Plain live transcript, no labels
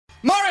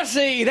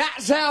Morrissey,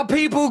 that's how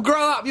people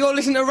grow up. You're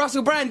listening to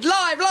Russell Brand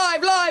live on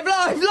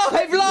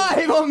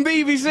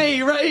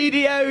BBC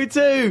Radio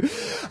 2.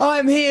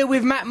 I'm here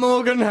with Matt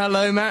Morgan.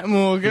 Hello, Matt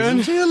Morgan.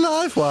 Isn't he a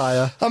live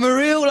wire? I'm a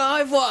real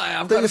live wire.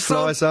 I've Do got your a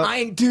song. flies up. I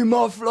ain't do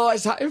my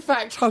flies up. In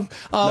fact, No, come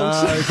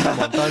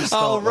on, don't start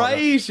I'll like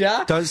raise that.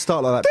 ya. Don't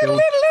start like that, Bill.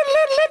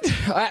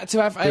 I had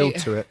to have Build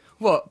to it.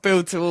 What?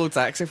 Build towards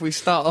that, 'cause if we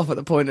start off at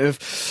the point of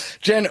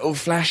genital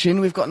flashing,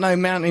 we've got no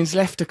mountains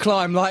left to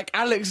climb, like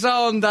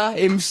Alexander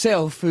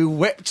himself, who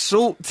wept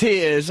salt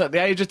tears at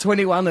the age of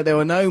 21 that there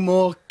were no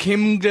more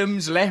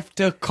kingdoms left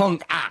to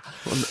conquer.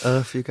 What on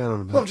earth are you going on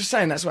about? Well, I'm just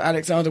saying that's what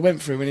Alexander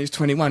went through when he was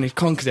 21. He'd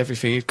conquered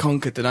everything. He'd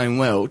conquered the known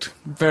world.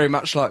 Very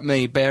much like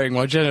me bearing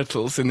my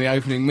genitals in the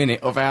opening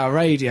minute of our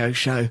radio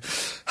show.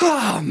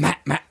 Ah, Matt.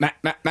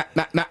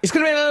 It's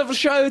going to be another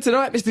show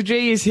tonight. Mr.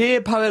 G is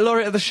here, poet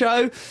laureate of the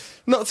show.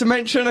 Not to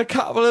mention a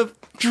couple of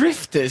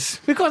drifters.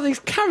 We've got these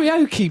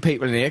karaoke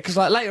people in here, because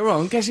like later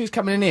on, guess who's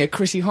coming in here?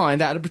 Chrissy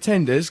Hind out of the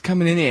Pretenders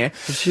coming in here.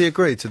 Did she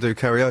agree to do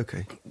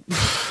karaoke?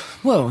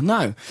 Well,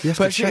 no. You have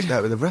to check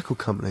that with the record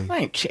company. I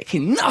ain't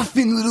checking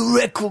nothing with a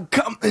record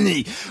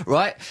company,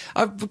 right?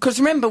 Because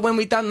remember when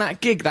we done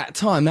that gig that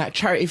time, that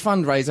charity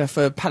fundraiser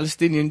for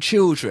Palestinian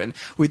children,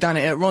 we done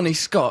it at Ronnie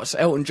Scott's.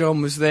 Elton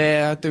John was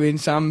there doing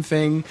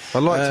something.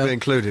 I'd like to be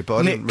included, but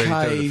I Nick didn't really do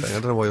Cave. anything. I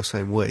don't know why you're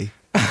saying we.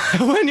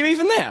 Weren't you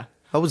even there?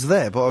 I was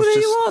there, but I was Well,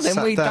 there just you are then,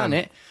 sat we down. done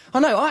it. I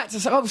know, I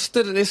was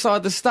stood at this side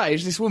of the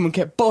stage, this woman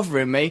kept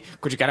bothering me.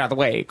 Could you get out of the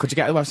way? Could you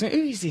get out of the way? I was saying,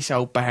 who's this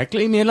old bag?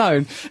 Leave me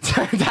alone.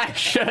 That's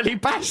Shirley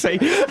Bassey.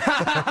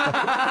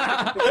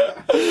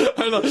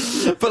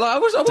 But I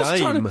was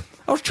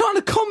trying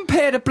to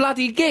compare the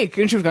bloody gig,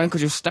 and she was going,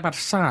 could you step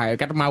outside,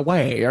 get out of my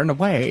way, you're in the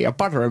way, you're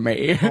bothering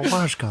me. Oh,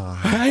 wise guy.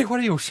 Hey, what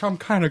are you, some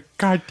kind of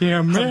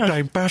goddamn man? I'm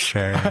Dave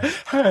Bassett.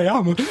 Hey,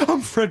 I'm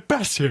Fred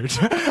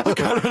Bassett. I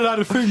got a lot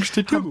of things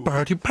to do. I'm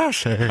Bertie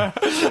Bassett.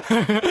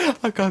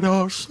 I got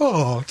all sorts.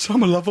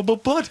 I'm a lovable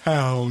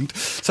bloodhound.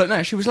 So,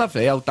 no, she was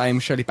lovely, old Dame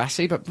Shirley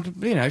Bassey, but,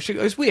 you know, it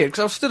was weird, because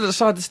I was stood at the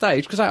side of the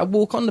stage, because I had to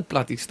walk on the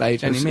bloody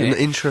stage It any was minute. an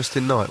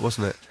interesting night,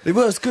 wasn't it? It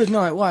was good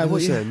night. Why? Who What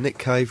was you... there? Nick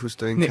Cave was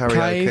doing Nick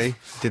karaoke.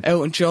 Cave,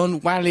 Elton John,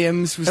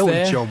 Williams was Elton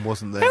there. John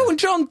wasn't there. Elton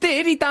John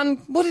did.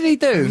 What did he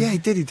do? Yeah, he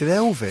did. He did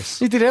Elvis.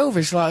 He did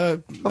Elvis, like, I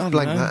don't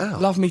blanked know, that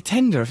out. Love Me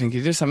Tender, I think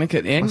he did something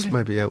at the end. Must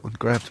maybe Elton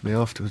grabbed me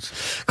afterwards.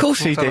 Of course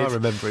he Not that did. I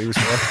remember he was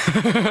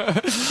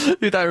there.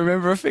 You don't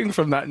remember a thing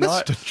from that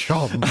night. Mr.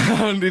 John.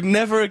 And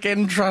never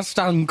again trust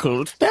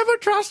uncles. Never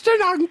trust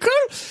an uncle.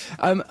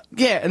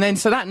 Yeah, and then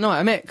so that night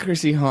I met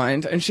Chrissy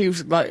Hind, and she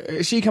was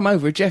like, she come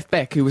over with Jeff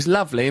Beck, who was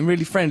lovely and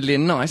really friendly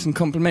and nice and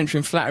complimentary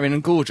and flattering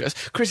and gorgeous.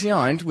 Chrissy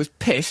Hind was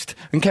pissed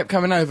and kept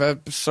coming over.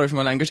 Sorry for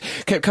my language.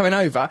 Kept coming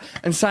over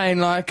and saying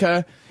like,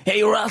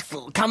 hey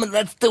Russell, come and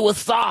let's do a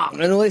song,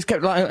 and all this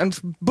kept like, and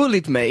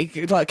bullied me,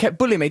 like kept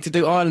bullying me to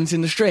do Islands in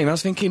the Stream. And I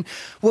was thinking,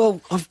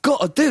 well, I've got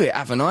to do it,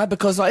 haven't I?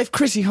 Because like, if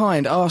Chrissy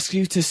Hind asks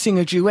you to sing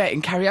a duet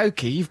in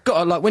karaoke, you've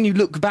got to, like, when you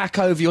look back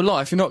over your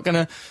life, you're not going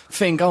to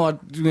think, oh,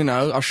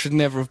 I should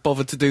never have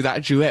bothered to do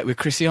that duet with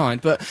Chrissy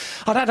Hind. But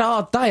I'd had a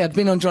hard day. I'd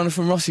been on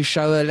Jonathan Ross's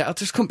show earlier. I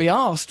just couldn't be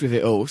arsed with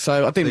it all,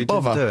 so I didn't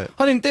bother. Didn't do it?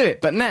 I didn't do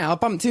it. But now I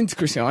bumped into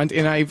Chrissy Hind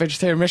in a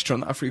vegetarian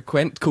restaurant that I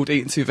frequent called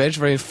Eatin' to Veg,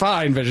 very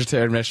fine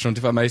vegetarian restaurant,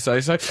 if I may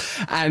say so.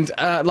 And,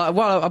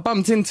 I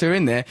bumped into her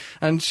in there,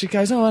 and she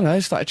goes, oh, hello,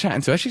 started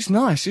chatting to her. She's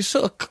nice. She's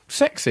sort of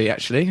sexy,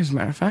 actually, as a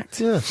matter of fact.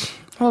 Yes.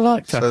 I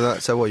liked her.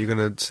 So what, you're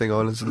going to sing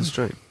Islands in the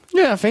Stream?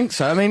 Yeah, I think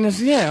so. I mean,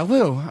 yeah, I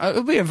will.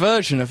 It'll be a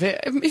version of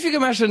it. If you can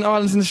imagine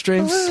Islands in the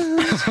Streams.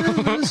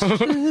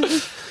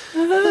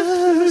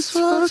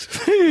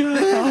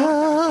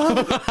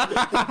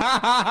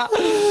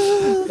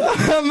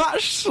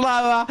 Much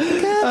slower,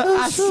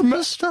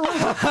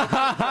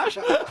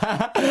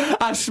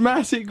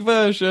 asthmatic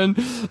version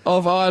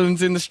of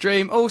Islands in the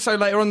Stream. Also,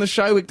 later on the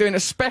show, we're doing a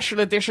special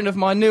edition of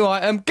my new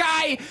item,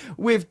 Gay,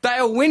 with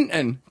Dale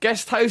Winton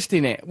guest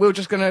hosting it. We're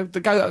just going to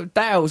go.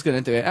 Dale's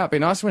going to do it. That'd be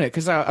nice, wouldn't it?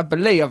 Because I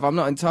believe, I'm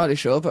not entirely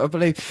sure, but I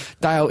believe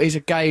Dale is a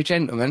gay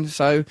gentleman,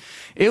 so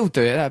he'll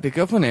do it. That'd be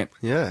good, wouldn't it?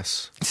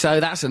 Yes. So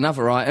that's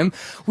another item.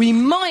 We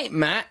might,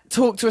 Matt,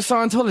 talk to a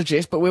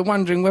Scientologist, but we're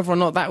wondering whether or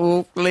not that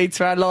will lead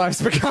to our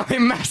lives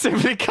becoming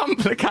massively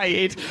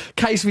complicated, in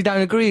case we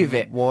don't agree with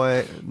it.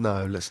 Why?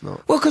 No, let's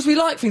not. Well, because we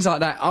like things like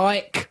that.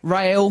 Ike,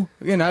 Rail,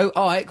 you know,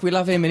 Ike, we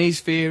love him and his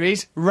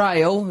theories.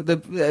 Rail,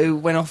 who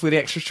went off with the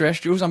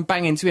extraterrestrials, I'm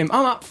banging to him.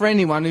 I'm up for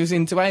anyone who's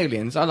into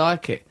aliens. I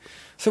like it.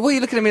 So what are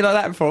you looking at me like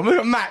that for? Look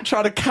at Matt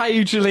trying to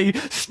cagily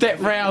step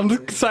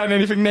round saying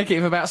anything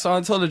negative about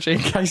Scientology in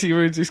case he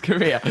ruins his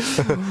career.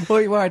 What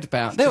are you worried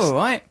about? They're all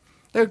right.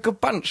 They're a good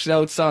bunch, the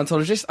old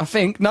Scientologists, I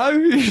think. No,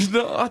 he's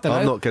not. I don't know.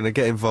 I'm not going to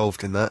get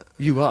involved in that.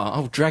 You are.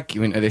 I'll drag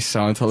you into this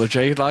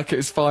Scientology like it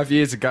was 5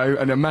 years ago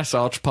and a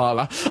massage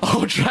parlour.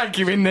 I'll drag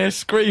you in there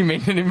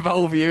screaming and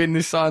involve you in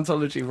this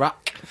Scientology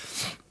ruck.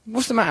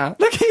 What's the matter?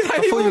 Look, I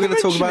thought you were going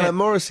to talk about that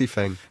Morrissey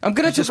thing. I'm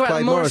going You to just talk about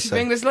the played Morrissey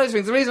thing. There's loads of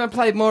things. The reason I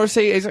played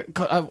Morrissey is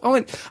I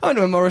went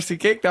to a Morrissey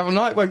gig the other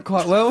night. Went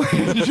quite well.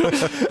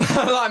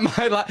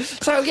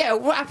 So yeah,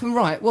 what happened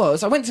right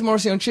was I went to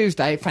Morrissey on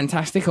Tuesday.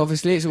 Fantastic,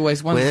 obviously. It's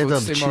always wonderful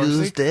Went to on see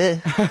Morrissey.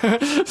 Tuesday.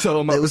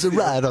 So There was a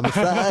ride on the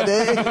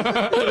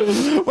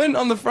Friday. Went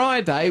on the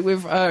Friday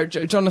with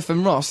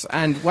Jonathan Ross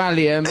and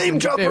Walliam. Name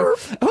dropper.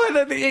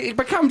 Well, it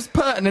becomes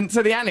pertinent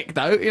to the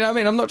anecdote. You know what I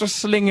mean? I'm not just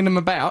slinging them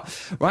about,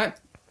 right?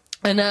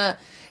 And it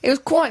was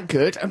quite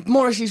good. And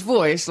Morrissey's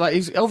voice, like, he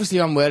was obviously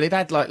unwell. He'd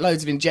had, like,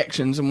 loads of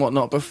injections and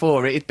whatnot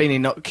before it. He'd been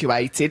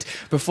inoculated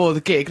before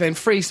the gig. Then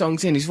 3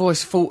 songs in, his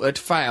voice faltered,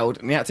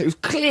 failed, and it was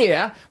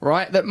clear,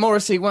 right, that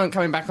Morrissey weren't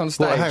coming back on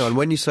stage. Well, hang on.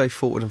 When you say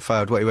faltered and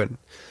failed, what he went?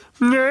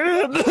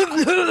 No,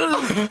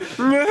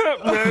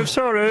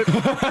 sorry.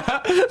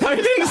 No,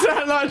 he didn't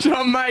sound like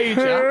John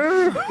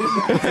Major.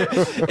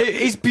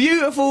 His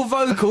beautiful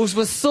vocals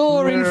were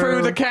soaring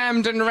through the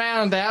Camden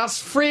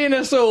Roundhouse, freeing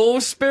us all,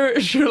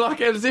 spiritual,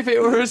 like as if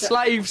it were a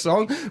slave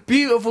song.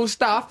 Beautiful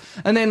stuff.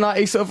 And then, like,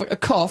 he sort of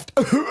coughed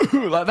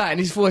like that,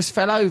 and his voice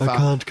fell over. I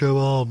can't go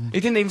on.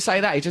 He didn't even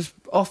say that. He just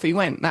off he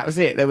went. That was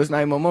it. There was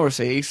no more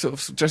Morrissey. He sort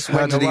of just How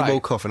went did away. he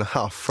walk off in a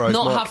huff? Throw his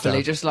Not mic huffily,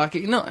 down? just like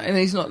and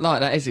he's not like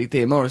that, is he,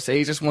 dear Morrissey?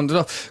 He just wandered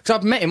off. Because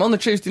I've met him on the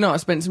Tuesday night. I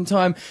spent some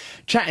time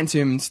chatting to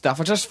him and stuff.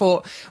 I just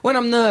thought, when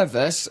I'm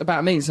nervous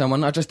about meeting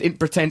someone, I just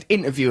pretend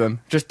interview him.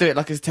 Just do it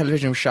like it's a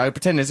television show.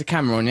 Pretend there's a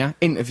camera on you.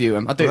 Interview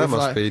him. I do Well, it that with,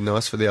 must like, be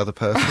nice for the other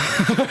person.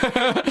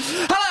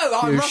 Hello,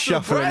 I'm You Russell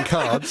shuffling Brand.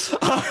 cards.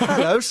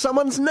 Hello,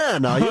 someone's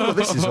nan, are you? Well,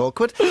 this is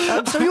awkward.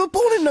 So you were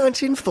born in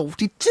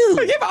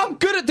 1942. Yeah, but I'm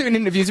good at doing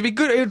interviews. It'd be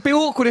good. It'd be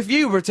awkward if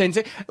you were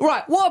attending.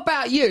 Right, what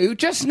about you?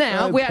 Just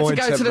now, Don't we had to point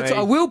go at to the me. toilet.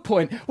 I will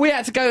point. We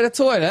had to go to the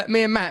toilet,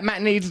 me and Matt.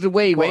 Matt needed a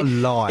wee. What a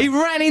lie. He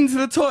ran into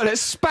the toilet,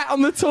 spat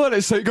on the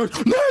toilet seat,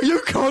 goes, no,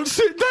 you can't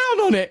sit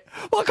down on it.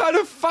 What kind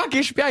of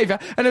fuckish behaviour?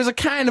 And there was a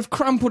can of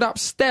crumpled up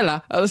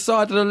Stella at the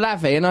side of the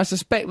lavvy, and I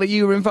suspect that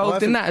you were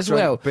involved in that as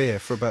well. Beer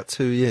for about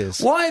 2 years.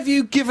 Why have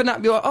you given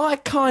up your... I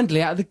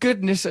kindly, out of the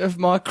goodness of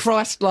my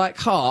Christ-like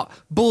heart,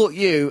 bought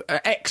you an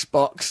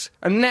Xbox,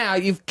 and now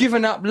you've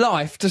given up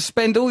life to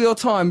spend all your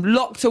time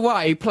locked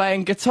away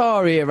playing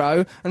Guitar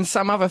Hero and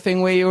some other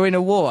thing where you're in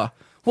a war.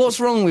 What's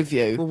wrong with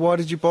you? Well, why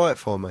did you buy it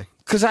for me?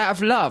 Because out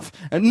of love,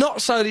 and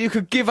not so that you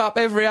could give up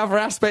every other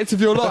aspect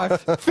of your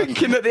life,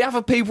 thinking that the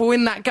other people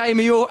in that game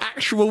are your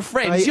actual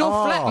friends. They Your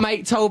are.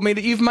 flatmate told me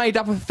that you've made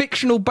up a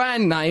fictional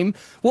band name.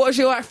 What is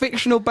your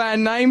fictional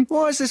band name?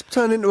 Why has this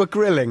turned into a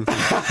grilling?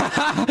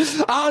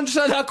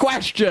 Answer the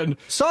question.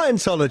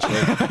 Scientology.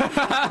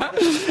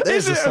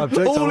 There's Is a it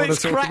subject I all want to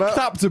it's talk cracked about.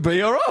 up to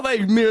be, or are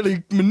they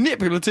merely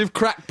manipulative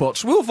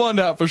crackpots? We'll find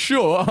out for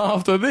sure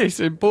after this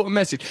important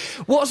message.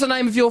 What's the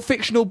name of your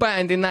fictional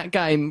band in that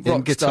game,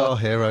 In Rockstar? Guitar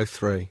Hero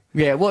 3.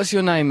 Yeah, what's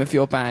your name of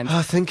your band?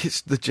 I think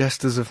it's the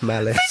Jesters of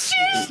Malice.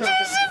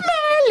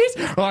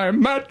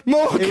 I'm Matt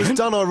Morgan. It was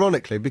done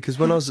ironically because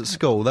when I was at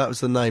school, that was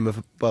the name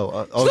of. I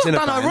was It's in a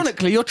not done band.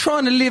 ironically. You're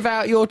trying to live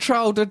out your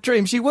childhood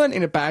dreams. You weren't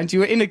in a band. You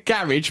were in a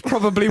garage,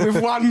 probably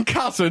with one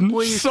cousin,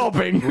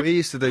 sobbing. We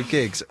used to do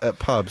gigs at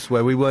pubs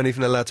where we weren't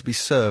even allowed to be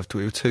served.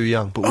 We were too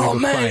young, but we Oh were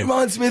man, it playing.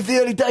 reminds me of the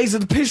early days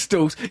of the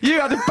Pistols.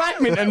 You had a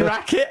badminton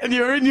racket and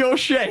you were in your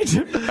shed.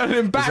 An It was a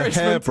embarrassment.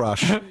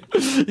 hairbrush.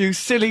 You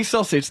silly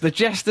sausage. The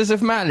Jesters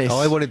of Malice.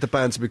 I wanted the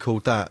band to be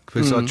called that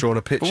because I'd drawn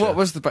a picture. But what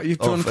was the... You've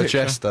drawn of a picture.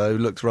 jester who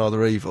looked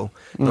rather evil.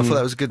 And I thought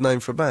that was a good name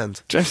for a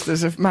band.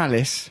 Jesters of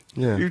Malice.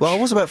 Yeah. You Well, I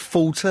was about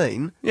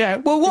 14. Yeah,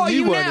 well, what are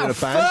you weren't now? in a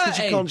band because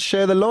 30? you can't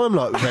share the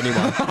limelight with anyone.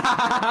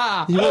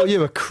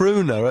 you a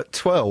crooner at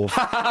 12.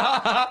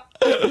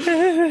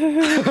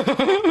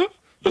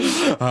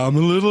 I'm a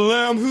little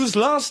lamb who's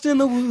lost in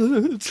the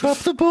woods. Trap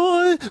the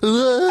boy.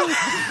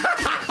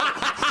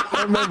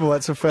 I remember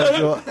once I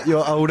found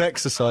your old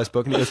exercise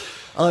book and it goes,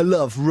 I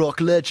love rock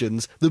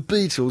legends, the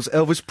Beatles,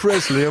 Elvis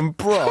Presley and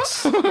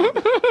Bros.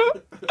 Look!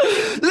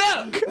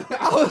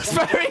 I was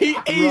very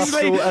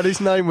easily... Russell, and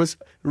his name was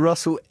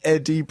Russell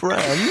Eddie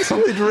Brand.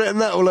 He'd written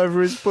that all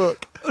over his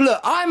book. Look,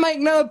 I make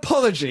no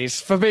apologies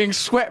for being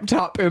swept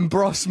up in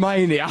Bros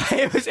mania.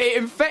 It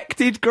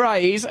infected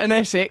Grays and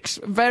Essex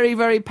very,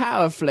 very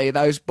powerfully,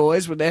 those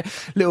boys with their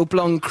little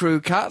blonde crew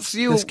cuts.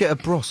 Let's get a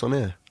Bros on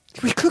here.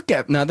 We could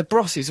get... No, the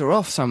Brosses are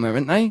off somewhere,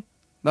 aren't they?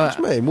 Like,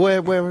 What do you mean?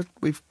 Where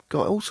we've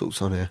got all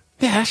sorts on here.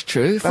 yeah, that's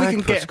true. If we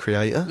can Bagpuss get...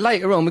 creator.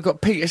 Later on, we've got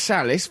Peter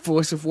Sallis,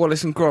 voice of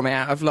Wallace and Gromit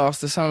out of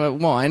Last the Summer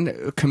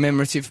Wine,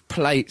 commemorative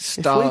plate If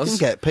we stars. can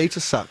get Peter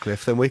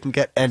Sutcliffe, then we can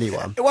get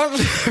anyone.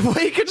 Once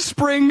we could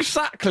spring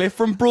Sutcliffe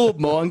from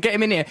Broadmoor and get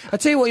him in here. I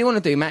tell you what you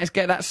want to do, Matt, is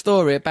get that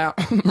story about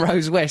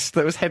Rose West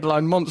that was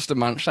headline Monster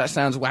Munch. That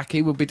sounds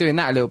wacky. We'll be doing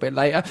that a little bit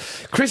later.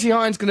 Chrissy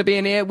Hines going to be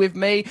in here with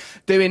me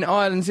doing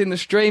Islands in the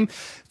Stream.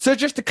 So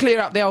just to clear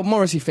up the old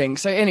Morrissey thing.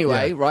 So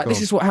anyway, Yeah, right, go this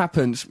on. is what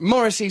happens.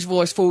 Morrissey's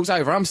voice falls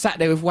over. I'm sat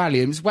there with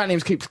Walliams.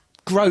 Walliams keeps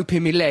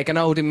groping me leg and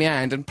holding me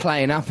hand and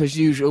playing up as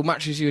usual,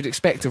 much as you'd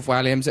expect of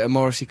Walliams at a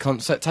Morrissey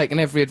concert, taking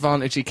every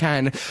advantage he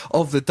can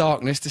of the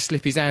darkness to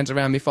slip his hands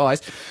around my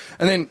thighs.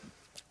 And then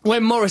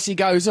when Morrissey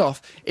goes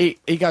off, he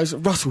goes,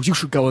 Russell, you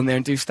should go on there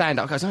and do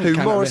stand-up. I goes, Who,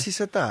 Morrissey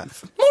said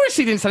that?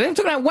 Morrissey didn't say that. I'm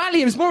talking about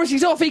Walliams.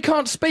 Morrissey's off. He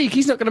can't speak.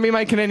 He's not going to be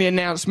making any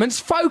announcements.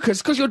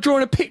 Focus, because you're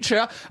drawing a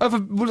picture of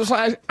what looks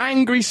like an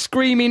angry,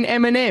 screaming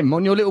Eminem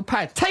on your little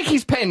pad. Take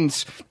his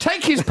pens.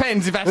 Take his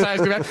pens, if that's how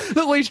it's going to be.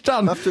 Look what he's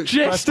done.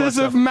 Jesters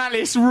of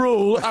malice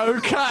rule.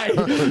 Okay.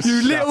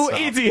 You little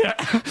idiot.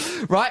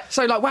 Right?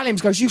 So, like,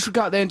 Walliams goes, you should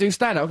go out there and do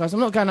stand-up. I goes, I'm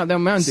not going up there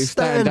on my own and do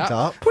stand-up.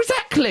 Stand-up? Well,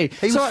 exactly.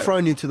 He was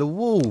throwing you to the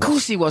wall. Of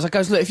course he was. I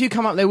goes, look, if you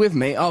come up there with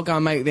me, I'll go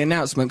and make the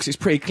announcement, because it's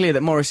pretty clear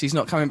that Morrissey's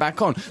not coming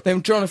back on.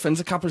 Then Jonathan's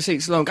a couple of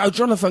seats along. Go,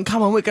 Jonathan,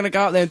 come on, we're going to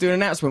go out there and do an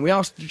announcement. We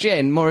asked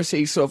Jen,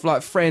 Morrissey's sort of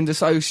like friend,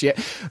 associate,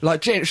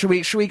 like, Jen, should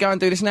we go and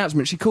do this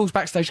announcement? She calls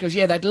backstage, she goes,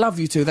 yeah, they'd love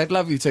you to, they'd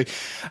love you to.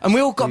 And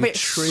we all got a bit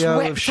swept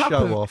up.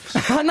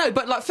 Show-offs. I know,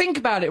 but like, think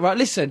about it, right?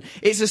 Listen,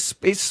 it's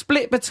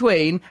split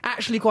between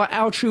actually quite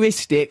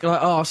altruistic, like,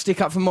 oh,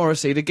 stick up for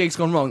Morrissey, the gig's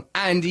gone wrong,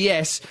 and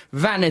yes,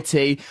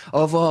 vanity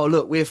of, oh,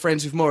 look, we're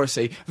friends with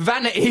Morrissey.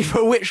 Vanity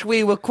for which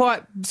we were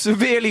quite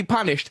severely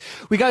punished.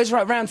 We goes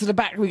right round to the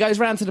back, we goes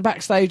round to the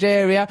backstage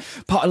area,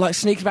 part of like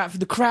sneaking about for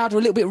the crowd are a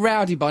little bit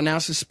rowdy by now,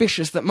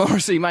 suspicious that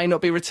Morrissey may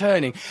not be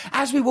returning.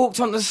 As we walked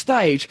onto the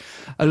stage,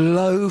 a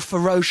low,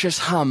 ferocious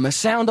hum, a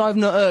sound I've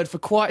not heard for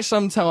quite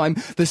some time,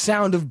 the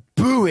sound of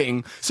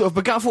booing sort of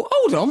began. I thought,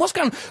 hold on, what's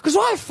going on? Because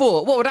I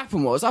thought what would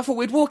happen was, I thought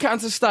we'd walk out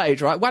onto the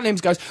stage, right?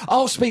 Walliams goes,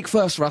 I'll speak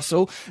first,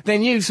 Russell,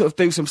 then you sort of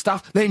do some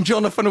stuff, then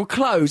Jonathan will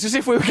close, as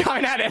if we were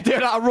going out there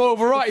doing like a Royal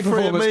Variety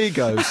performance. Three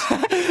amigos.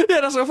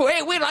 Yeah, that's what I thought.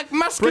 Hey, we're like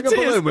musketeers.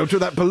 Bring a balloon, we'll do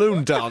that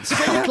balloon dance.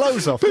 Get your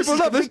clothes off. People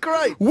love this.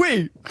 Great.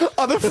 We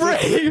are the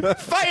three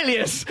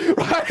failures.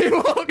 Right? He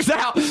walks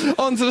out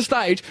onto the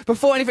stage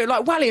before anything.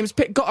 Like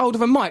Walliams got hold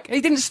of a mic.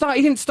 He didn't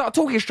start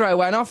talking straight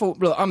away. And I thought,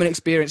 look, I'm an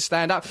experienced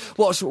stand-up.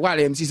 What's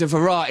Walliams? He's a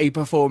variety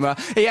performer.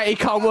 He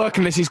can't work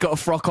unless he's got a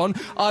frock on.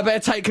 I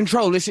better take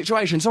control of this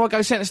situation. So I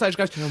go centre stage.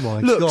 Goes, oh my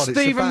look, God,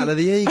 Stephen. It's the battle of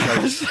the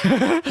egos.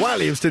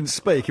 Walliams didn't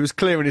speak. He was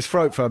clearing his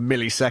throat for a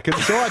millisecond.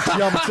 So I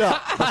jumped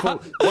up. I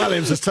thought,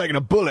 Walliams has taken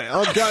a bullet.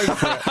 I'm going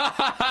for it.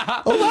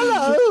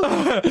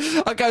 Oh,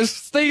 hello. I go,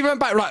 Stephen,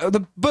 back. Right,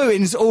 the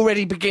booing's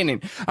already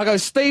beginning. I go,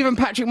 Stephen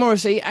Patrick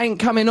Morrissey ain't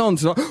coming on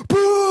tonight.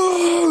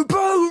 Boo!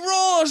 Boo!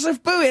 Roars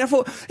of booing. I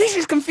thought, this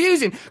is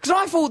confusing. Because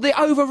I thought the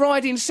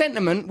overriding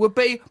sentiment would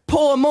be,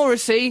 poor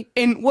Morrissey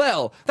in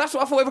well. That's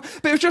what I thought.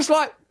 But it was just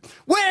like,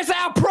 where's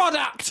our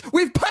product?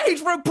 We've paid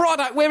for a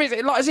product. Where is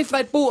it? Like as if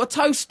they'd bought a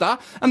toaster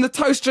and the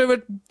toaster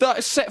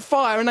had set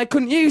fire and they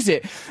couldn't use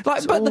it.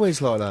 Like, it's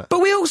always like that. But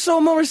we all saw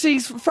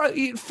Morrissey's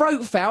throat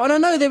foul, and I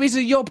know there is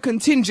a yob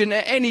contingent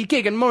at any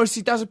gig, and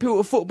Morrissey does appeal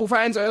to football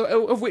fans,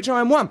 of which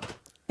I am one.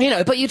 You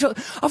know, but I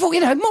thought, you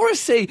know,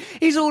 Morrissey,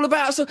 he's all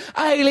about sort of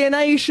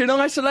alienation,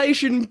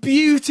 isolation,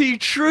 beauty,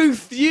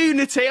 truth,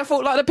 unity. I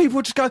thought, like, the people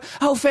would just go,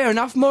 oh, fair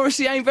enough,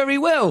 Morrissey ain't very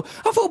well.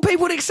 I thought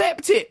people would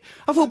accept it.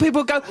 I thought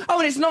people would go, oh,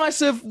 and it's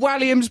nice of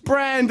Walliams,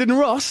 Brand and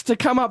Ross to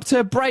come up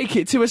to break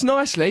it to us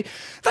nicely.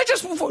 They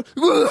just,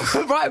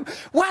 right,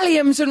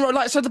 Walliams and,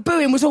 like, so the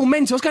booing was all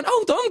mental. I was going,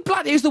 hold on,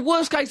 bloody, it's the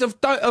worst case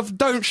of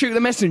don't shoot the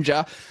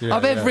messenger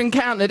I've ever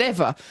encountered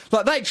ever.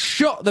 Like, they'd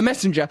shot the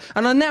messenger,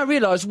 and I now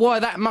realise why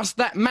that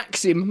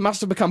maxim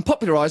must have become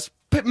popularised.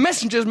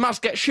 Messengers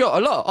must get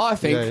shot a lot, I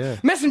think. Yeah.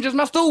 Messengers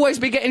must always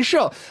be getting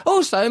shot.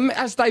 Also,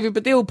 as David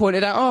Baddiel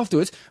pointed out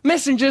afterwards,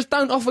 messengers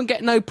don't often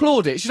get no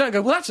plaudits. You don't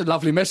go, well, that's a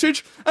lovely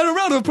message, and a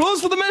round of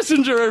applause for the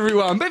messenger,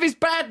 everyone. But if it's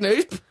bad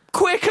news,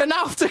 quick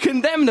enough to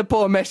condemn the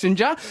poor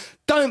messenger,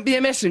 don't be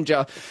a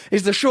messenger.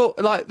 Is the short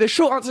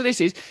answer to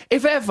this is,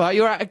 if ever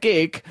you're at a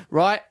gig,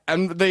 right,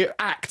 and the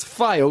act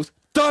fails,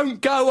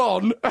 don't go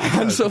on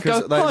and sort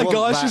of go, hi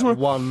guys, just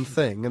one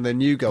thing, and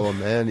then you go on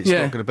there and it's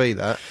not going to be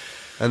that.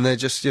 And they're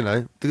just, you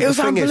know, the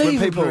thing is, when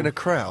people are in a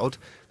crowd,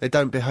 they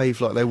don't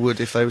behave like they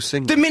would if they were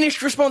single.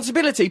 Diminished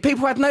responsibility.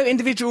 People had no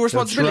individual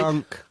responsibility. They're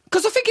drunk.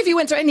 Because I think if you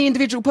went to any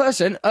individual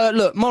person,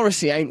 look,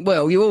 Morrissey ain't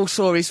well. You all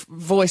saw his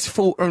voice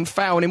falter and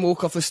foul and him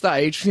walk off the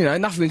stage. You know,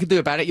 nothing we can do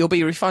about it. You'll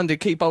be refunded.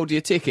 Keep hold of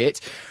your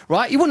ticket,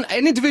 right? You wouldn't.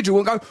 An individual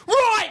would go,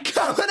 right,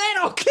 go and then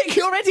I'll kick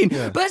your head in.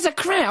 Yeah. But as a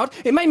crowd,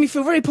 it made me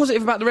feel very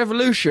positive about the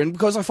revolution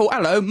because I thought,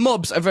 hello,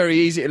 mobs are very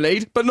easy to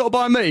lead, but not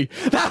by me.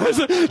 That was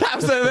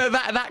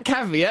that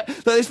caveat.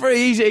 That it's very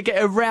easy to get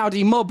a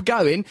rowdy mob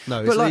going.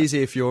 No, it's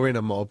easy if you're in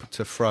a mob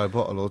to throw a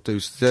bottle or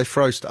they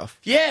throw stuff.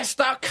 Yeah,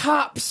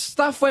 cups,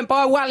 stuff went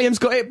by. Walliams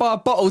got hit by a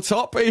bottle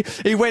top.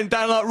 He went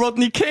down like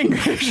Rodney King.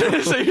 You should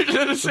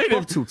have seen him.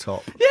 Bottle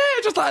top? Yeah,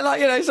 just like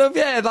you know, so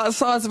yeah, like the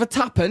size of a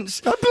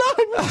tuppence.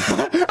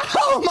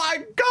 Oh my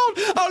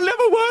God, I'll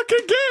never work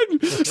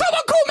again.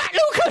 Someone call Matt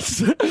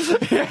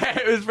Lucas. Yeah,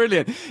 it was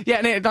brilliant. Yeah,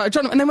 and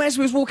then as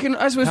we was walking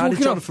How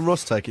did Jonathan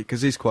Ross take it?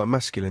 Because he's quite a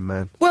masculine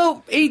man.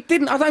 Well, he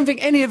didn't. I don't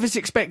think any of us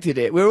expected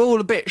it. We were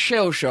all a bit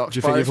shell shocked. Do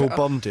you think you've all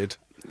bonded?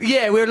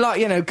 Yeah, we were like,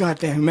 you know,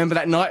 goddamn, remember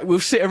that night? We'll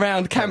sit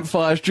around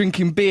campfires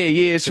drinking beer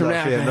years from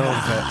now.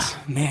 Vets.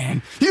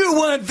 Man, you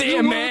weren't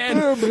there, man.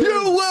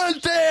 You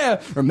weren't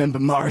there. Remember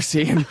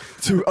Morrissey in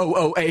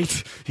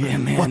 2008? Yeah,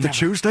 man. What, the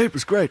Tuesday? It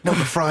was great. Not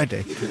the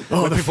Friday.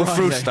 Oh, the people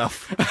threw Friday.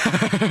 stuff.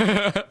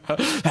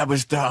 That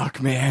was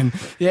dark, man.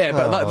 Yeah,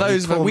 but like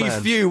those, poor we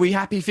man. we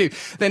happy few.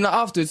 Then like,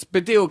 afterwards,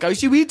 Badil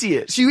goes, you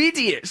idiots.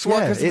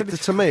 Why? Yeah, 'Cause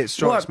to me, it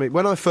strikes What? me.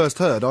 When I first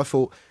heard, I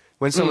thought,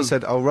 when someone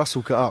said, oh,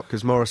 Russell got up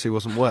because Morrissey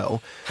wasn't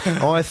well,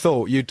 I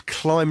thought you'd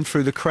climb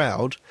through the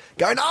crowd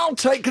going, I'll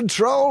take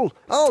control,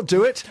 I'll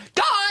do it.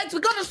 Guys,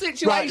 we've got a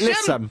situation. Right,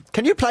 listen,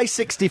 can you play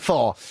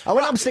 64? Oh,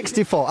 well, I'm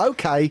 64,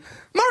 OK.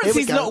 Morrissey's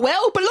Here we go. not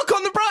well, but look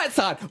on the bright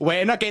side.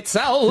 When I get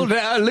older,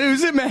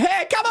 losing my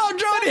hair. Come on,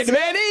 join in.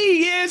 Many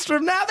years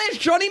from now, there's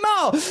Johnny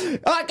Marr.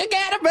 I can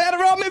get a better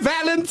on my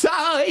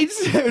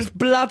Valentine's. It was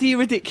bloody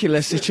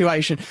ridiculous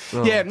situation.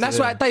 Yeah, and that's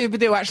why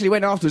David Baddiel actually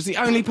went afterwards. The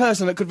only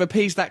person that could have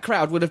appeased that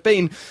crowd would have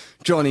been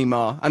Johnny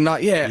Marr. And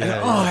like,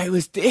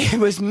 it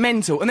was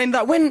mental. And then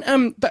like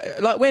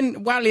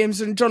when Williams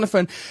and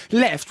Jonathan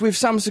left with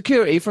some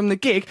security from the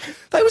gig,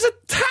 they was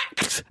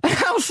attacked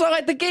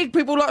outside the gig.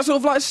 People like sort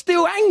of like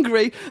still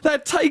angry.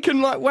 They'd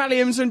taken like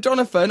Williams and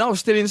Jonathan, I was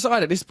still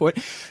inside at this point,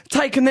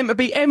 taken them to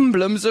be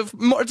emblems of,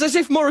 it's as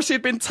if Morrissey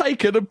had been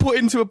taken and put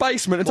into a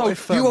basement and told,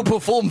 you will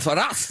perform for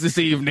us this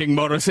evening,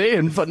 Morrissey,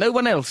 and for no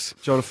one else.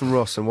 Jonathan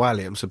Ross and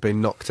Williams had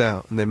been knocked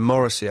out, and then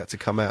Morrissey had to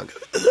come out and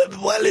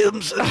go,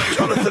 Williams and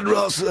Jonathan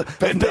Ross have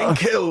been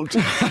killed.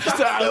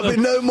 There'll be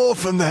no more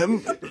from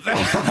them.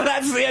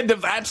 That's the end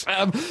of that.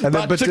 then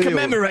But to Baddiel-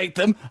 commemorate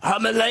them,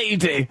 I'm a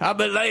lady.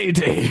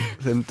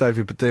 Then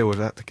David Baddiel would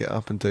have to get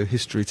up and do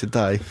History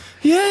Today.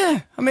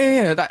 Yeah, I mean,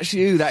 yeah, that's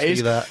you, that is.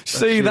 See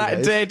See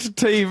that. that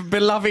dead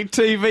beloved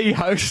TV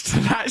host.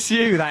 That's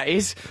you, that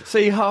is.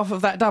 See half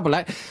of that double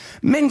act.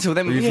 Mental,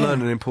 then. Well, you've yeah.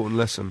 learned an important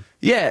lesson.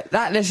 Yeah,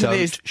 that lesson Don't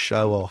is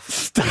show off.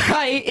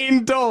 stay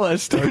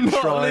indoors. Do Don't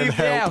not try and leave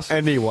the help house.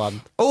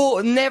 anyone.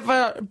 Or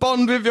never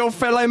bond with your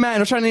fellow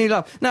man or show any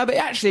love. No, but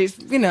actually, it's,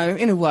 you know,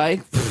 in a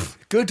way,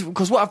 good,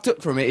 because what I've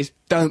took from it is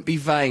don't be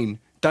vain.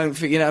 Don't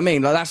think, you know what I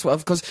mean? Like, that's what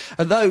because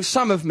although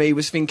some of me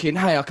was thinking,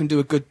 hey, I can do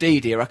a good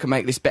deed here, I can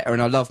make this better,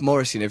 and I love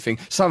Morrissey and everything.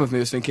 Some of me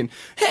was thinking,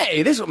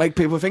 hey, this will make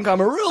people think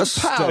I'm a real pal of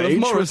Stage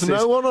Morrissey's. with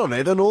no one on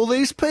it and all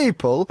these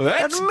people.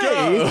 Let's and me.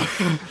 go.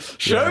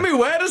 Show Yeah. me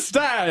where to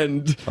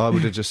stand. I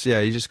would have just,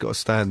 you just got to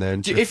stand there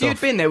and If drift you'd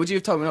off. been there, would you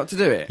have told me not to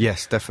do it?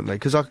 Yes, definitely.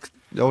 Because I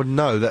would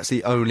know that's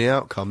the only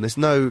outcome. There's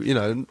no,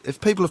 if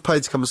people have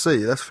paid to come and see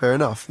you, that's fair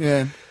enough.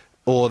 Yeah.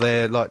 Or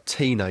they're like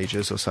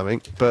teenagers or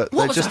something, but What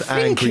they're was just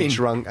I angry, thinking?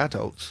 drunk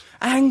adults.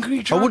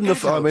 Angry drunk I wouldn't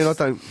have. I mean, I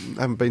adults.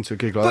 haven't been to a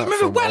gig like But that. remember,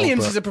 for a while,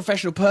 Williams but is a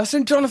professional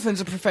person.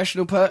 Jonathan's a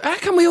professional person. How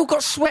come we all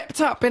got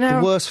swept up in our...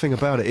 the worst thing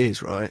about it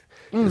is, right?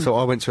 So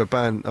I went to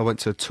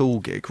a Tool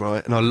gig,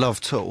 right? And I love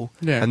Tool.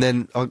 Yeah. And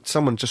then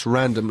someone just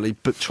randomly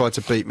tried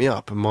to beat me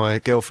up, and my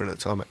girlfriend at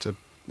the time had to,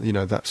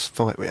 that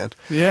fight we had.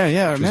 Yeah,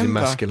 I Which was remember.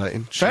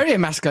 emasculating. Very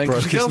emasculating,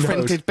 because broke your his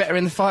girlfriend nose. did better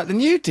in the fight than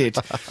you did.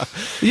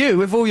 You,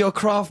 with all your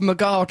Krav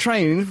Maga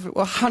training,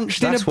 were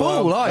hunched in a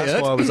ball, I That's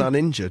heard. why I was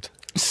uninjured.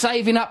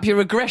 Saving up your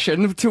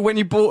aggression to when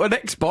you bought an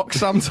Xbox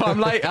sometime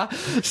later,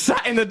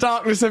 sat in the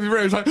darkness of your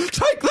room, like,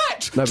 take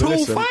that, No, but tall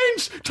listen.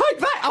 fiends, take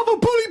that, other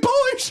bully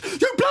boys,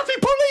 you bloody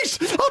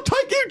bullies, I'll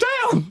take you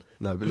down.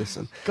 No, but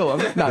listen. Go on.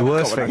 No, The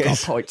worst go on, thing I've got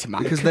is a point to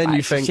make. because then you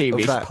It's a think of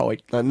serious that.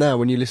 point. Like now,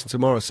 when you listen to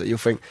Morrissey, you'll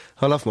think,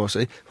 "I love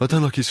Morrissey. But I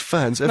don't like his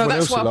fans." No, Everyone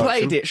that's else why I likes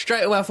played him. it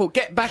straight away. I thought,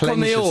 get back on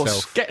Cleanse the horse,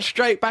 yourself. get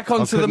straight back I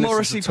onto the couldn't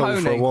Morrissey listen to Tool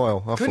pony. for a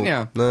while. I Couldn't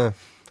thought, you? No.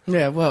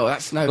 Yeah, well,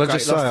 that's no But I great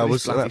just say loss I for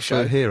was this an bloody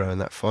absolute show. hero in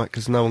that fight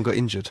because no one got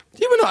injured.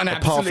 You were not an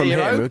Apart absolute from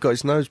hero. him, who got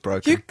his nose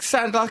broken. You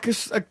sound like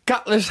a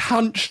gutless,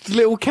 hunched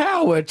little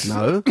coward.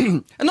 No.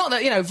 And not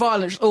that,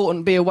 violence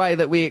oughtn't be a way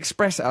that we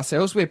express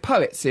ourselves. We're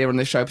poets here on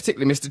this show,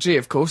 particularly Mr. G,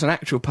 of course, an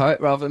actual poet,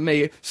 rather than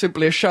me,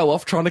 simply a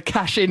show-off trying to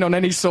cash in on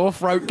any sore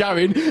throat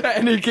going at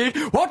any gig.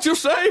 What you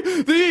say?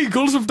 The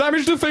Eagles have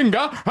damaged a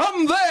finger.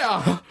 I'm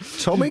there.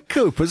 Tommy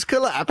Cooper's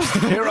collapsed.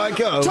 Here I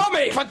go.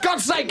 Tommy, for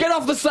God's sake, get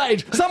off the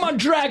stage. Someone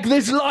drag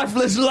this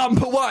lifeless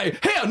lump away.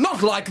 Here,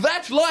 not like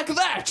that, like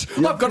that.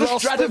 I've got a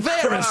lost the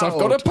Stradivarius. I've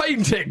got a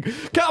painting.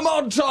 Come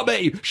on,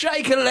 Tommy.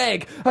 Shake a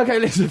leg. Okay,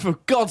 listen, for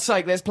God's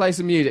sake, let's play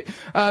some music.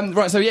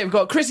 Right, so yeah, we've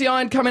got Chrissy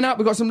Iron coming up.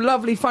 We've got some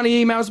lovely,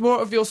 funny emails. More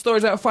of your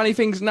stories about funny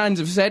things Nans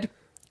have said.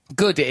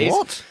 Good it is.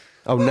 What?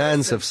 Oh,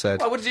 Nans have said.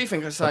 Well, what did you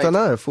think I said? I don't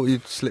know. I thought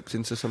you'd slipped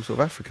into some sort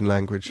of African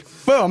language.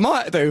 Well, I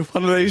might do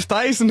one of these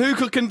days, and who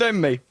could condemn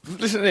me?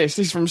 Listen to this.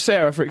 This is from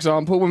Sarah, for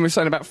example, when we're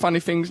saying about funny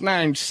things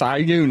Nans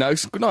say,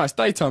 it's a nice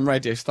daytime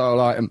radio style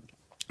item.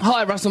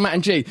 Hi, Russell, Matt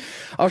and G.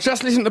 I was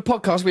just listening to the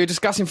podcast. We were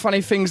discussing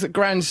funny things that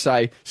grands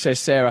say, says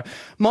Sarah.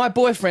 My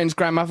boyfriend's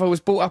grandmother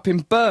was brought up in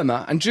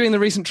Burma, and during the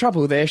recent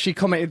trouble there, she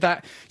commented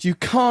that you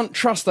can't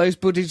trust those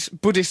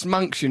Buddhist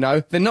monks,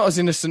 They're not as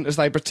innocent as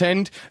they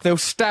pretend. They'll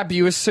stab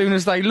you as soon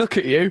as they look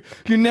at you.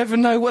 You never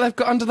know what they've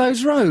got under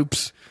those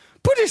robes.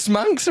 Buddhist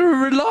monks are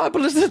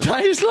reliable as the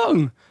day is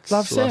long.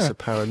 Love, Slice Sarah. of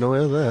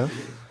paranoia there.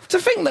 To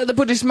think that the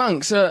Buddhist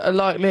monks are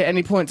likely at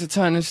any point to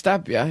turn and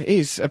stab you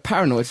is a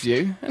paranoid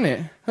view, isn't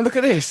it? And look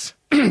at this.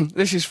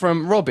 This is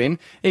from Robin.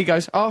 He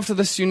goes, after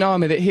the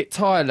tsunami that hit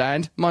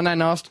Thailand, my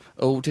nan asked,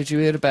 oh, did you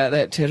hear about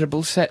that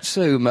terrible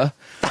Satsuma?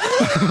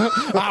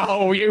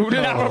 Oh, you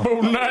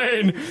lovable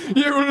nan!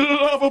 You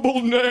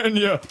lovable nan,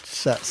 you!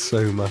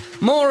 Satsuma.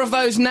 More of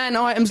those nan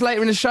items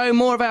later in the show,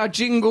 more of our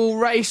jingle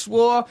race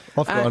war.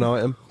 I've got an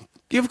item.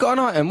 You've got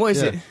an item, what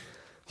is it?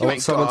 I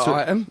want someone to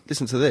item.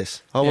 listen to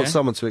this. I want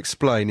someone to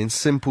explain in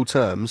simple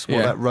terms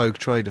what that rogue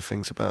trader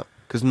thing's about,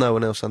 because no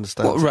one else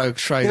understands. What rogue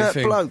trader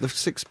thing? That bloke, the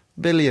 3.6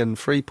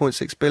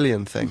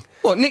 billion thing.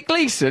 What, Nick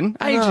Leeson?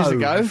 Ages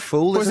ago?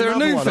 Fool. Was there a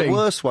new thing? A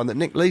worse one that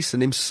Nick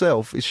Leeson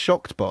himself is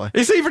shocked by.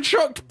 It's even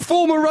shocked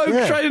former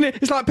rogue trader.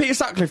 It's like Peter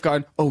Sutcliffe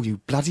going, oh, you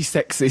bloody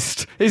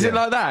sexist. Is it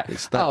like that?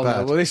 It's that No,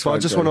 bad. well, this but I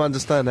just want to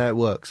understand how it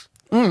works.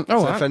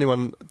 So if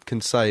anyone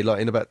can say,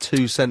 like, in about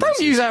 2 sentences...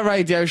 Don't use our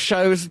radio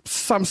show as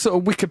some sort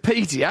of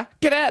Wikipedia.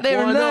 Get out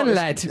there and learn,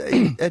 lad.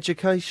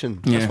 Education.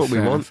 That's what we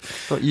want.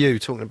 Not you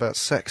talking about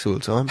sex all the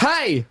time.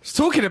 Hey,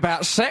 talking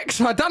about sex,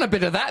 I done a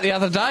bit of that the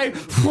other day.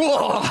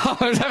 Whoa, I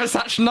was having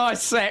such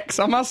nice sex,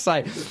 I must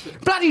say.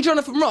 Bloody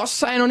Jonathan Ross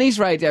saying on his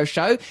radio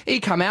show, he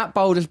come out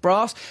bold as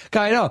brass,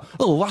 going,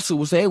 oh, Russell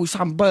was there with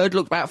some bird,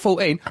 looked about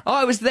 14.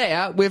 I was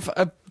there with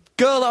a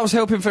girl I was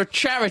helping for a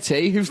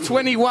charity who's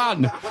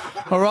 21,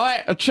 all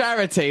right? A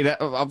charity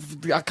that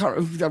I can't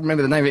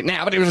remember the name of it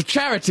now, but it was a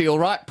charity, all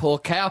right? Poor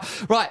cow.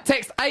 Right,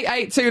 text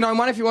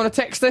 88291 if you want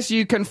to text us.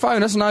 You can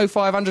phone us on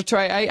 0500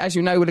 288. As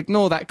you know, we'll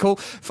ignore that call.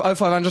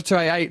 0500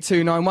 288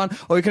 291,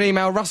 or you can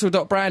email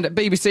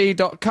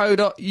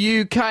russell.brand@bbc.co.uk.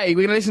 We're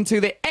going to listen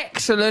to the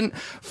excellent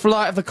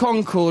Flight of the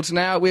Conchords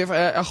now with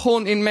a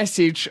haunting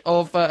message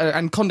of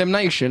and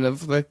condemnation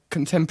of the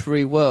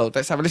contemporary world.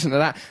 Let's have a listen to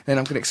that. Then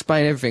I'm going to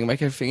explain everything,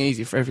 make everything easy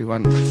for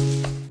everyone.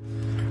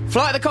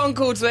 Flight of the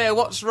Conchords there.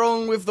 What's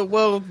wrong with the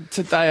world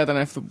today? I don't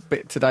know if the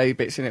bit today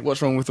bit's in it. What's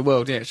wrong with the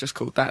world? Yeah, it's just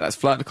called that. That's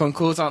Flight of the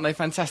Conchords. Aren't they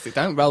fantastic?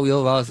 Don't roll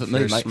your eyes at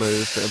me, mate.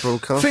 Smooth bit of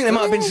broadcast. I think there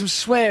might have been some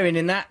swearing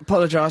in that.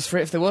 Apologise for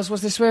it if there was.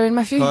 Was there swearing,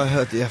 Matthew? I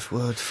heard the F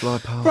word fly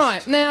past.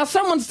 Right, now,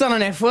 someone's done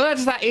an F word.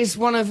 That is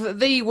one of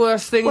the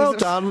worst things. Well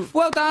done.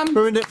 Well done.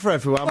 Ruined it for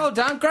everyone. Well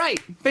done,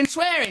 great. Been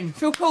swearing.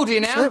 Feel cool, do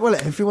you now? Well,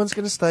 everyone's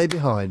going to stay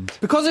behind.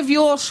 Because of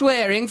your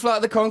swearing, Flight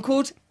of the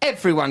Conchords,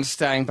 everyone's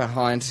staying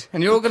behind.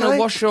 And you're all going to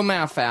wash your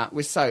mouth out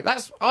with soap.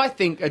 That's, I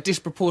think, a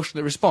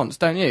disproportionate response,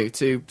 don't you,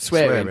 to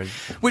swearing.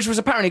 Which was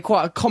apparently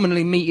quite a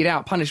commonly meted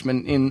out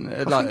punishment in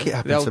I think it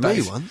happened to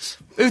me once.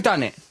 Who's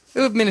done it?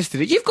 Who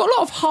administered it? You've got a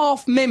lot of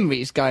half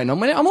memories going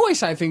on. I'm always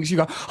saying things, you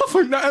go, I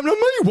think that happened to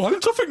me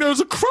once. I think there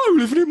was a crow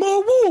living in my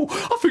wall.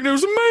 I think there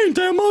was a man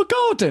down my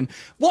garden.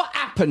 What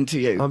happened to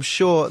you? I'm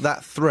sure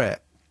that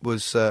threat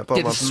was...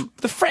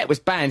 the threat was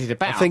bandied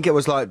about. I think it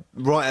was, like,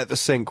 right at the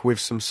sink with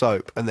some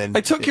soap, and then...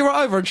 They took you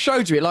right over and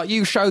showed you it like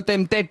you showed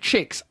them dead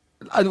chicks.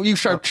 You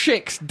showed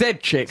chicks,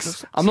 dead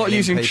chicks. I'm not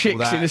using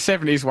chicks in the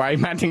 70s way.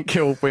 Man didn't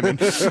kill women.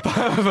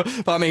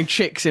 but I mean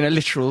chicks in a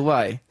literal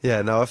way.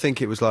 Yeah, no, I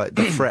think it was like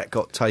the threat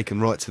got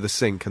taken right to the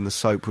sink and the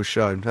soap was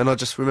shown. And I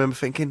just remember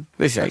thinking,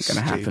 this ain't going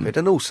to happen.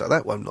 And also,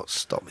 that will not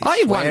stop me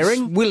I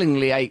swearing. once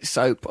willingly ate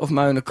soap of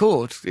my own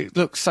accord. It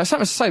looks so,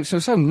 some of the soaps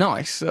were so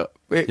nice.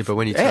 Yeah, but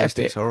when you taste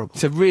it, it's horrible.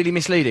 It's really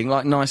misleading,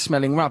 like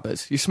nice-smelling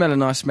rubbers. You smell a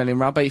nice-smelling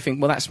rubber, you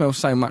think, well, that smells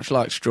so much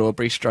like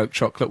strawberry, stroke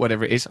chocolate,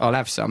 whatever it is, I'll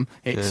have some.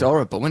 It's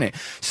horrible, isn't it?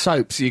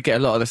 Soaps, you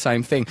get a lot of the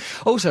same thing.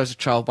 Also, as a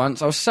child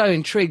once, I was so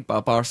intrigued by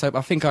a bar of soap,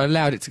 I think I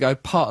allowed it to go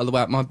part of the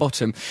way up my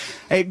bottom.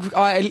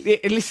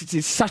 It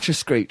elicited such a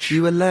screech.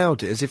 You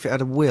allowed it as if it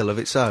had a will of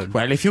its own?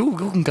 Well, if you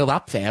can go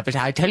up there, but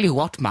I tell you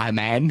what, my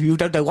man, you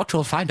don't know what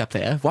you'll find up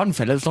there. One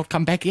fellow's not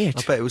come back yet.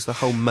 I bet it was the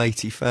whole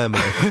Matey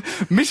family.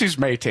 Mrs.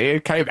 Matey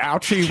came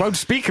out, she won't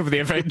speak of the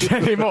event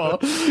anymore.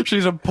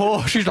 She's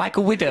like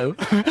a widow.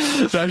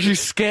 So she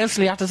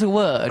scarcely utters a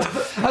word.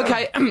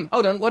 Okay,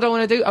 hold on, what do I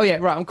want to do? Oh yeah,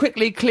 right, I'm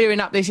quickly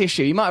clearing up this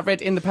issue. You might have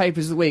read in the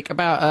papers of the week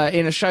about,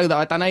 in a show that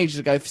I'd done ages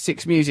ago for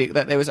Six Music,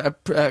 that there was a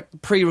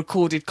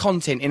pre-recorded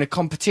content in a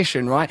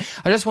competition, right?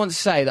 I just want to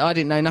say that I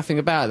didn't know nothing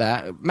about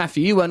that.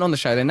 Matthew, you weren't on the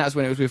show then, that was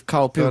when it was with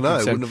Carl Pilkington. No,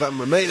 it wouldn't have happened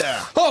with me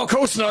there. Oh, of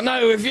course not,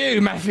 no, with you,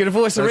 Matthew, the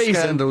voice of reason.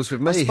 Scandals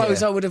with me I suppose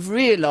here. I would have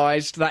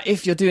realised that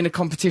if you're doing a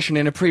competition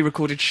in a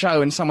pre-recorded show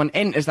and someone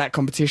enters that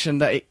competition,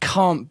 that it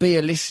can't be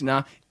a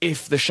listener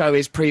if the show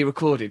is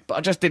pre-recorded. But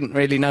I just didn't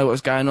really know what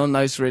was going on.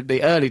 Those were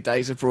the early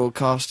days of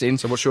broadcasting.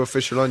 So what's your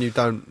official line? You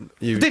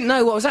didn't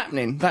know what was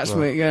happening. That's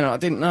right. I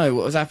didn't know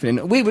what was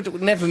happening. We would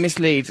never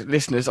mislead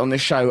listeners on this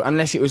show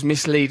unless it was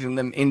misleading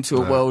them into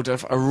a world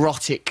of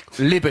erotic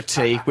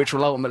liberty, which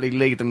will ultimately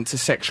lead them to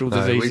sexual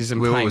diseases and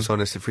pain. We're always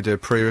honest if we do a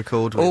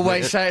pre-record.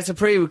 Always say it's a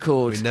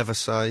pre-record. We never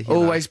say.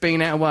 Always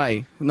been our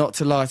way, not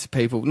to lie to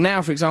people.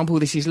 Now, for example,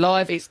 this is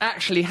live. It's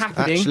actually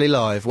happening. Actually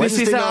live.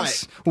 Wednesday night.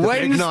 Us.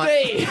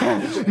 Wednesday.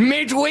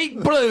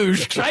 Midweek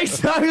blues. Chase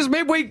those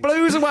midweek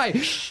blues away.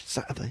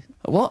 Saturday.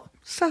 What?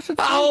 Saturday.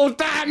 Oh,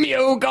 damn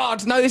you,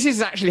 God. No, this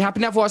is actually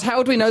happening. Otherwise, how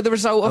would we know the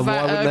result of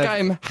that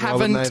game,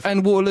 Havant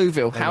and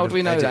Waterlooville? How would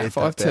we know that?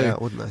 5-2.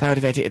 They would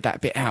have edited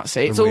that bit out.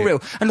 See, it's all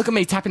real. And look at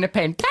me tapping a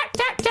pen. Tap,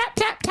 tap, tap,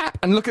 tap, tap.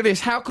 And look at this.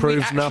 How could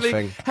Proves we actually...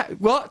 nothing.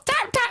 What?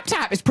 Tap, tap,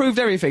 tap. It's proved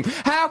everything.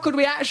 How could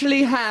we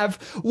actually have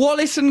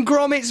Wallace and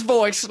Gromit's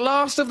voice,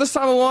 last of the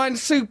Summer Wine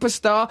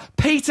superstar,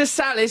 Peter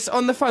Sallis,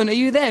 on the phone? Are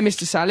you there,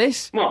 Mr.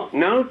 Sallis? What?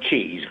 No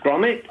cheese,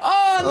 Gromit?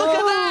 Oh, look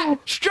at that!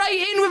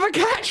 Straight in with a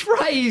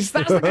catchphrase!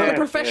 That's the kind of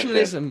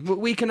professionalism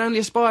we can only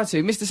aspire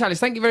to. Mr. Sallis,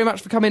 thank you very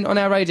much for coming on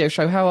our radio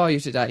show. How are you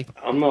today?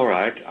 I'm all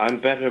right.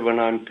 I'm better when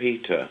I'm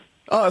Peter.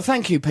 Oh,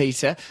 thank you,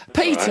 Peter.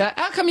 Peter, right.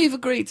 how come you've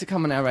agreed to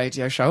come on our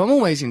radio show? I'm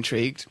always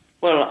intrigued.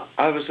 Well,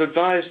 I was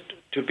advised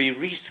to be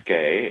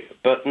risque,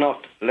 but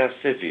not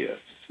lascivious.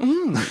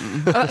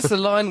 That's the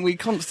line we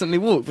constantly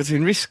walk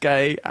between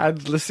risque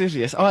and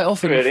lascivious. I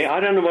often... Really? I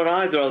don't know what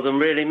either of them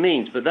really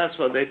means, but that's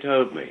what they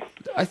told me.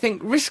 I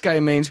think risque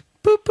means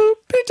boop boop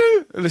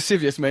be-doo.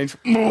 Lascivious means,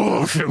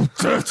 oh, you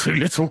dirty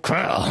little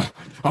cow.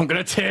 I'm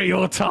going to tear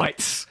your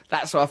tights.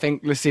 That's what I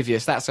think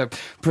lascivious. That's a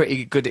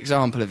pretty good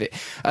example of it.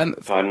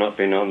 If I'd not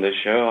been on this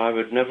show, I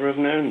would never have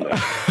known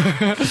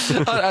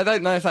that. I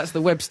don't know if that's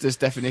the Webster's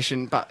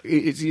definition, but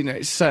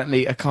it's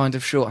certainly a kind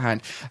of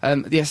shorthand.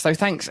 Yes, so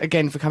thanks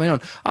again for coming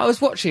on. I was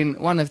watching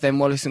one of them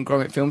Wallace and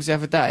Gromit films the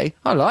other day.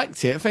 I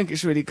liked it. I think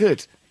it's really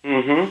good.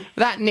 Mm-hmm.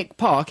 That Nick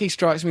Park, he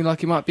strikes me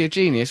like he might be a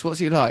genius. What's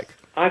he like?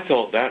 I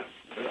thought that,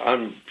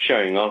 I'm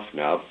showing off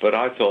now, but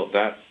I thought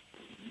that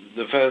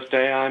the first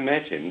day I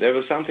met him. There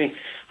was something,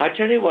 I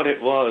tell you what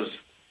it was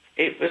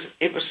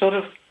sort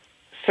of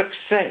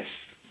success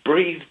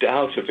breathed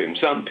out of him.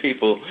 Some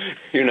people,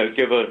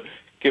 give a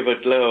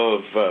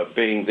glow of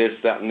being this,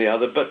 that and the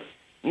other, but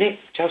Nick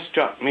just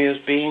struck me as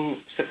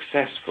being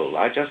successful.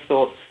 I just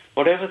thought,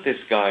 whatever this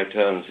guy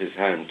turns his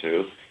hand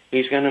to,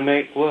 he's going to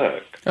make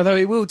work. Although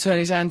he will turn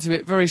his hand to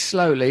it very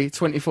slowly,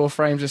 24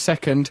 frames a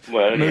second,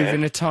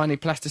 moving a tiny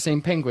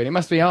plasticine penguin. It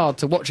must be hard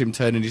to watch him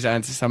turning his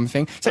hand to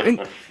something. So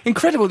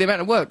incredible the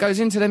amount of work goes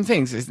into them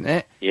things, isn't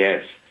it?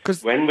 Yes.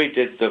 When we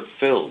did the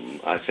film,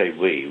 I say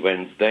we,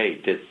 when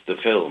they did the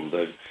film,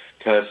 The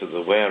Curse of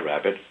the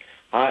Were-Rabbit,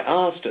 I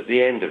asked at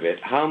the end of it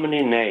how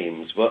many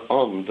names were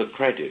on the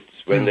credits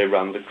when they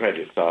run the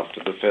credits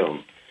after the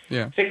film.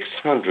 Yeah.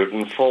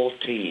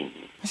 614.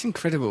 That's an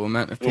incredible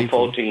amount of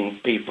people.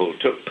 14 people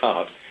took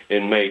part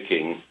in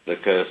making The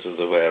Curse of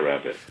the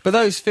Were-Rabbit. But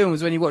those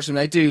films, when you watch them,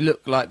 they do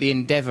look like the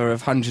endeavour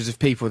of hundreds of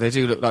people. They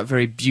do look like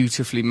very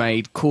beautifully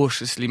made,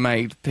 cautiously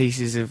made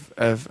pieces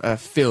of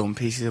film,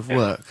 pieces of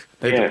work.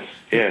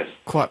 Yes.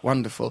 Quite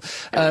wonderful.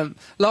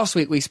 Last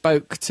week we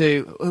spoke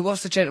to,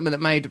 what's the gentleman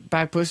that made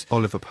Bad Puss?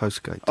 Oliver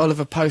Postgate.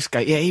 Oliver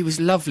Postgate. Yeah, he was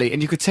lovely,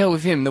 and you could tell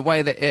with him the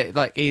way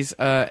that his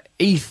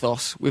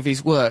ethos with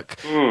his work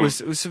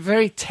was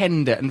very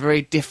tender and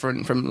very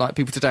different from like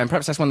people today. And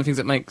perhaps that's one of the things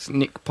that makes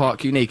Nick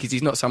Park unique. Is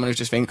he's not someone who's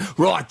just thinking,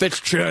 right,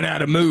 let's churn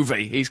out a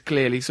movie. He's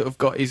clearly sort of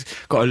got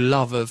a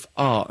love of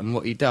art and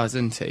what he does,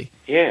 isn't he?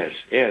 Yes,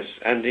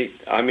 and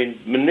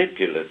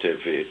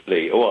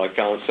manipulatively, I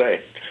can't say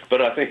it,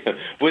 but I think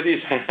with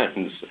his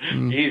hands,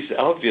 he's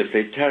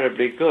obviously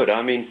terribly good.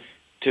 I mean,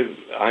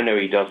 I know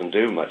he doesn't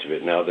do much of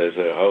it now. There's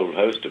a whole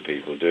host of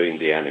people doing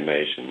the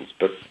animations,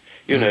 but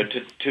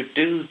to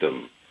do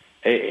them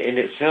in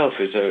itself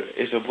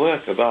is a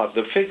work of art.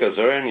 The figures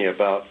are only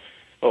about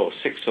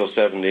 6 or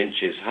 7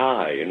 inches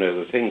high.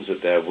 The things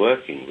that they're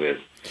working with.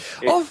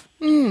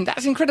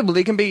 That's incredible.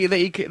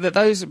 That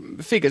those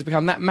figures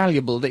become that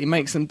malleable that he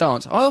makes them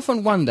dance. I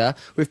often wonder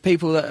with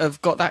people that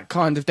have got that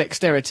kind of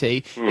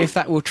dexterity if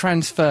that will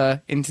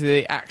transfer into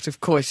the act of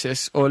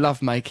coitus or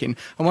lovemaking.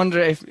 I wonder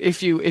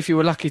if you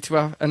were lucky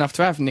enough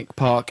to have Nick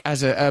Park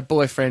as a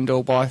boyfriend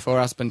or wife or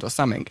husband or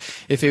something,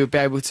 if he would be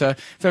able to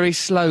very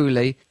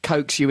slowly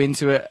coax you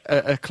into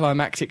a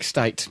climactic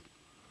state.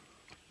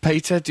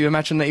 Peter, do you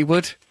imagine that he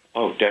would?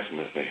 Oh,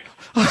 definitely.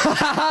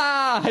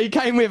 He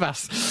came with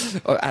us,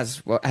 as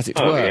it were.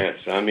 Oh, yes.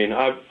 I mean,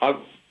 I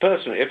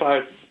personally, if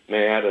I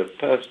may add a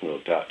personal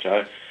touch,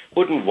 I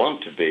wouldn't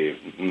want to be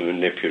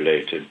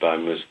manipulated by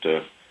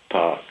Mr.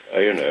 Park,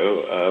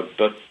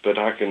 but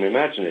I can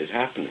imagine it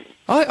happening.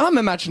 I'm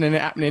imagining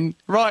it happening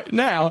right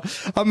now.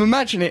 I'm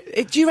imagining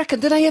it. Do you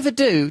reckon,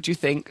 do you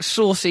think,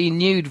 saucy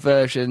nude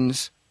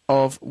versions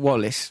of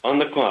Wallace? On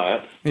the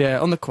quiet? Yeah,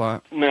 on the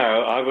quiet. No,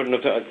 I wouldn't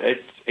have thought.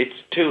 It's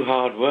too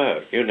hard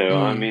work,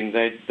 I mean,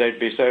 they'd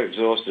be so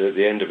exhausted at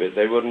the end of it,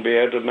 they wouldn't be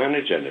able to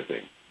manage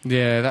anything.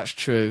 Yeah, that's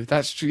true.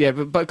 Yeah,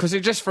 but because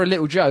it's just for a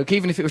little joke,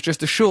 even if it was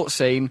just a short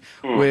scene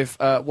with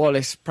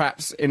Wallace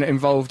perhaps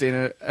involved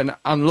in an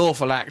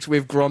unlawful act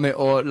with Gromit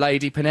or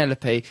Lady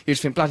Penelope, you'd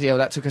just think, bloody hell,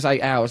 that took us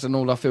 8 hours and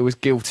all I feel was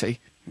guilty.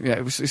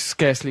 It's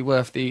scarcely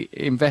worth the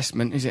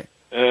investment, is it?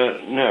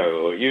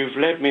 No, you've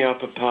led me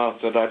up a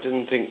path that I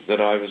didn't think that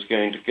I was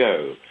going to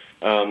go.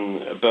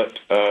 But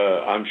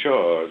I'm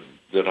sure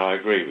that I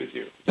agree with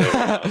you.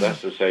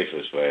 That's the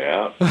safest way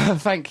out.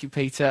 Thank you,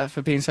 Peter,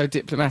 for being so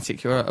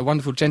diplomatic. You're a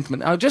wonderful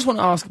gentleman. I just want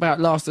to ask about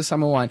Last of the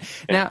Summer Wine.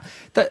 Yeah.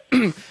 Now,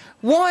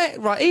 why,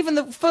 right, even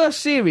the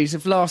first series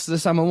of Last of the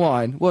Summer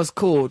Wine was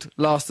called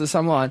Last of the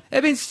Summer Wine.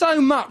 There's been so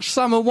much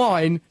summer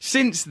wine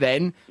since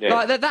then. Yeah.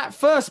 Like, that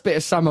first bit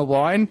of summer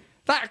wine,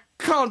 that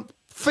can't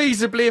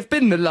feasibly have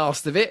been the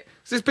last of it,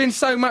 because there's been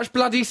so much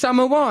bloody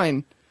summer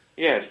wine.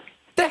 Yes.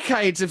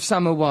 Decades of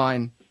summer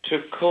wine.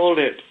 To call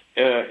it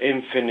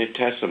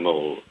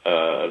infinitesimal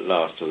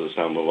Last of the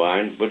Summer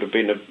Wine would have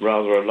been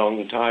rather a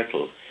long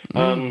title.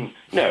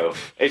 No,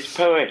 it's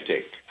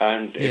poetic,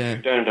 and if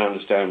you don't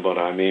understand what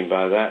I mean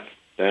by that,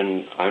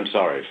 then I'm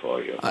sorry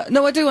for you.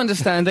 No, I do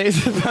understand that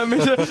it's...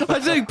 I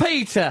do,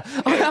 Peter.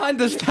 I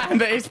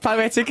understand that it's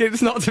poetic and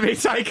it's not to be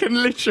taken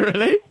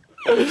literally.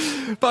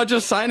 But I'm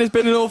just saying, there's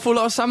been an awful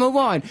lot of summer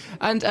wine.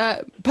 And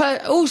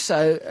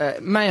also,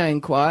 may I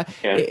inquire,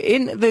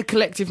 in the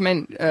collective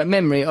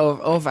memory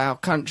of our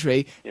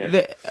country,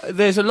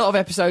 there's a lot of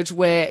episodes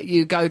where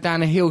you go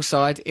down a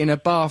hillside in a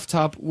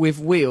bathtub with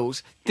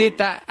wheels. Did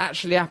that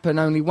actually happen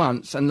only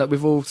once, and that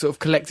we've all sort of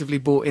collectively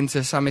bought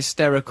into some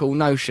hysterical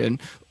notion,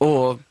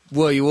 or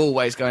were you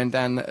always going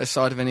down the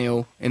side of an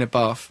hill in a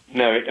bath?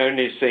 No, it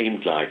only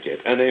seemed like it.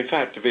 And in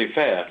fact, to be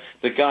fair,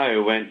 the guy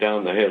who went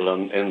down the hill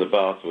in the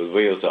bath with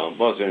wheels on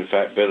was in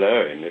fact Bill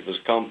Owen. It was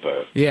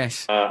Compo.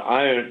 Yes.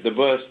 The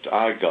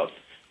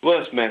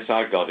worst mess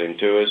I got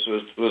into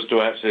was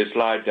to actually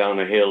slide down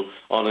a hill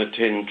on a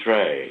tin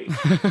tray.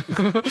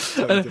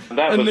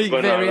 That was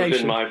when I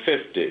was in my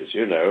 50s,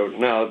 you know.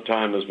 Now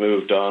time has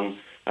moved on,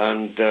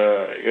 and,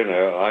 you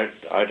know,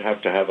 I'd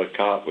have to have a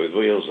cart with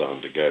wheels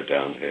on to go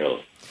downhill.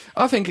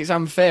 I think it's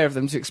unfair of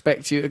them to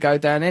expect you to go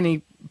down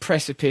any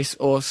precipice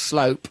or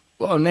slope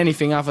on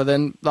anything other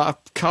than, like, a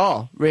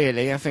car,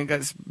 really. I think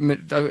that's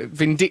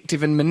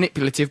vindictive and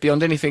manipulative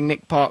beyond anything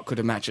Nick Park could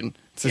imagine.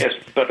 Yes,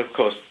 but of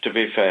course, to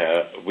be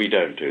fair, we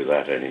don't do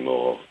that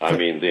anymore. I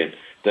mean,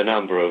 the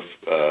number of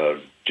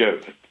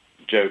jokes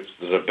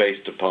that are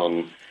based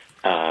upon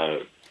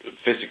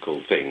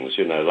physical things,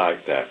 you know,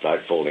 like that,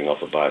 like falling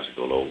off a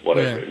bicycle or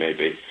whatever it may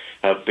be,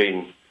 have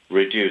been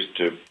reduced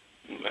to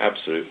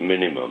absolute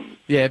minimum.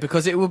 Yeah,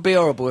 because it would be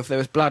horrible if there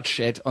was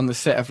bloodshed on the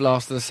set of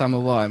Last of the Summer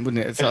Wine,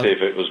 wouldn't it? As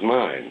if it was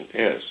mine,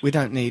 yes. We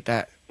don't need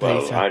that,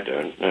 Well, Peter. I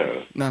don't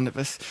know. None of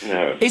us.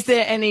 No. Is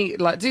there any,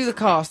 like, do the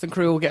cast and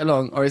crew all get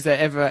along, or is there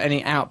ever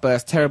any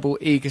outbursts, terrible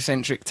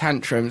egocentric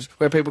tantrums,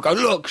 where people go,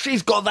 look,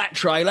 she's got that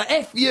trailer,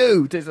 F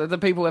you! Do the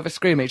people ever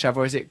scream at each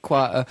other, or is it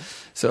quite a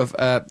sort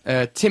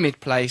of timid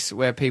place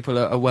where people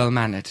are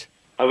well-mannered?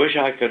 I wish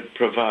I could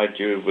provide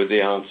you with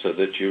the answer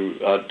that you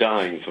are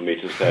dying for me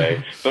to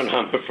say, but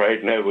I'm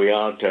afraid, no, we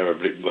are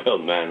terribly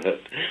well-mannered,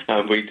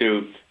 and we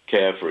do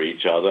care for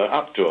each other,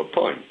 up to a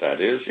point,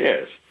 that is,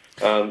 yes.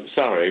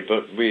 Sorry,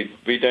 but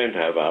we don't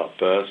have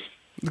outbursts.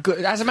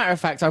 As a matter of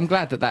fact, I'm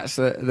glad that that's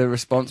the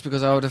response,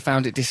 because I would have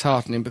found it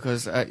disheartening,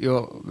 because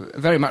you're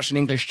very much an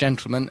English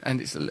gentleman,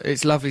 and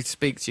it's lovely to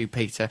speak to you,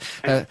 Peter.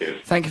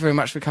 Thank you very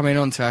much for coming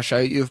on to our show.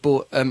 You've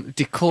brought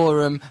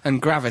decorum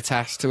and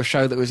gravitas to a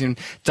show that was in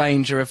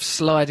danger of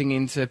sliding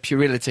into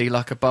puerility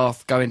like a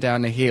bath going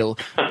down a hill,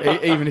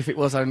 even if it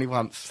was only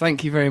once.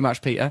 Thank you very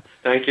much, Peter.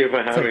 Thank you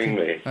for having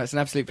me. It's an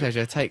absolute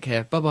pleasure. Take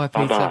care. Bye-bye,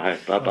 Peter. Bye-bye.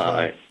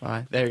 Bye-bye.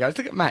 Bye. There he goes.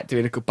 Look at Matt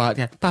doing a good bye.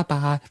 Yeah.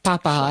 Bye-bye.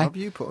 Bye-bye. Have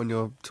you put on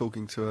your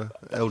talking to an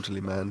elderly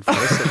man voice?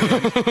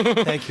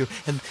 Thank you.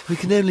 And we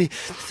can only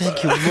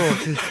thank you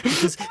more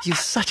because you're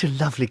such a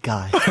lovely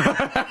guy.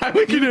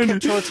 We can only...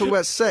 Kept trying to talk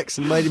about sex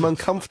and made him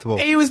uncomfortable.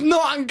 He was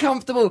not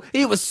uncomfortable.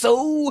 He was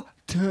so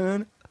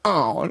turned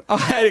on. I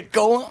had it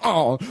going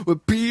on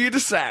with Peter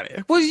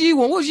Sallis. What do you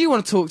want? What do you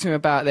want to talk to him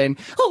about then?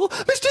 Oh,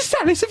 Mr.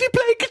 Sallis, have you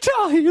played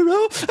Guitar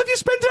Hero? Have you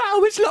spent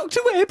hours locked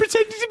away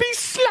pretending to be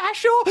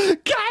Slash or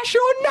Gash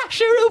or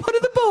Nasher or one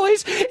of the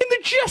boys in the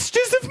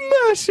Jesters of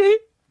Mercy?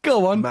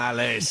 Go on.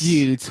 Malice.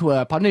 You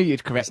twerp. I knew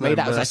you'd correct me. no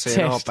That was a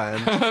mercy in our test.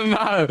 band.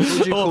 No. What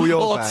would you call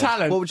your or band?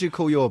 talent. What would you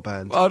call your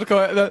band? I'd call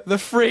it the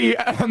Three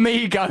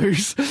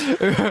Amigos.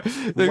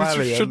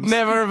 They should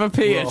never have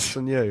appeared. Ross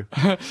and you.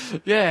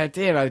 Yeah,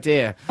 dear, oh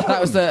dear.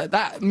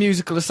 That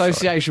musical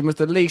association was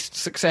the least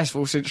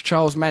successful since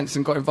Charles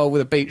Manson got involved with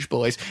the Beach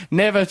Boys.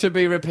 Never to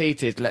be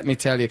repeated, let me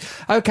tell you.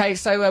 Okay,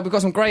 so we've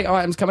got some great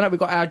items coming up. We've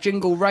got our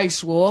jingle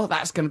race war.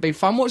 That's going to be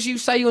fun. What do you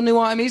say your new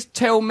item is?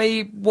 Tell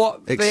me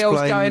what the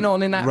hell's going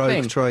on in that Rogue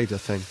thing. Trader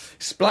thing.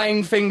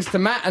 Explain things to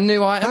Matt, a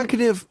new item. How can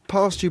it have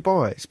passed you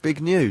by? It's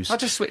big news. I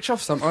just switch off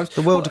sometimes.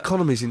 The world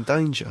economy's in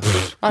danger.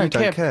 I You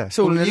don't care. It's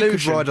all an You could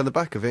illusion. ride on the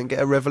back of it and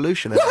get a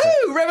revolution out of it.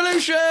 Woohoo!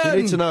 Revolution!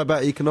 You need to know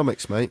about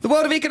economics, mate. The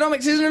world of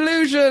economics is an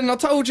illusion. I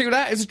told you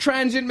that. It's a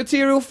transient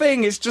material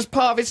thing. It's just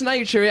part of its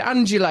nature. It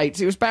undulates.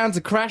 It was bound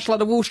to crash like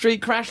the Wall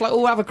Street crash, like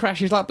all other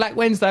crashes, like Black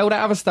Wednesday, all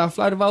that other stuff,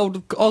 load of old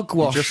You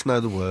hogwash. just know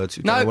the words.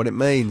 You don't know what it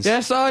means.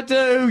 Yes, I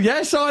do.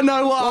 Yes, I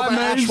know what What I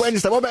about mean. Ash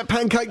Wednesday? What about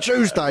Pancake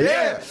Tuesday?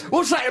 Yeah.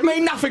 What's that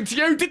mean nothing to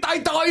you? Did they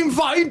die in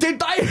vain? Did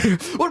they?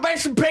 What about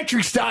St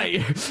Patrick's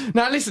Day?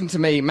 Now listen to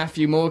me,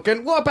 Matthew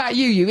Morgan. What about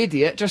you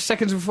idiot? Just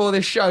seconds before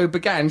this show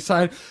began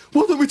saying,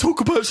 why don't we talk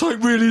about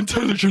something really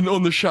intelligent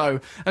on the show?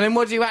 And then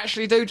what do you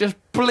actually do? Just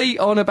bleat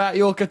on about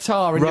your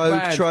guitar and your Rogue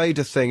band.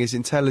 Trader thing is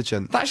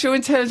intelligent. That's your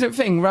intelligent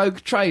thing, Rogue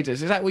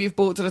Traders. Is that what you've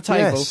brought to the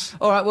table? Yes.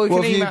 All right, well, what you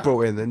have can you email...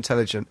 brought in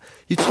intelligent?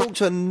 You talk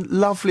to a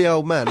lovely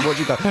old man. What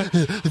do you go?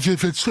 Have you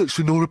ever had sex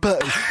with Nora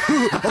Batty?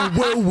 I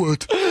well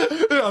would.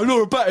 Yeah,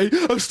 Nora Batty,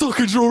 her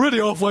stockings are already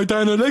halfway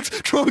down her legs.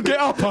 Try and get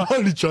up her.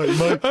 Only joking,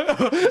 mate.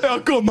 Yeah,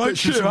 go on, mate.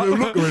 She's cheer a up. real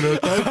looker in her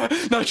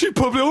day. No, she's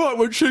probably all right,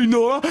 won't she,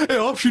 Nora?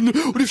 Yeah, if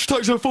she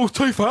takes her false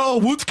teeth out, I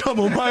would. Come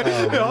on, mate.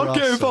 Oh, yeah, I'll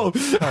get Russell,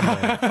 involved.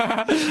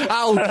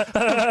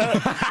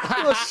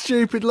 What a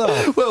stupid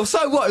laugh. Well,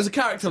 so what? It was a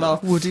character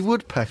laugh. Woody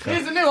Woodpecker.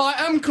 Here's a new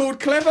item called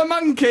Clever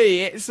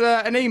Monkey. It's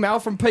an email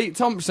from Pete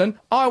Thompson.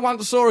 I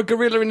once saw a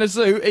gorilla in a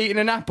zoo eating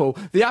an apple.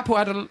 The apple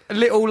had a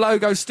little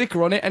logo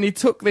sticker on it, and he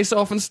took this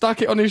off and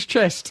stuck it on his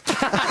chest.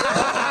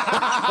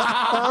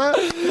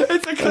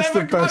 It's a clever That's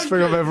the best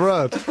thing I've ever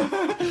heard.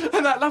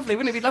 Isn't that lovely?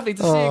 Wouldn't it be lovely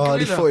to see a Oh, I gorilla?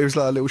 just thought he was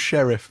like a little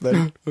sheriff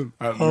then.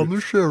 I'm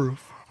the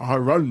sheriff. I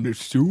run this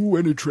zoo.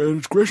 Any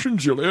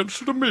transgressions, you'll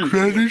answer to me.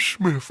 Granny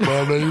Smith,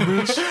 my name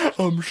is.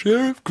 I'm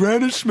Sheriff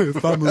Granny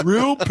Smith. I'm a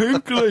real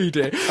pink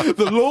lady.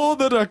 The law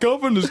that I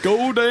govern is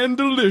gold and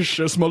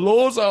delicious. My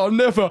laws are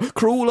never...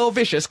 Cruel or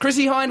vicious.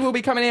 Chrissy Hind will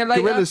be coming here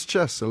later. Gorilla's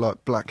chests are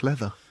like black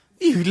leather.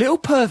 You little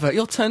pervert,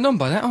 you're turned on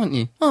by that, aren't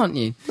you? Aren't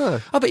you? No.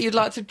 I bet you'd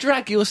like to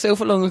drag yourself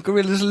along a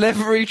gorilla's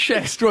leathery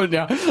chest, wouldn't you?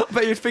 I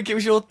bet you'd think it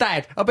was your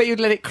dad. I bet you'd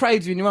let it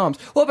cradle you in your arms.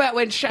 What about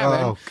when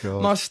Sharon, Oh,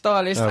 God. my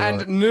stylist Oh, and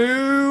right.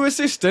 new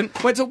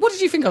assistant, went to... What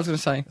did you think I was going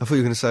to say? I thought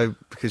you were going to say,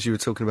 because you were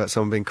talking about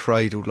someone being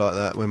cradled like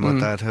that when my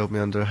dad held me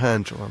under a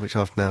hand dryer, which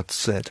I've now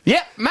said.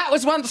 Yep, Matt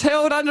was once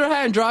held under a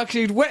hand dryer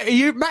because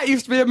Matt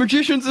used to be a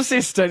magician's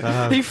assistant.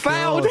 He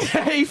failed.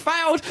 He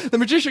failed. The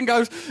magician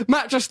goes,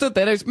 Matt just stood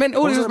there. It meant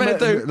all he was meant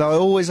to do. No, I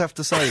always have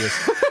to say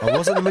this. I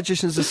wasn't a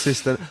magician's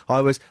assistant.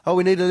 I was,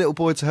 we need a little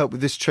boy to help with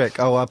this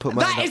trick. Oh, I put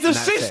my... That is and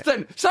that's it.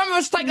 assistant. Some of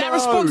us take that No,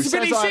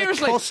 responsibility sounds like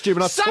seriously. a costume,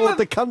 and I Some toured of-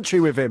 the country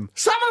with him.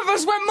 Some of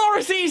us, when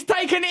Morrissey's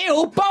taken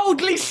ill,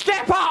 boldly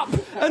step up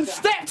and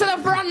step to the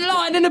front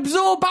line and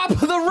absorb up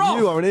the wrath.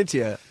 You are an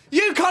idiot.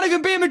 You can't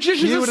even be a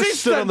magician's You would have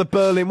assistant. stood on the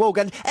Berlin Wall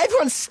going,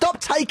 everyone stop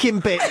taking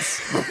bits.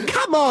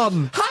 Come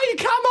on. Hey,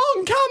 come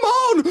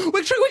on!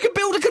 We can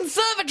build a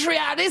conservatory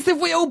out of this if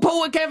we all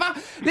pull together.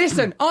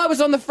 Listen, I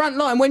was on the front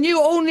line when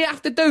you only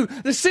have to do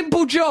the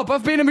simple job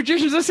of being a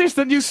magician's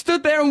assistant. You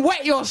stood there and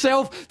wet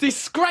yourself,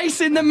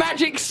 disgracing the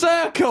magic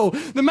circle.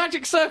 The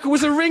magic circle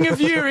was a ring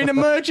of urine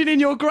emerging in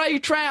your grey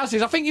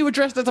trousers. I think you were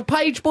dressed as a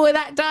page boy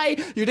that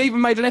day. You'd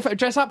even made an effort to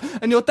dress up,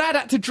 and your dad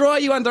had to dry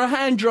you under a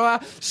hand dryer,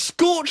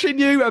 scorching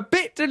you a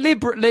bit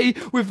deliberately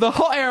with the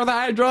hot air of the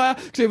hand dryer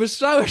because he was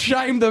so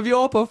ashamed of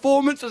your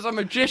performance as a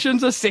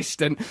magician's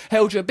assistant.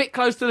 Held you a bit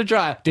close to the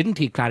dryer. Didn't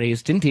he,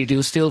 Clarice? Didn't he? Do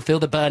you still feel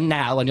the burn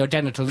now on your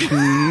genitals?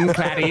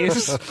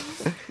 Clarice.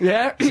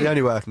 Yeah? It's the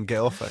only way I can get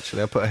off,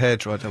 actually. I put a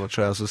hairdryer down my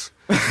trousers.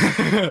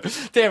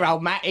 Dear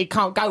old Matt, he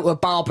can't go to a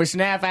barber's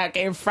now without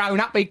getting thrown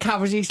up. He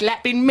covers his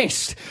lap in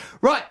mist.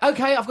 Right,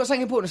 OK, I've got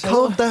something important to say.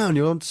 Calm down,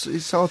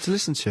 it's hard to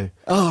listen to you.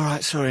 Oh,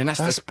 right, sorry, and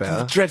that's the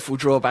better. dreadful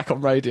drawback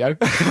on radio.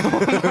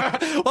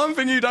 One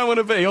thing you don't want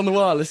to be on the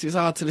wireless is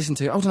hard to listen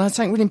to. Hold on, I had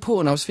something really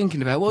important I was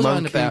thinking about. What was I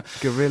on Monkey, about?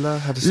 gorilla,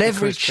 had a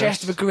Leverage secret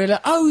chest of a gorilla.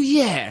 Oh,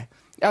 yeah,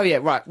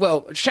 right.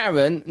 Well,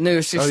 Sharon, new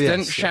assistant,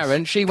 yes,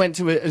 Sharon, she went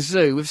to a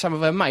zoo with some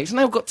of her mates, and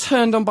they all got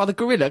turned on by the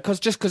gorilla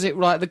because it,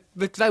 like,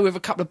 they were with a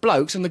couple of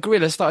blokes, and the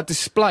gorilla started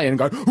displaying and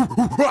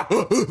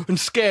going and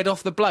scared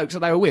off the blokes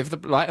that they were with.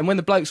 And when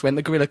the blokes went,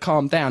 the gorilla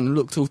calmed down and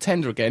looked all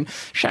tender again.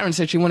 Sharon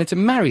said she wanted to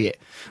marry it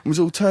and was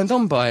all turned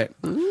on by it.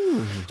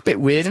 It's a bit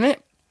weird, isn't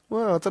it?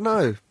 Well, I don't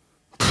know.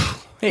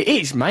 It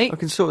is, mate. I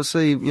can sort of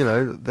see,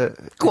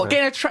 that...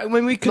 What,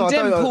 when we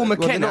condemn Paul they're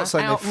McKenna not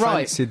saying they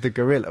outright, fancied the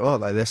gorilla, are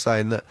they? They're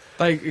saying that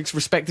they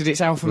respected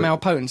its alpha male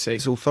potency.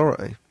 it's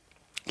authority.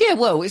 Yeah,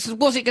 well, what's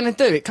it going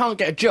to do? It can't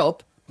get a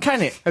job,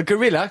 can it? A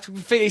gorilla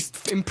is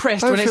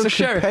impressed Don't when it's feel a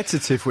sheriff.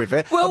 competitive with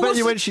it. Well, I bet what's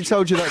you the- when she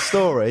told you that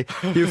story,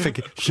 you were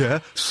thinking, yeah,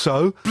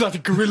 so? Bloody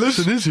gorillas.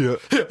 It's an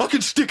idiot. Here, I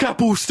can stick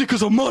apple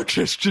stickers on my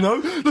chest, you know?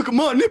 Look at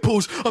my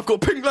nipples. I've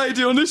got pink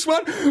lady on this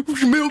one.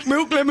 Milk,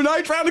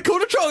 lemonade, round the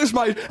corner chocolate's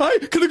made. Hey,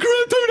 can a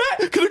gorilla do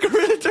that? Can a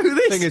gorilla do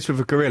this? The thing is, with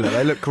a gorilla,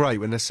 they look great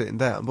when they're sitting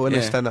down, but when they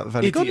Yeah. stand up, they've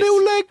only got Idiots.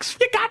 little legs.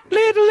 You got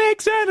little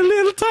legs and a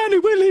little tiny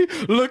willy.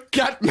 Look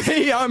at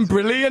me, I'm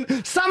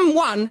brilliant.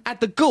 Someone had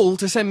the gall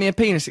to send me a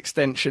penis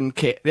extension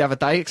kit the other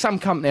day. Some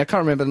company, I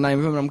can't remember the name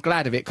of them, and I'm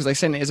glad of it because they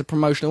sent it as a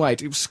promotional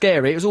aid. It was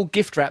scary. It was all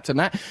gift wrapped and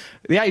that.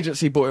 The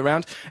agency brought it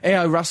around.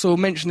 E.O. Russell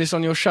mentioned this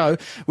on your show.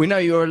 We know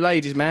you're a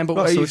ladies' man, but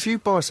Russell, if you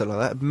buy something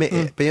like that, admit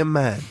it. Be a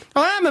man.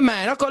 I am a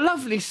man. I've got a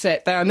lovely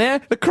set down there.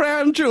 The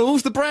Crown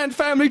Jewels, the Brand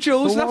Family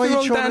Jewels. Well, why nothing are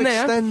wrong you trying down to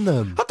there. extend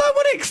them? I don't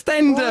want to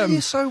extend Why are them.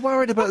 you so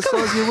worried about the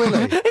size of your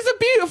willy? It's a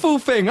beautiful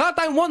thing. I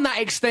don't want that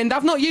extend.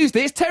 I've not used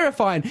it. It's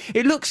terrifying.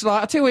 It looks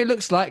like, I tell you what it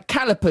looks like,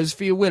 calipers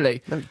for your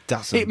willy. No, it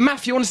doesn't.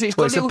 Matthew, honestly, it's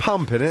got Well, a it's little... a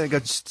pump in it. It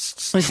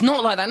goes... It's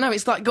not like that, no.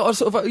 It's like got a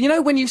sort of... you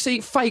know when you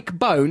see fake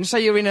bone,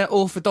 say you're in an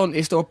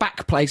orthodontist or a back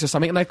duck place or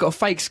something, and they've got a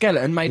fake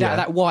skeleton made out of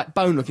that white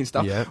bone-looking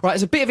stuff. Yeah. Right,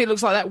 there's a bit of it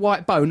looks like that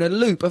white bone, a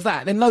loop of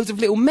that, then loads of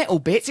little metal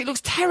bits. It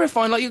looks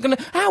terrifying. Like you're gonna.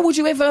 How would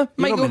you ever You're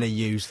make not your going to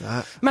use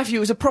that. Matthew,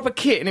 it was a proper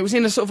kit, and it was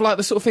in a sort of like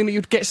the sort of thing that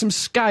you'd get some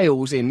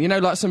scales in, you know,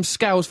 like some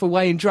scales for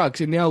weighing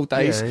drugs in the old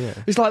days. Yeah.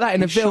 It's like that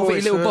in a velvety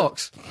it's little for-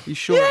 box. You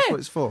sure that's what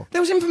it's for?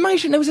 There was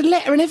information, there was a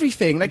letter and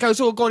everything that goes,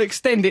 oh, God,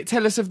 extend it,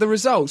 tell us of the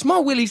results. My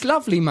Willie's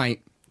lovely,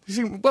 mate.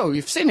 Well,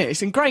 you've seen it,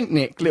 it's in Great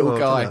Nick, little Oh, I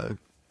guy. dunno.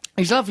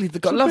 He's lovely,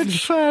 they've got A lovely... bit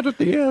sad at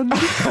the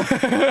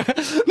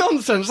end.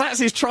 Nonsense, that's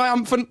his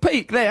triumphant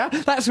peak there.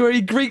 That's where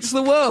he greets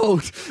the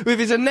world with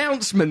his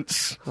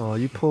announcements. Oh,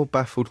 you poor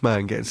baffled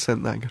man getting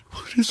sent that and going,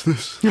 what is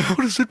this? What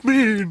does it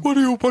mean? What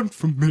do you want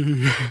from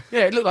me?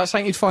 Yeah, it looked like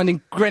something you'd find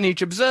in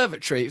Greenwich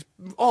Observatory. It's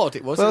odd,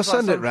 it was. Well, It was like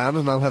send it some- round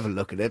and I'll have a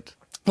look at it.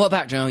 What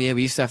about Joe? Yeah,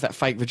 we used to have that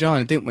fake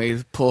vagina, didn't we?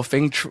 The poor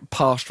thing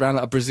passed around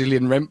like a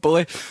Brazilian rent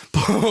boy.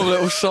 Poor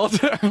little sod.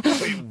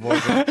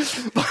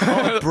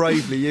 I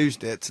bravely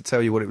used it to tell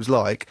you what it was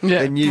like. Yeah,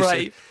 then you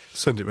brave. said,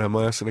 send it round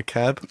my ass in a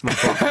cab.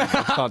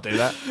 I can't do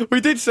that.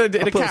 We did send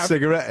it in I a put a cab.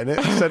 cigarette in it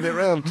and send it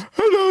round.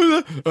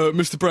 Hello there.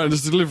 Mr.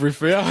 Brander's delivery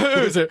for you.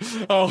 Who is it?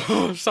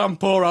 Oh, some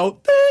poor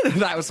old...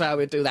 That was how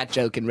we'd do that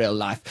joke in real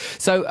life.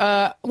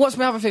 So, what's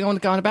my other thing I want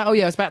to go on about? Oh,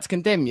 yeah, I was about to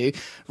condemn you.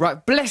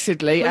 Right,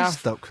 blessedly... Please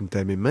stop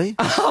condemning me.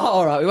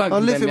 All right, we won't I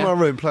condemn live in you. my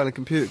room playing a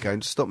computer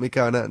game to stop me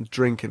going out and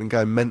drinking and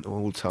going mental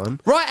all the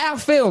time. Write our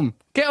film.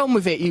 Get on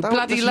with it, you That-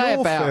 bloody that's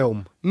your layabout.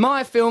 film.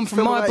 My film from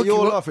Film my about book.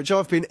 your life, which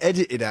I've been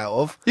edited out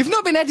of. You've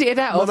not been edited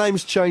out My of.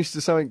 name's changed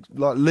to something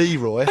like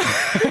Leroy.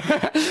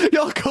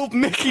 You're called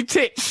Mickey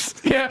Tits.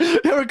 Yeah,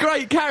 you're a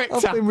great character.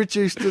 I've been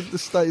reduced to the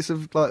status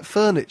of like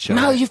furniture.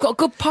 No, you've got a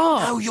good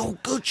part. Oh, you're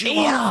good, you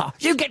Yeah, are.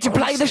 you get to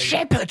play the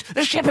shepherd.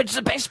 The shepherd's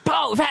the best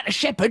part. Without the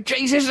shepherd,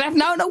 Jesus would have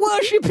no one to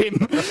worship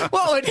him.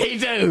 What would he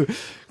do?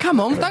 Come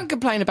on, don't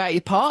complain about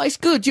your part. It's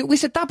good.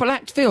 It's a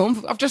double-act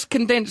film. I've just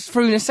condensed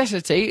through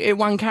necessity in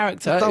one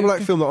character. Double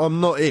act film that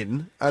I'm not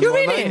in, and You're my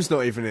in it. name's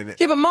not even in it.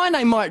 Yeah, but my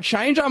name might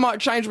change. I might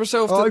change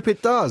myself I to hope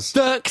it does.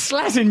 Dirk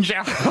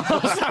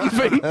Slazenger or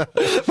something.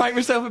 Make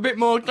myself a bit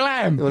more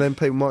glam. Well, then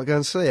people might go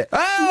and see it.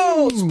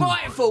 Oh,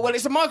 spiteful. Well,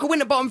 it's a Michael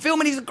Winterbottom film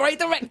and he's a great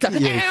director.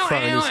 You Ow,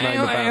 throwing his ow, name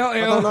ow, about. ow,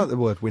 I ow. don't like the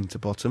word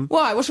Winterbottom.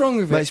 Why? What's wrong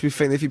with it? Makes me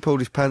think that if he pulled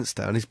his pants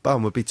down, his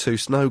bum would be 2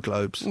 snow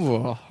globes.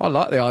 Oh, I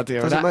like the idea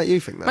of Does that. it make you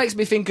think that? Makes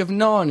me think of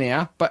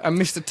Narnia, but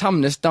Mr.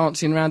 Tumnus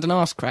dancing around an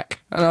arse crack,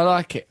 and I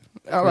like it.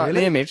 I like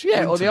Really? the image,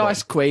 yeah. Or the Winterbottom.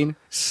 Ice Queen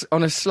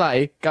on a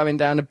sleigh going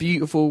down a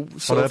beautiful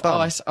sort her of bum?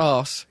 ice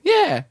arse.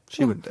 Yeah,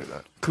 She wouldn't do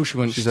that. Of course she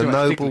wouldn't. She's too a much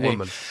noble dignity.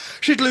 woman.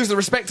 She'd lose the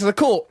respect of the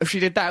court if she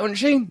did that, wouldn't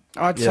she?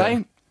 I'd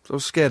say. I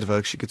was scared of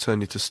her 'cause she could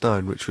turn you to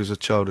stone, which was a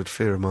childhood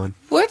fear of mine.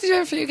 Where did you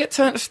ever think you get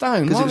turned to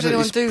stone? Why would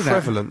anyone it's do that?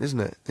 prevalent, isn't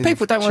it? In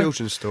People don't want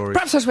children's stories.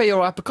 Perhaps that's where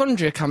your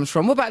hypochondria comes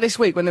from. What about this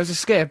week when there was a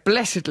scare,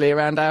 blessedly,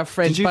 around our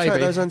friend's Did you baby? take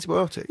those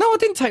antibiotics? No, I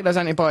didn't take those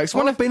antibiotics.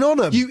 I've been on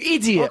them. You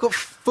idiot! I got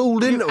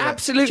fooled into it.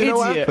 absolute Do you know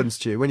what idiot. happens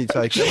to you when you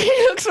take it? He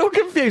looks all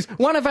confused.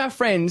 One of our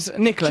friends,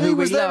 Nicola, He who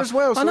was we there love. as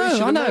well, so I know, he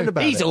should I have know. known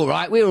about He's it. all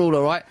right. We're all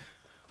right.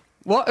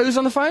 What? Who's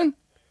on the phone?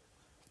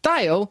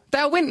 Dale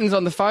Winton's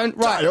on the phone.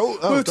 Right. Dale?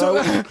 Oh,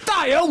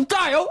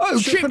 Dale. Oh,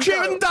 Chip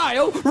and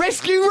Dale.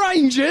 Rescue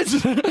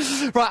Rangers.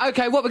 Right,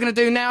 okay, what we're going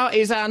to do now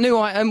is our new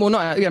item. Well,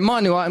 not my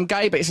new item,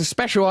 Gay, but it's a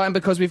special item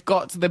because we've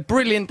got the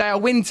brilliant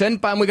Dale Winton,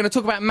 but we're going to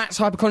talk about Matt's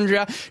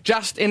hypochondria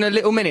just in a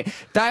little minute.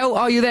 Dale,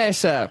 are you there,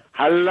 sir?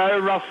 Hello,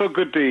 Russell.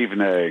 Good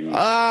evening.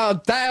 Ah,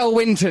 Dale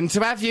Winton,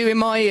 to have you in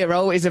my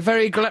earhole is a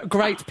very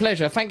great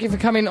pleasure. Thank you for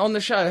coming on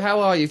the show. How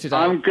are you today?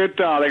 I'm good,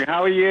 darling.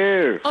 How are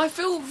you? I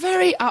feel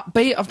very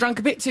upbeat. I've drunk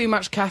a bit too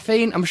much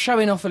caffeine. I'm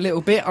showing off a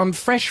little bit. I'm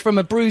fresh from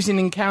a bruising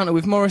encounter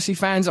with Morrissey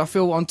fans. I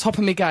feel on top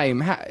of my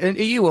game. Are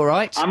you all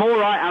right? I'm all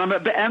right, and I'm a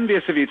bit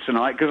envious of you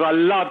tonight because I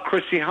love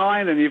Chrissy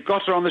Hind, and you've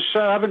got her on the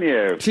show, haven't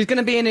you? She's going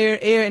to be in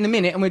here in a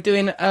minute, and we're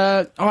doing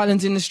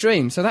Islands in the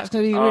Stream, so that's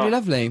going to be really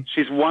lovely.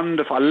 She's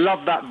wonderful. I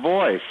love that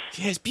voice.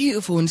 Yeah, it's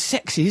beautiful and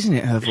sexy, isn't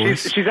it, her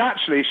voice? She's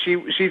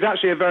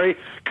actually a very,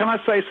 can I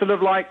say, sort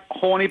of like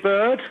horny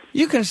bird?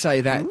 You can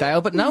say that,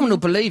 Dale, but no one will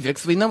believe you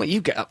because we know what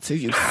you get up to,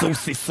 you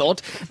saucy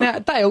sod. Now,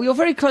 Dale, you're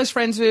very close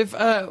friends with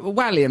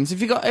Walliams.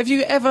 Have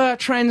you ever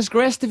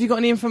transgressed? Have you got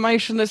any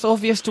information that's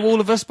obvious to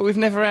all of us, but we've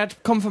never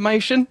had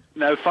confirmation?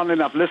 No, funnily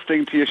enough,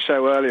 listening to your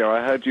show earlier,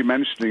 I heard you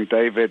mentioning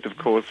David, of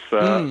course,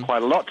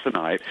 quite a lot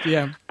tonight.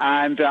 Yeah.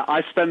 And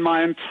I spend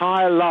my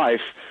entire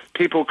life,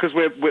 because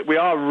we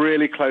are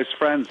really close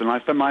friends, and I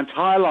spend my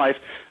entire life,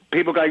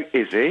 people going,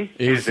 is he?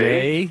 Is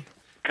he?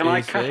 Can I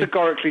Is he?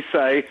 categorically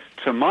say,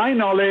 to my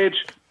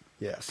knowledge,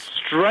 Yes.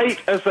 straight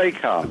as they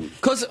come?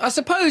 Because I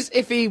suppose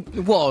if he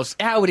was,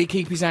 how would he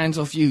keep his hands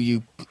off you,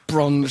 you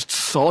bronzed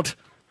sod?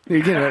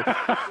 You know,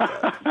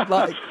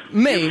 like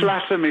me. You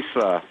flatter me,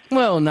 sir.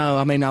 Well, no,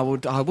 I mean, I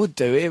would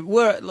do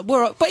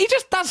it. But he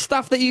just does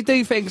stuff that you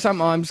do think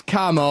sometimes,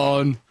 come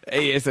on,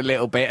 he is a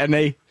little bit, and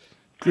he,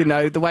 you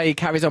know, the way he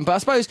carries on. But I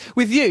suppose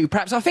with you,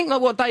 perhaps, I think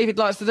like what David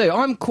likes to do,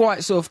 I'm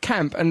quite sort of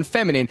camp and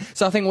feminine,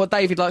 so I think what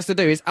David likes to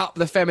do is up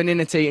the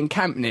femininity and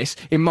campness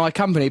in my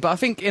company. But I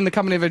think in the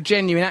company of a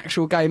genuine,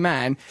 actual gay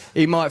man,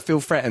 he might feel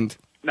threatened.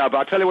 No, but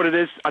I'll tell you what it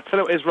is. I'll tell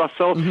you what it is,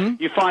 Russell.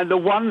 You find the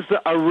ones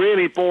that are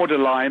really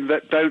borderline,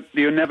 that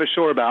you're never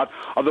sure about,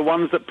 are the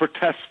ones that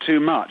protest too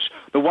much.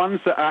 The ones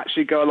that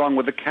actually go along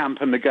with the camp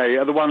and the gay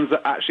are the ones that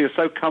actually are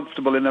so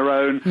comfortable in their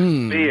own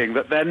being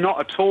that they're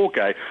not at all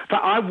gay.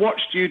 But I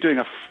watched you doing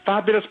a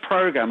fabulous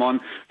program on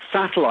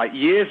satellite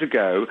years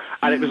ago,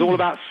 and it was all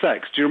about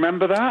sex. Do you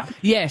remember that?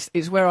 Yes,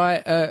 it's where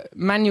I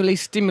manually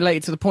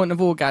stimulated to the point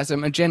of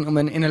orgasm a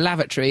gentleman in a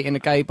lavatory in a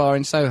gay bar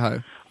in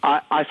Soho.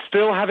 I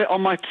still have it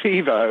on my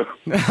TiVo.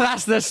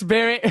 That's the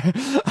spirit.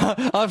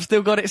 I've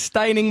still got it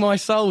staining my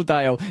soul,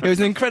 Dale. It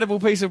was an incredible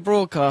piece of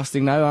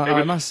broadcasting, though,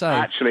 I must say.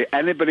 Actually,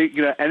 anybody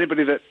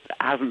that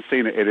hasn't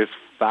seen it, it is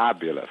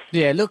fabulous.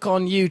 Yeah, look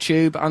on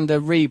YouTube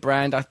under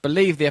Rebrand. I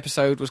believe the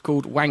episode was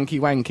called Wanky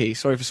Wanky.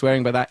 Sorry for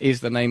swearing, but that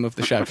is the name of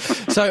the show.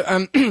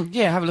 So,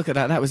 yeah, have a look at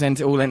that. That was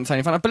all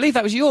entertaining fun. I believe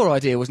that was your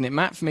idea, wasn't it,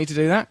 Matt, for me to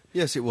do that?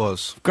 Yes, it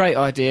was. Great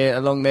idea.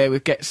 Along there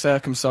with Get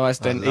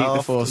Circumcised and Eat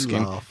the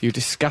Foreskin. You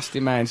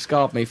disgusting man.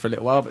 Scarred me for a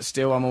little while, but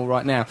still I'm all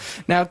right now.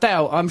 Now,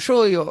 Dale, I'm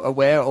sure you're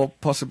aware, or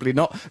possibly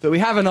not, that we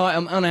have an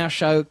item on our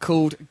show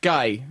called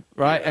Gay,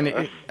 right?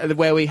 And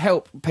where we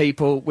help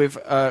people with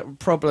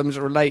problems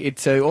related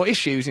to, or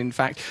issues, in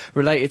fact,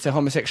 related to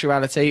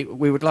homosexuality.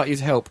 We would like you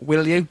to help.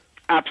 Will you?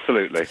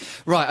 Absolutely.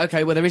 Right,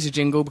 OK, well, there is a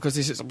jingle because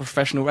this is a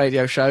professional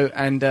radio show,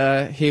 and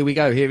here we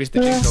go. Here is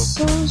the jingle.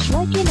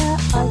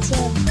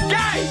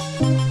 Gay!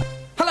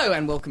 Hello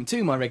and welcome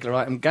to my regular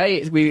item, Gay.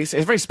 It's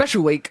a very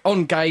special week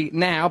on Gay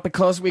now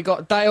because we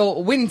got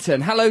Dale Winton.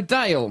 Hello,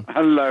 Dale.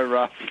 Hello,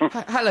 Russ.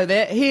 Hello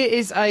there. Here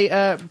is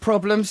a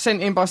problem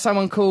sent in by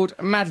someone called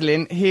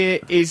Madeline. Here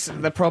is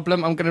the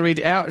problem. I'm going to read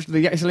it out.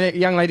 It's a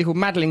young lady called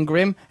Madeline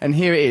Grimm, and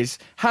here it is.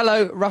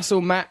 Hello, Russell,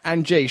 Matt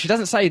and G. She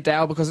doesn't say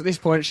Dale because at this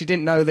point she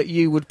didn't know that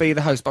you would be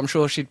the host, but I'm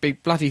sure she'd be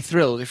bloody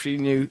thrilled if she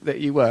knew that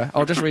you were.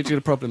 I'll just read you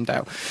the problem,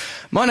 Dale.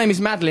 My name is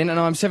Madeline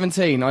and I'm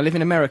 17. I live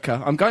in America.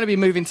 I'm going to be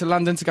moving to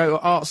London to go to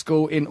art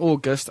school in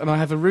August, and I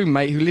have a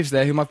roommate who lives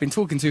there whom I've been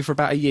talking to for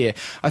about a year.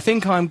 I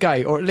think I'm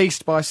gay, or at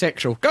least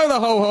bisexual. Go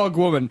the whole hog,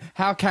 woman!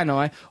 How can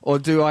I, or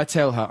do I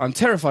tell her? I'm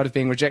terrified of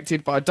being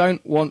rejected, but I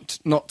don't want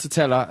not to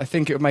tell her. I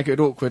think it would make it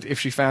awkward if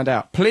she found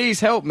out.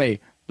 Please help me.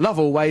 Love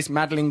always,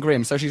 Madeline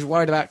Grimm. So she's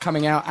worried about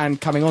coming out and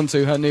coming on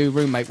to her new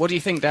roommate. What do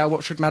you think, Dale?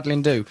 What should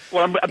Madeline do?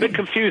 Well, I'm a bit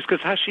confused,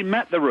 because has she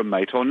met the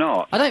roommate or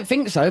not? I don't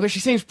think so, but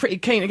she seems pretty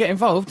keen to get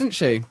involved, doesn't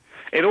she?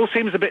 It all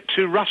seems a bit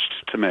too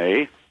rushed to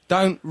me.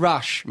 Don't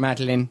rush,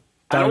 Madeline.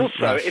 And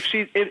also, if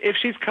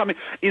she's coming,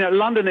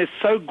 London is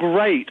so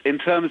great in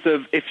terms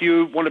of if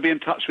you want to be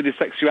in touch with your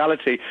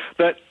sexuality,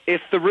 that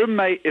if the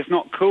roommate is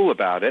not cool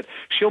about it,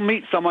 she'll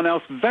meet someone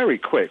else very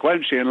quick,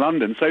 won't she, in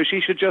London? So she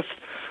should just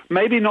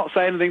maybe not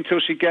say anything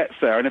till she gets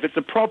there, and if it's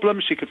a problem,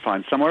 she could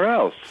find somewhere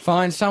else.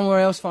 Find somewhere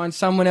else, find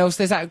someone else.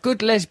 There's that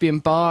good lesbian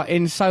bar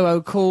in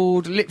Soho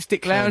called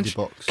Lipstick Lounge.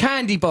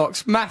 Candy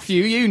Box.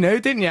 Matthew, you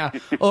knew, didn't you?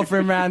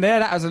 Offering round there.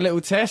 That was a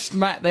little test.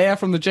 Matt there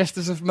from the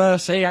Jesters of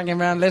Mercy,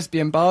 hanging around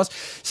lesbian bars.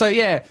 So,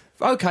 yeah.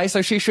 OK,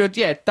 so she should,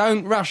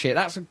 don't rush it.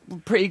 That's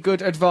pretty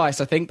good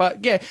advice, I think.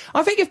 But, yeah,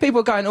 I think if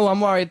people are going, oh,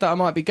 I'm worried that I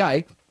might be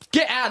gay,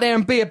 get out there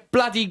and be a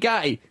bloody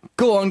gay.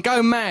 Go on,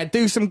 go mad,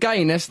 do some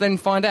gayness, then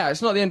find out.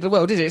 It's not the end of the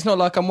world, is it? It's not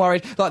like I'm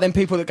worried, like them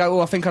people that go,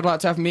 oh, I think I'd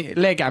like to have my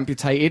leg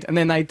amputated, and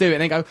then they do it,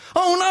 and they go,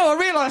 oh no, I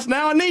realise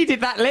now I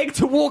needed that leg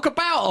to walk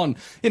about on.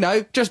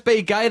 Just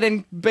be gay,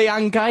 then be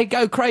ungay,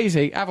 go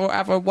crazy,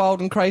 have a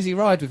wild and crazy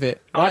ride with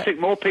it. Right? I think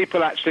more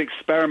people actually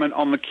experiment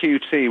on the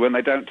QT when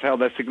they don't tell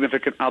their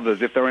significant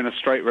others if they're in a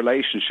straight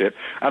relationship,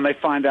 and they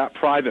find out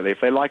privately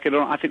if they like it or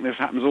not. I think this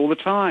happens all the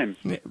time.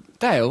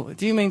 Dale,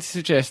 do you mean to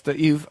suggest that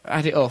you've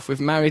had it off with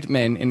married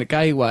men in a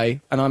gay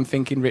way, and I'm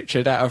thinking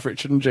Richard out of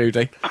Richard and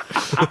Judy?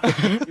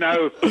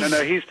 No,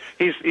 he's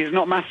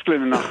not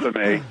masculine enough for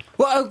me.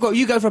 Well,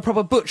 you go for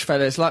proper butch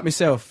fellas like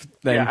myself,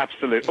 then. Yeah,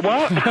 absolutely.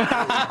 What?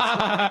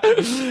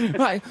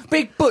 Right,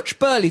 big butch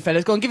burly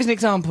fellas. Go on, give us an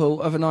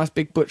example of a nice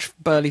big butch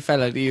burly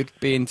fella that you'd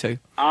be into.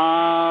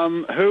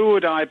 Who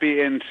would I be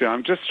into?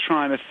 I'm just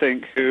trying to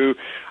think who.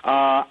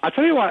 I'll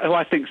tell you who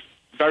I think's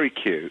very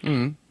cute.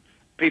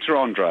 Peter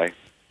Andre.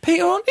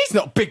 Peter on? He's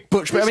not big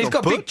butch, but he's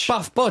got a big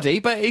buff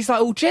body, but he's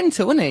like all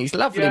gentle, isn't he? He's a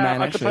lovely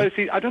man, actually. I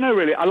suppose I don't know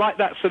really. I like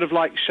that sort of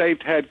like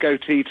shaved head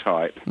goatee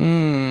type.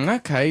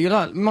 Okay, you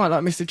might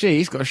like Mr. G.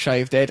 He's got a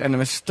shaved head and a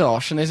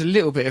moustache, and there's a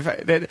little bit of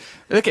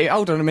look at it.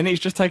 Hold on a minute,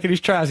 he's just taking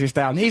his trousers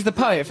down. He's the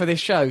poet for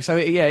this show, so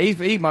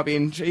he might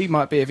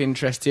be of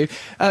interest to you.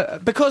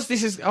 Because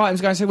this is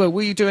items going to say, well,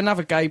 will you do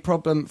another gay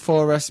problem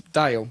for us,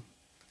 Dale?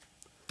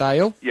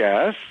 Dale?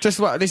 Yes.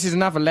 This is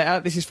another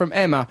letter. This is from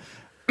Emma.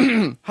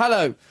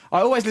 Hello.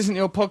 I always listen to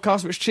your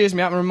podcast, which cheers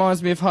me up and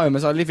reminds me of home,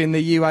 as I live in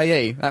the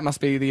UAE. That must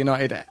be the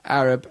United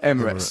Arab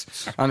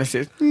Emirates. Unless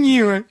it's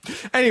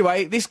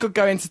Anyway, this could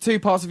go into two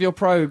parts of your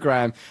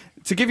programme.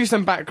 To give you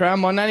some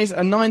background, my nanny's a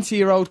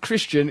 90-year-old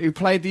Christian who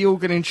played the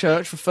organ in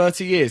church for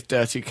 30 years,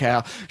 dirty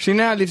cow. She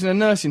now lives in a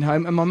nursing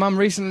home, and my mum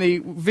recently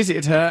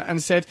visited her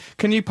and said,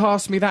 can you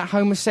pass me that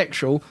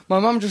homosexual? My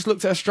mum just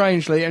looked at her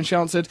strangely, and she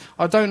answered,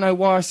 I don't know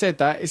why I said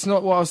that. It's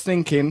not what I was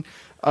thinking.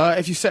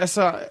 If you set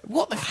aside...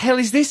 What the hell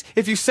is this?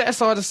 If you set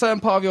aside a certain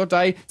part of your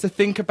day to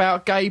think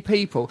about gay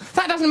people.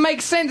 That doesn't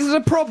make sense as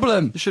a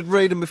problem. You should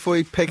read them before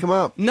you pick them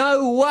up.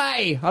 No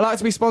way. I like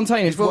to be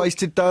spontaneous. You've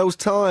wasted Dale's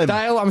time.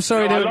 Dale, I'm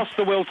sorry. I lost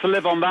the will to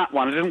live on that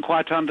one. I didn't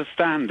quite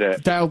understand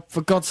it. Dale,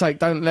 for God's sake,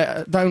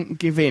 don't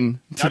give in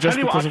to I'll just tell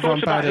you what, because I of one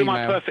thought about bad who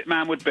my email. perfect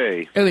man would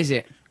be. Who is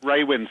it?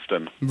 Ray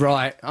Winston.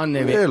 Right, I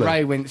knew Really? it.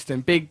 Ray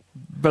Winston. Big,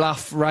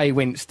 bluff Ray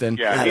Winston.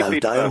 Yeah, Hello, he'd be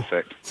Dale.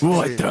 perfect.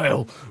 Right,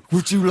 Dale,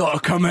 would you like to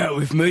come out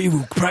with me?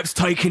 We'll perhaps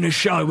take in a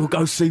show. We'll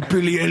go see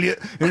Billy Elliot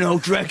and I'll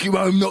drag you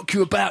home, knock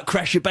you about,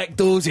 crash your back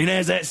doors in.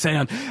 How's that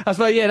sound? I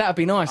suppose, yeah, that'd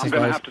be nice, I'm I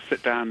going to suppose. have to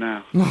sit down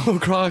now. Oh,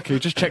 crikey,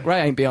 just check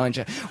Ray ain't behind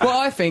you. What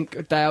I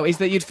think, Dale, is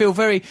that you'd feel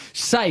very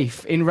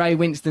safe in Ray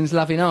Winston's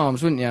loving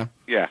arms, wouldn't you?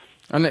 Yeah.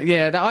 And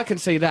yeah, I can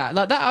see that.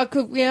 Like that,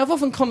 I've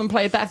often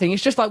contemplated that thing.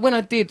 It's just like when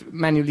I did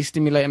manually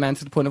stimulate a man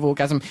to the point of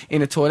orgasm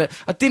in a toilet,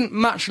 I didn't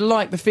much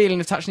like the feeling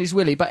of touching his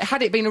willy. But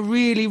had it been a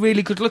really,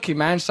 really good-looking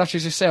man, such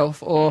as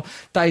yourself, or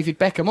David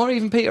Beckham, or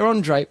even Peter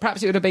Andre,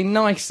 perhaps it would have been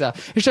nicer.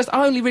 It's just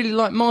I only really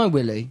like my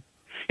willy.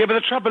 Yeah, but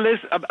the trouble is,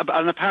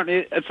 and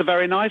apparently it's a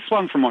very nice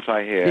one from what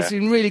I hear. It's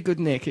in really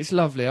good nick. It's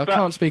lovely. I But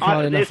can't speak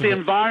highly enough It's of the it.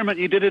 environment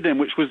you did it in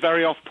which was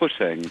very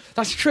off-putting.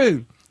 That's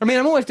true. I mean,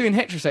 I'm always doing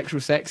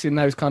heterosexual sex in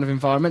those kind of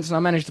environments, and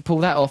I managed to pull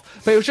that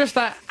off. But it was just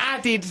that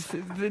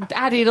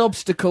added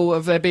obstacle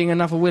of there being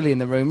another willy in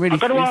the room. Really, I've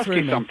got to really ask threw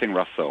you me. something,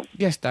 Russell.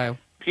 Yes, Dale.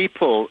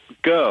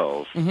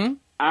 Girls, Mm-hmm.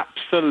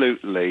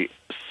 absolutely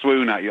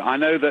swoon at you. I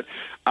know that.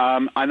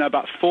 I know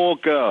about 4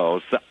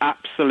 girls that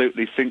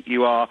absolutely think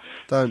you are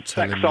Don't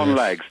tell sex him on this.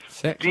 legs.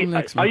 Sex on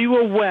legs, Are man. you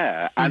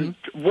aware? And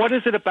Mm-hmm. what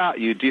is it about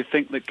you, do you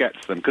think, that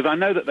gets them? Because I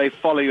know that they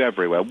follow you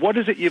everywhere. What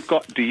is it you've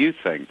got, do you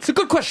think? It's a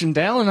good question,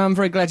 Dale, and I'm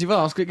very glad you've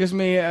asked. It gives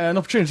me an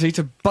opportunity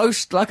to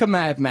boast like a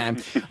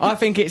madman. I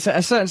think it's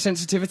a certain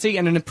sensitivity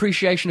and an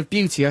appreciation of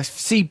beauty. I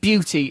see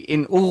beauty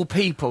in all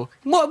people.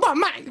 What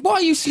Matt? Why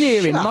are you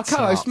sneering? Shut My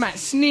co-host up.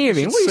 Matt's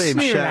sneering. You What are see you him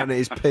sneering shouting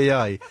at? at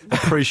his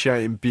PA,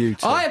 appreciating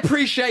beauty. I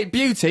appreciate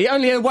beauty.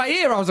 Only way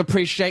here I was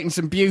appreciating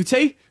some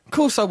beauty. Of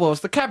course I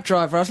was. The cab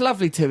driver, I was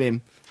lovely to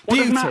him. What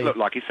Beauty. does Matt look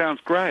like? He sounds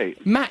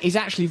great. Matt is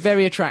actually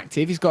very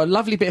attractive. He's got a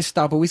lovely bit of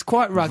stubble. He's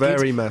quite rugged.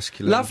 Very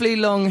masculine. Lovely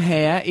long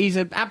hair. He's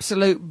an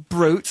absolute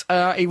brute.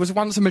 He was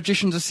once a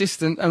magician's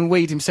assistant and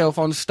weed himself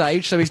on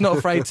stage, so he's not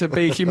afraid to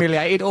be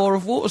humiliated or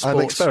of water sports.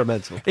 And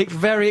experimental. It's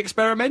very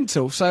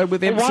experimental, so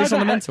with the Why emphasis the on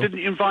the heck mental. didn't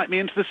you invite me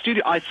into the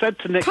studio? I said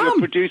to Nick, Come. your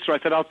producer, I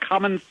said, I'll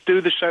come and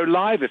do the show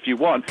live if you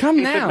want. Come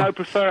he now. said, no,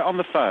 prefer it on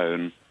the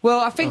phone. Well,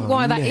 I think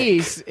why that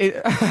is,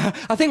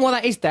 I think why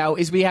that is, Dale,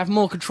 is we have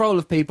more control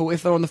of people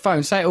if they're on the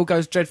phone. Say it all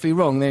goes dreadfully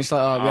wrong, then it's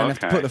like, oh, we don't have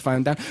to Okay. put the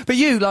phone down. But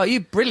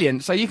you're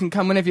brilliant, so you can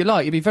come whenever you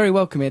like. You'd be very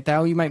welcome here,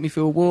 Dale. You make me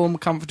feel warm,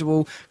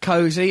 comfortable,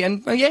 cosy,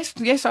 and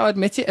yes, I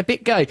admit it, a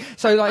bit gay.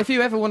 So, like, if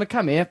you ever want to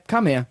come here,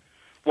 come here.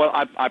 Well,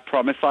 I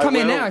promise I Come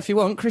will. here now if you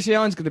want. Chrissy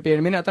Hines going to be in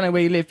a minute. I don't know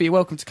where you live, but you're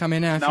welcome to come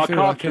here now if No, you I feel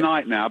can't like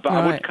tonight now, but I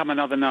Right. would come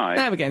another night.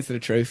 Now we're getting to the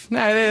truth.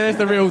 No, there's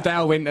the real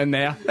Dale Winton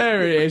there.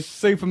 There he is.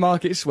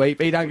 Supermarket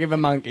sweep. He don't give a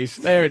monkeys.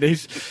 There it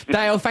is.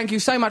 Dale, thank you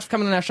so much for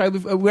coming on our show.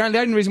 The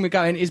only reason we're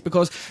going is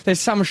because there's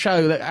some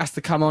show that has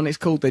to come on. It's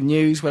called The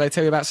News, where they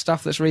tell you about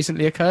stuff that's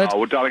recently occurred. Oh,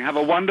 well, darling, have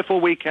a wonderful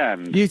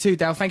weekend. You too,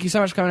 Dale. Thank you so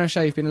much for coming on our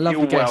show. You've been a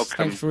lovely You're guest. welcome.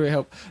 Thanks for your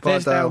help. Bye,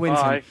 There's Dale. Dale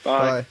Winton. Bye.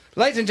 Bye.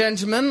 Ladies and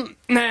gentlemen,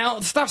 now,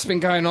 stuff's been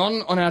going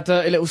on our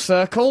dirty little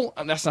circle,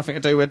 and that's nothing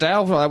to do with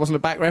Dale. Well, that wasn't a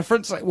back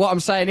reference. What I'm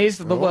saying is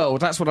the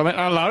world. That's what I meant.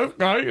 Hello.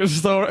 No,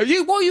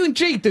 sorry. What are you and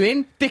G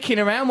doing?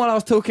 Dicking around while I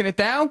was talking to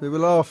Dale? We were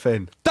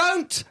laughing.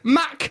 Don't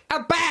muck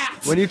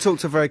about! When you talk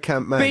to very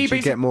camp man, you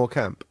BBC get more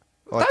camp.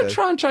 I Don't do.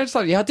 try and change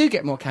something. Yeah, I do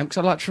get more camp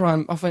because I like to try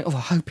and I think, I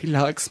hope he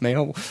likes me.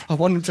 I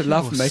want him to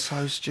love You're me.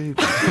 so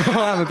stupid.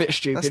 I am a bit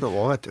stupid. That's not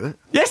why I do it.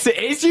 Yes, it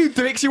is. You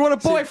do it 'cause you want a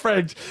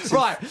boyfriend.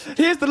 Right,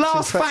 here's the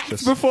last fact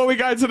infectious. before we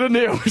go to the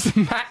news.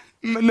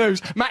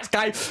 News. Matt's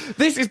gay.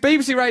 This is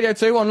BBC Radio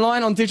 2,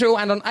 online, on digital,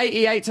 and on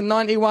 88 to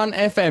 91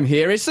 FM.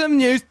 Here is some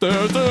news. Bloody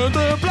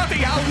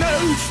old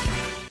news!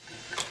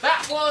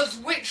 That was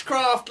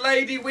Witchcraft,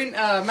 Lady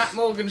Winter. Matt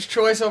Morgan's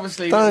choice,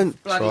 obviously.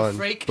 Don't bloody try and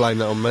freak. blame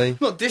that on me.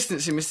 Not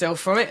distancing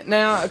myself from it.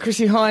 Now,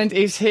 Chrissy Hind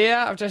is here.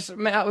 I've just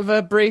met up with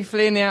her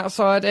briefly in the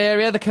outside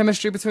area. The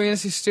chemistry between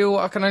us is still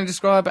what I can only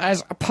describe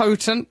as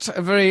potent.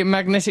 A very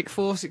magnetic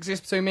force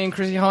exists between me and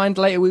Chrissy Hind.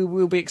 Later we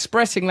will be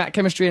expressing that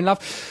chemistry and love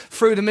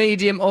through the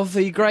medium of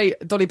the great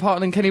Dolly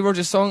Parton and Kenny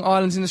Rogers song,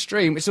 Islands in the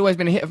Stream. It's always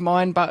been a hit of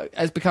mine, but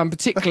has become A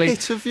particularly...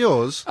 hit of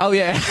yours? Oh,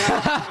 yeah.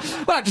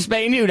 Well, I just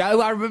mean, you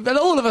know,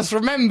 all of us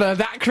remember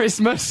that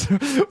Christmas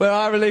where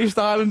I released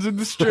Islands in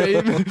the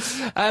Stream.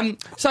 I've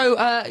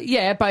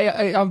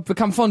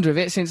become fonder of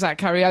it since that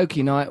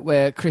karaoke night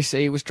where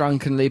Chrissy was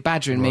drunkenly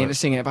badgering me into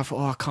singing it. But I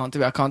thought, I can't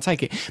do it, I can't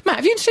take it. Matt,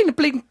 have you seen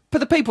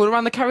the people who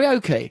run the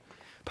karaoke?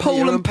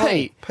 Paul and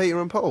Pete.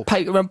 Peter and Paul.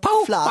 Peter and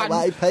Paul. Fly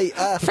away,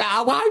 Peter.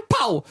 Fly away,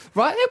 Paul.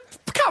 Right, they're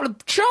a couple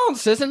of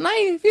chancers, and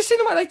have you seen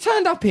the way they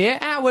turned up here,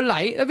 hour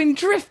late? They've been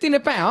drifting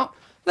about.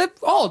 They're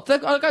odd.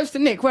 I goes to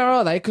Nick, where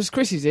are they? Because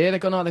Chris is here.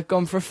 They've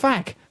gone for a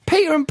fag.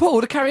 Peter and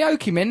Paul, the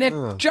karaoke men,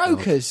 they're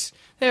jokers.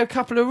 They're a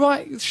couple of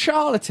right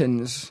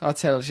charlatans, I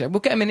tell you. We'll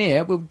get them in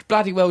here. We'll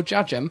bloody well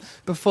judge them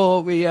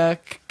before we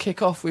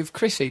kick off with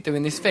Chrissy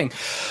doing this thing.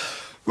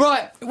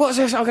 Right, what's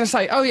this I was going to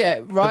say? Oh,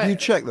 yeah, right. Have you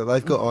checked that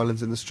they've got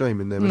Islands in the Stream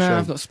in their machine? No,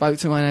 I've not spoke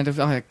to one end of...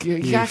 How can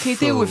you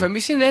deal with them?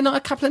 You've seen they're not a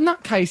couple of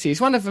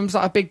nutcases. One of them's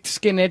like a big,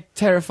 skinhead,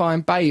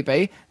 terrifying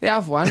baby. The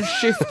other one,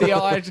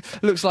 shifty-eyed,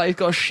 looks like he's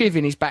got a shiv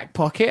in his back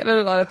pocket. They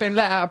look like they've been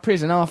let out of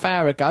prison half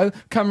hour ago.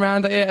 Come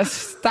round here to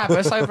stab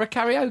us over a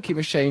karaoke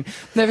machine.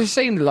 Never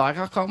seen the like.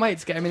 I can't wait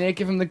to get them in here,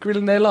 give them the grill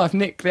in their life.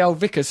 Nick, the old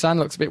vicar's son,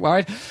 looks a bit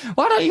worried.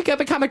 Why don't you go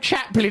become a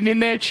chaplain in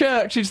their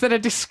church instead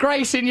of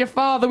disgracing your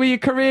father with your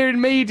career in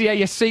media,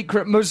 you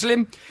secret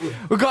Muslim?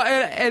 We've got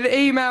an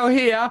email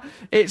here.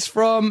 It's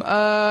from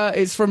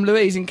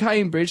Louise in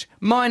Cambridge.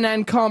 My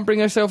nan can't bring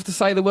herself to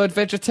say the word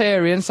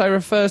vegetarian, so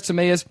refers to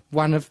me as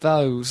one of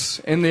those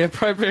in the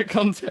appropriate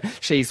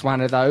context. She's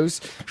one of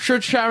those.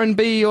 Should Sharon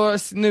be your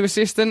new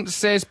assistant?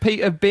 Says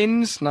Peter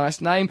Binns.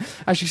 Nice name.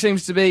 As she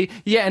seems to be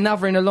yet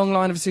another in a long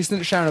line of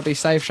assistants. Sharon will be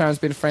safe. Sharon's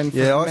been a friend for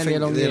many a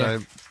long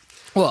year.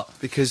 What?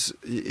 Because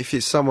if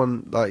it's someone,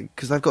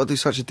 because they've got to do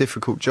such a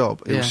difficult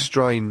job, it'll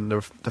strain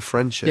the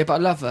friendship. Yeah, but I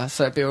love her,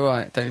 so it'd be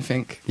alright, don't you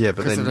think? Yeah,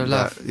 but then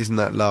isn't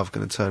that love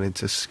going to turn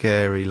into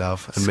scary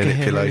love and Scary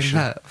manipulation?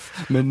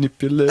 Love.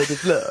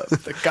 Manipulative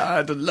love. The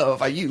kind of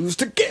love I use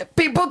to get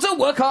people to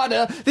work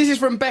harder. This is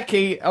from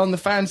Becky on the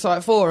fan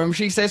site forum.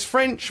 She says,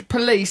 French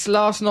police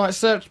last night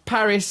searched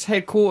Paris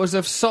headquarters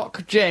of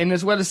Soc Gen,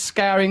 as well as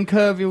scouring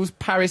Kerviel's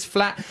Paris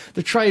flat.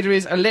 The trader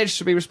is alleged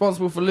to be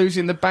responsible for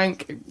losing the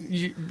bank...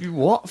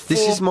 What?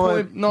 This is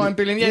my 4.9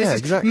 billion. Yeah, this is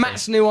exactly.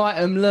 Matt's new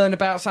item. Learn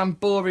about some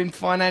boring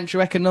financial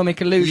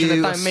economic illusion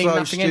that don't mean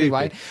nothing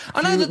anyway.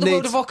 I know that the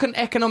world of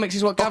economics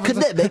is what governs.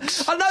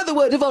 Economics. I know the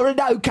word of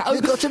Orinoco.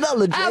 You've got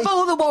knowledge. Out of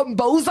all the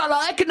Wombles, I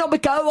like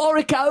Economico,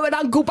 Orico, and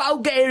Uncle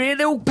Bulgarian.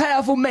 They're all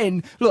powerful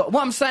men. Look,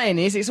 what I'm saying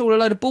is, it's all a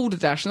load of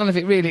balderdash. None of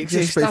it really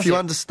exists. Yes, but if you it?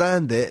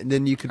 understand it,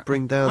 then you could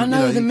bring down. I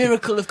know the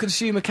miracle of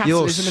consumer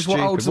capitalism is what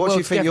holds the world What do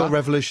you think together. your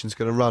revolution's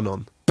going to run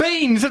on?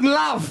 Beans and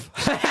love.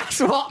 That's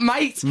what,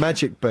 mate.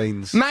 Magic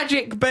beans.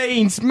 Magic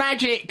beans,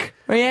 magic,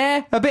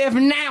 yeah? A bit of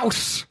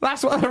nous.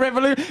 That's what the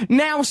revolution...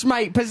 Nous,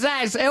 mate,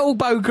 pizzazz,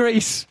 elbow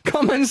grease,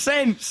 common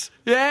sense,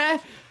 yeah?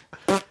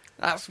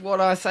 That's what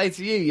I say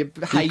to you, you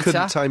hater. You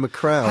couldn't tame a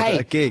crowd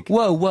at a gig.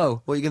 Whoa.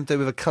 What are you going to do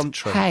with a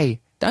country?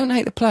 Hey, don't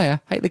hate the player,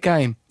 hate the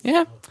game,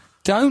 yeah?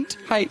 Don't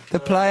hate the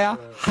player,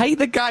 hate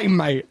the game,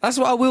 mate. That's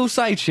what I will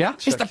say to you.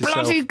 It's the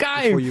bloody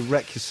game. Before you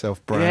wreck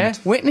yourself, Brand.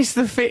 Yeah, witness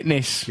the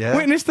fitness. Yeah.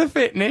 Witness the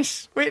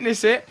fitness.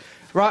 Witness it.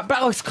 Right,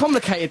 but it's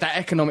complicated, that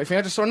economic thing.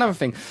 I just saw another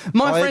thing.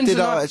 I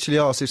actually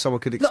ask if someone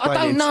could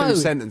explain it in 2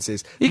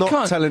 sentences. You not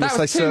can't. telling us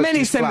they too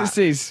many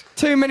sentences.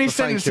 Too many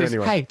sentences. sentences.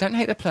 Anyway. Hey, don't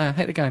hate the player,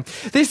 hate the game.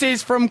 This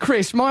is from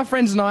Chris. My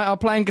friends and I are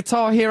playing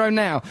Guitar Hero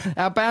now.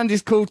 Our band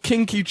is called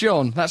Kinky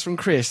John. That's from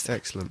Chris.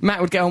 Excellent. Matt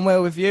would get on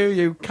well with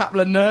you couple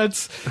of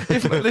nerds.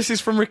 This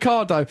is from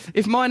Ricardo.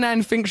 If my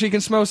nan thinks she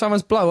can smell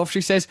someone's blow off,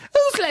 she says,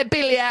 "Who's let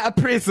Billy out of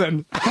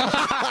prison?"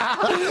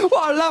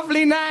 What a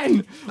lovely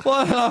nan.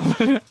 What a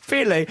lovely...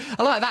 Billy.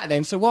 I like that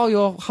then. So while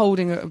you're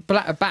holding a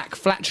back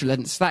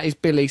flatulence, that is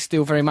Billy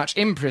still very much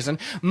in prison,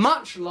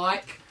 much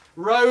like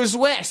Rose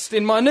West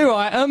in my new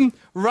item,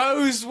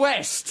 Rose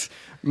West.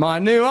 My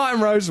new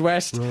item, Rose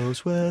West.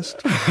 Rose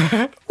West.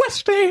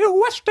 Westy,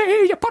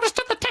 you put us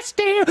to the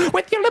testy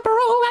with your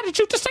liberal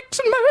attitude to sex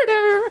and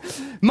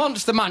murder.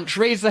 Monster Munch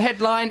reads the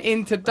headline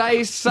in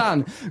today's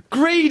Sun.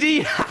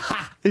 Greedy...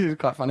 This is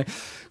quite funny.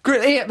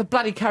 The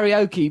bloody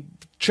karaoke...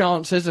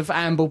 chances of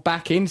amble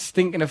backing,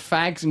 stinking of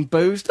fags and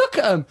booze. Look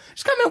at them.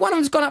 Just come one of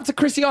them's gone up to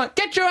Chrissy Hines.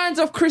 Get your hands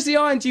off Chrissy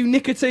Hines, you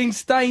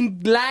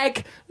nicotine-stained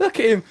lag. Look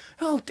at him.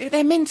 Oh,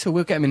 they're mental.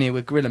 We'll get them in here.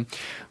 We'll grill them.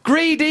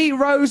 Greedy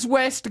Rose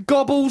West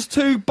gobbles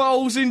 2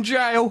 bowls in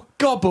jail.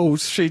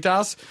 Gobbles, she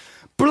does.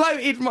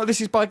 Bloated... This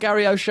is by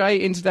Gary O'Shea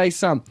in today's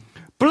Sun.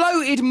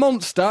 Bloated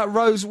monster,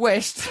 Rose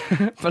West.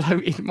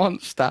 Bloated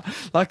monster.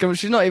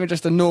 She's not even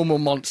just a normal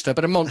monster,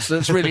 but a monster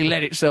that's really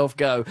let itself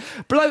go.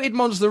 Bloated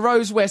monster,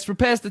 Rose West,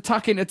 prepares to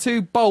tuck into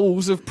 2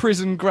 bowls of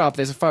prison grub.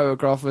 There's a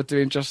photograph of her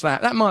doing just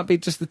that. That might be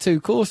just the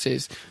 2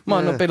 courses.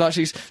 Might not be like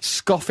she's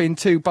scoffing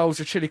 2 bowls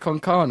of chili con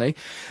carne.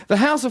 The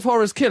House of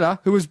Horrors killer,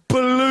 who was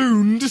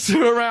ballooned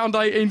to around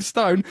 18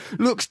 stone,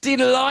 looks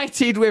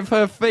delighted with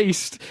her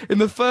feast. In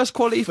the first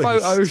quality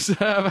photos...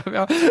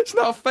 it's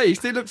not a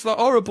feast. It looks like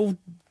horrible...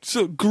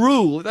 sort of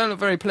gruel. It don't look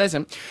very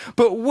pleasant.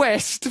 But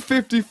West,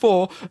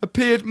 54,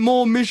 appeared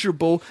more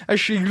miserable as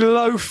she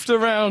loafed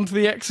around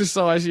the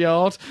exercise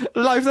yard.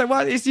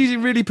 It's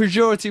using really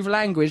pejorative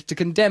language to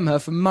condemn her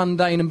for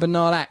mundane and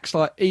banal acts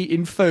like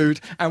eating food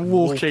and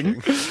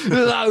walking.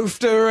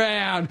 Loafed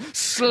around,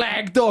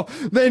 slagged off.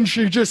 Then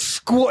she just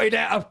squatted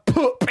out a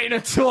poop in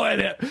a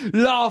toilet,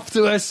 laughed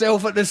to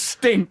herself at the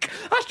stink.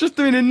 That's just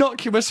doing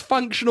innocuous,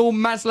 functional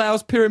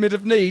Maslow's pyramid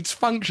of needs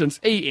functions.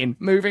 Eating,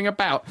 moving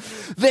about.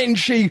 Then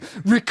she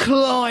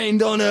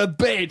reclined on her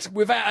bed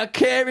without a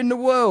care in the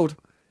world.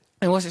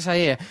 And what's it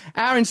say here?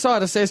 Our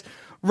insider says,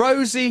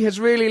 Rosie has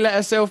really let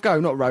herself go.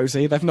 Not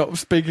Rosie, they've not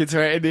speaking to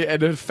her in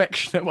an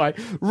affectionate way.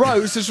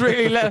 Rose has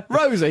really let...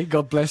 Rosie,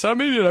 God bless her. I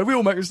mean, you know, we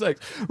all make mistakes.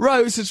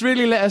 Rose has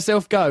really let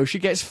herself go. She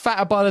gets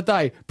fatter by the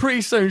day.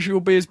 Pretty soon she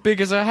will be as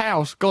big as her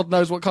house. God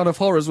knows what kind of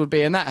horrors would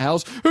be in that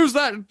house. Who's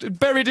that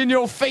buried in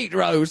your feet,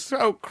 Rose?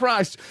 Oh,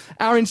 Christ.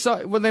 Our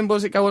inside... Well, then what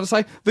does it go on to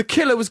say? The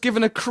killer was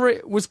given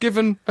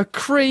a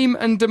cream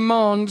and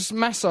demands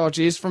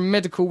massages from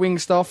medical wing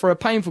staff for a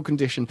painful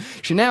condition.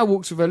 She now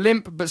walks with a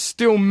limp, but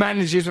still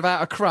manages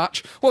without a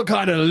crutch. What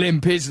kind of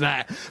limp is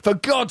that? For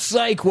God's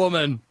sake,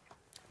 woman!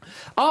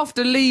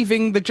 After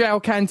leaving the jail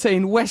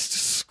canteen, West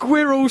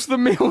squirrels the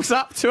meals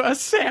up to her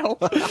cell.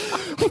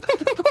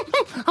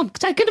 I'm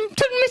taking them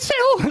to my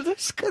cell.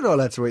 They're not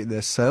allowed to eat in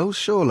their cells,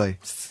 surely.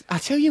 I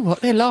tell you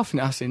what, they're laughing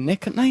at us in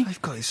Nick, aren't they?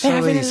 They've got it so They're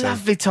having easy. a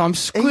lovely time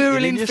squirreling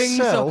Eating in your things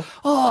cell? up.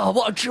 Oh,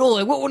 what a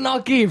joy. What wouldn't I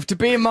give to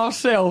be in my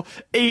cell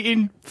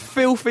eating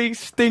filthy,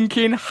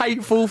 stinking,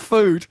 hateful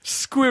food?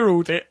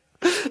 Squirreled it.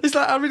 It's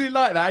like, I really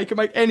like that. You can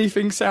make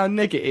anything sound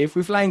negative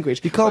with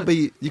language. You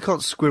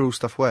can't squirrel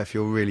stuff away if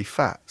you're really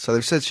fat. So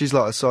they've said she's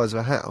like the size of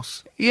a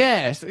house.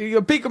 Yes,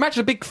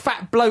 imagine a big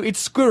fat bloated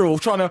squirrel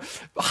trying to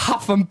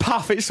huff and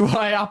puff its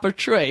way up a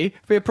tree.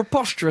 It'd be a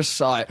preposterous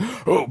sight.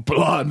 Oh,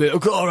 blimey, I've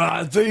got to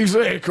have these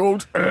here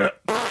called...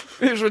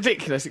 It was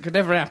ridiculous. It could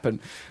never happen.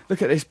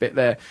 Look at this bit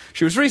there.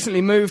 She was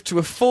recently moved to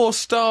a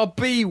 4-star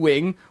B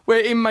wing where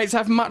inmates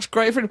have much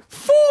greater freedom.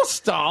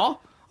 4-star?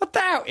 I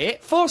doubt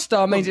it.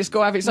 4-star means it's got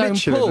to have its own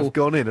Michelin pool. have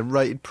gone in and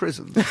rated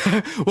prisons.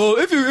 Well,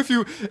 if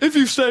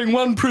you stay in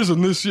one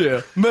prison this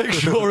year, make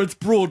sure it's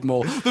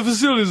Broadmoor. The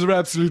facilities are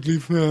absolutely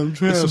fantastic.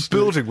 There's some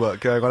building work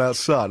going on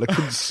outside. I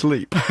couldn't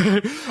sleep.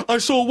 I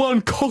saw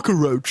one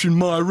cockroach in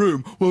my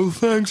room. Well,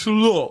 thanks a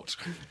lot.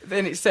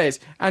 Then it says,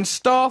 and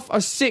staff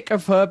are sick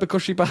of her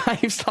because she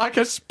behaves like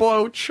a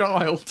spoiled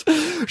child.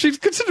 She's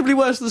considerably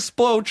worse than a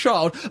spoiled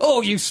child.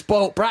 Oh, you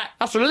spoiled brat.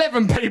 That's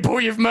 11 people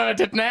you've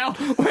murdered now.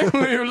 When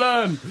will you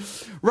learn?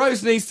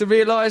 Rose needs to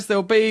realise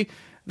she'll be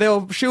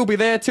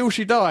there till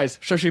she dies,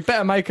 so she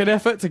better make an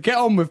effort to get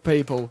on with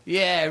people.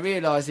 Yeah,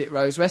 realise it,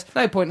 Rose West.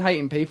 No point in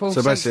hating people.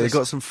 So basically, they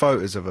got some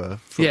photos of her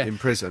in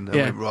prison and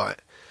went, right,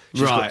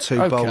 she's got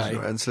 2 bowls in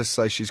her hands, so let's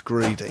say she's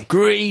greedy.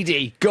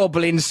 Greedy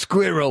goblin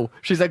squirrel.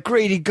 She's a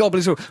greedy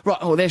goblin squirrel. Right,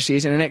 oh, there she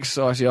is in an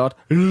exercise yard,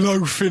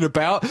 loafing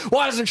about.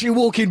 Why isn't she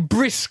walking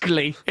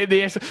briskly in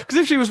the exercise? Because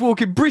if she was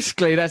walking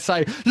briskly, they'd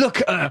say,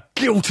 look at her,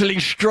 guiltily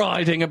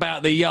striding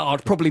about the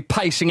yard, probably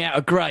pacing out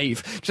a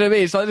grave. Do you know what I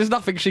mean? It's like there's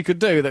nothing she could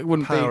do that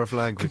wouldn't be... Power of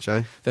language,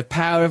 eh? The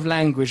power of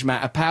language,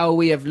 Matt. A power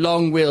we have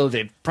long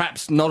wielded.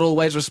 Perhaps not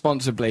always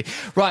responsibly.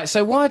 Right,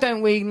 so why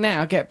don't we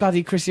now get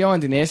bloody Chrissy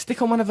Hind in here,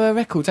 stick on one of her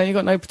records, ain't you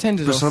got no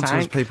pretenders But or sometimes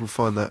thank? people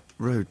find that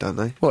rude, don't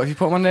they? What, if you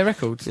put one of their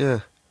records?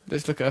 Yeah.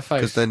 Let's look at her face.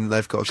 Because then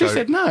they've got to She go...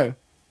 said no.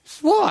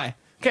 Why?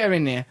 Get her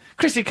in there.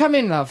 Chrissy, come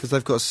in, love. Because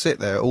they've got to sit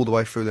there all the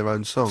way through their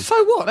own song.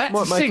 So what? That's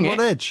Might to make sing them it.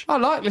 on edge. I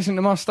like listening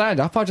to my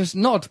stand-up. I just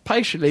nod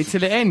patiently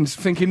till it ends,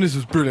 thinking this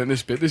is brilliant,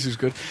 this bit, this is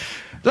good.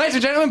 Ladies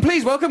and gentlemen,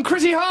 please welcome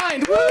Chrissy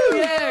Hind. Woo!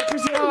 Yeah,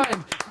 Chrissy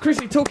Hind.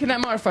 Chrissy, talk in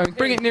that microphone.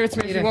 Bring it nearer to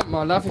me if you want,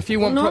 my love. If you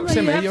want Normally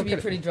proximity, you have you'll to get be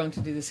it. pretty drunk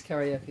to do this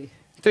karaoke.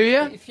 Do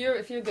you? If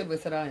you're good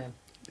with it, I am.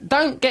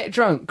 Don't get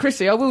drunk.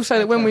 Chrissy, I will say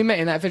that when we met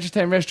in that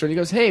vegetarian restaurant, he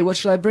goes, hey, what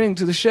should I bring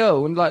to the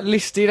show? And, like,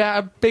 listed out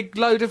a big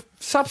load of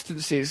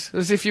substances,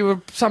 as if you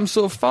were some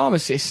sort of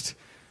pharmacist.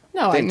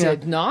 No, I Didn't you?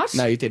 did not.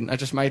 No, you didn't. I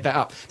just made that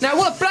up. Now,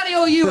 what bloody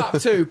hell are you up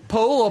to,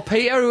 Paul or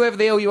Peter, whoever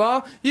the hell you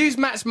are? Use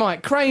Matt's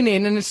mic, crane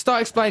in, and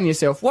start explaining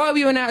yourself. Why were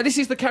you out? This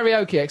is the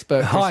karaoke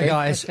expert. Hi Chrissy.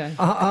 guys, Okay.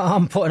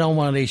 I'm putting on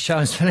one of these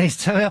shows for these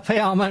two up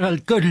here. I'm having a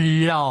good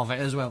laugh at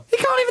it as well. He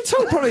can't even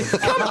talk properly.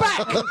 Come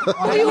back. What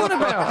are you on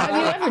about? Have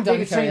you ever done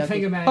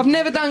karaoke? I've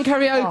never done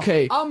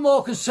karaoke. I'm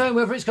more concerned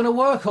whether it's going to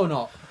work or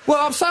not.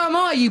 Well, so am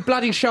I, you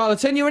bloody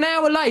charlatan. You're an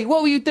hour late.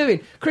 What were you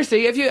doing?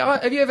 Chrissy, have you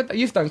ever...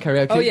 You've done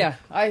karaoke? Oh, yeah.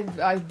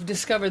 I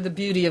discovered the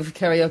beauty of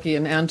karaoke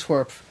in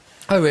Antwerp.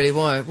 Oh, really?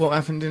 Why? What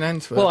happened in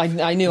Antwerp? Well, I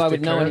knew I Just would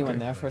did know karaoke. anyone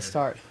there for a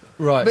start.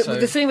 Right, But so...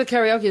 the thing with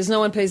karaoke is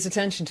no one pays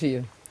attention to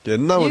you. Yeah,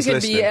 no You one's could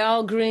listening. be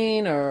Al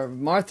Green or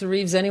Martha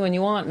Reeves, anyone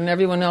you want, and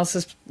everyone else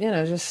is,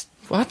 just...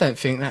 Well, I don't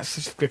think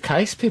that's the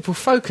case. People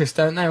focus,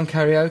 don't they, on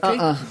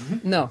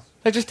karaoke? No.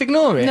 They just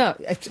ignore it. No,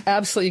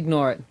 absolutely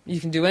ignore it. You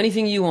can do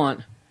anything you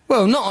want.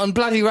 Well, not on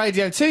bloody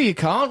Radio 2, you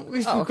can't.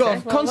 We've Oh, got to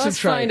okay. Well,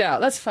 concentrate.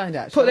 Let's find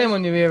out. Put shall we? them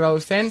on your ear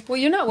rolls then. Well,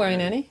 you're not wearing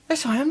any.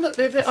 Yes, I am. Look,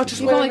 I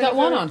just You've wear only them got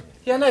one everywhere. on.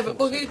 Yeah, no, but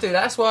well, you do that.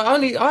 That's why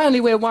I only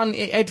wear one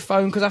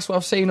headphone because that's what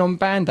I've seen on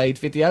Band-Aid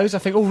videos. I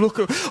think, look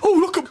at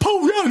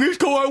Paul Young. He's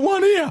got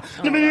one ear.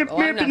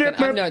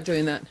 I'm not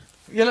doing that.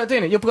 You're not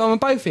doing it. You're putting on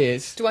both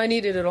ears. Do I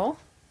need it at all?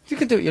 You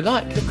can do what you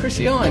like. You're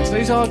Chrissy Hines.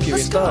 Who's arguing?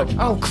 Let's go.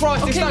 Oh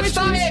Christ! Okay, It's not let's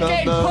start it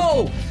again, no.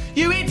 Paul.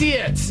 You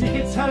idiot! You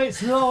can tell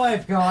it's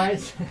live,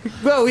 guys.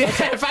 Well, yeah.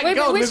 Thank Wait,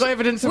 God which- we've got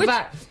evidence of which-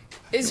 that.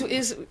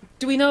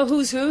 Do we know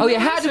who's who? Oh yeah.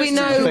 How do we I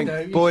know?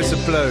 think boys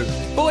are blue.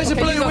 Boys are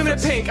Okay, you blue, go women are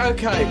first. pink.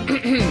 Okay.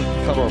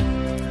 Come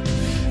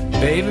on.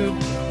 Baby.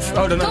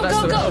 Hold on, Go, that's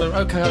go, the. go. Hold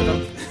on. Okay, hold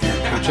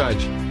on. We'll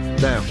change.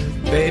 Now.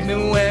 Baby,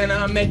 when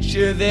I met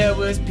you, there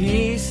was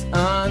peace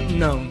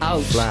unknown.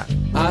 Ouch. Flat.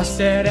 I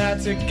set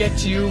out to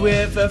get you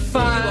with a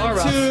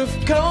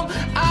fine-tooth comb.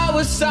 I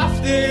was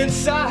soft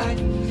inside.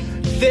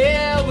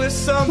 There was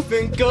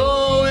something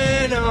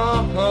going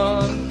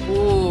on.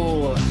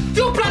 Ooh.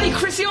 You're bloody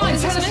Chrissy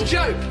Hines. Tell us a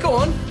joke. Go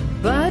on.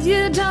 But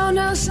you don't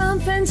know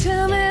something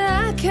to me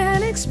I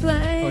can't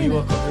explain. Oh, you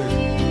are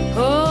quite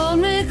Hold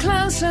me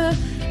closer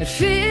and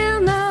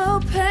feel no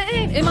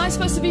pain. Am I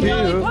supposed to be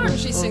Dolly Parton?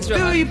 She sings real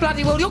Do high. you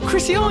bloody well? You're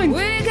Chrissy Hines.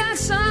 We got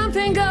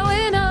something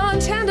going on.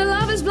 Tender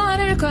love is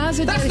blind. It requires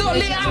a That's not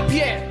lit dedication. up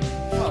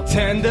yet.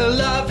 Tender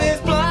love is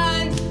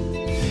blind.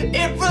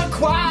 It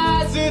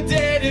requires a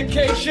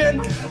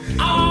dedication.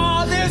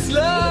 All this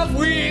love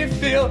we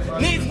feel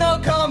needs no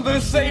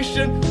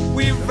conversation.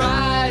 We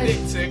ride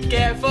it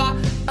together.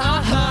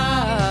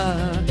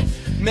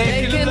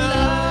 Making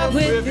love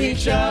with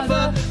each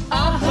other.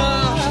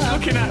 She's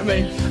looking at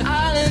me.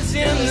 Islands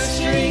in the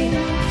stream.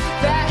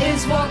 That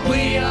is what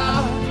we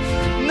are.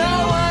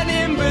 No one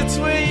in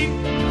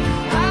between.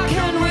 How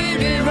can we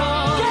be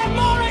wrong? Get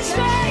more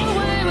excited.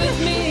 Away with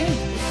me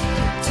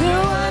to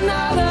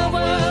another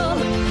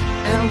world,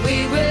 and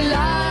we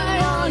rely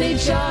on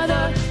each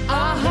other.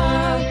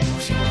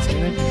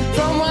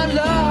 From one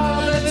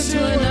lover to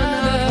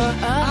another.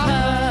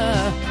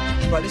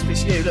 Right, this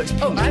bit's you. Look,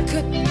 oh, I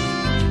could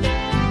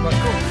right,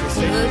 go on,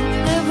 Chrissy.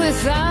 live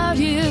without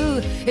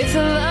you if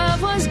the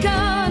love was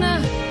gone.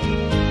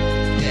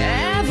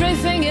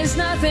 Everything is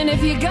nothing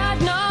if you got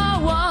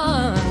no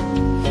one.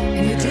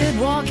 And you did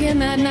walk in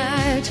that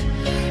night,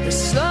 you're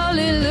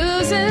slowly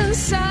losing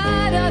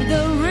sight of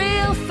the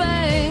real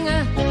thing.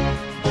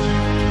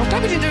 I'm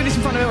glad we didn't do this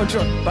in front of Elton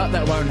John, but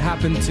that won't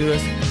happen to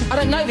us. I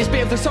don't know this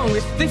bit of the song.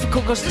 It's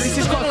difficult because this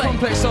is quite a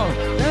complex song.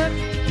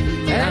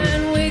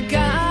 And we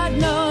got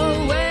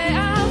no way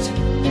out.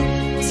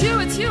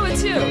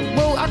 It's you.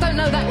 Well, I don't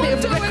know that bit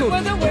of the record.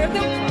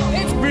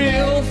 It's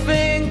real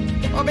thing.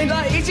 I mean,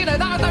 like, it's, you know,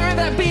 that, I don't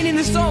remember that being in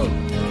the song.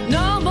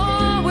 No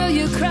more will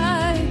you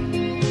cry,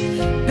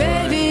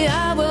 baby,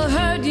 I will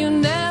hurt you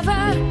never.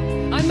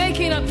 I'm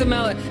making up the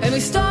melody. And we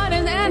start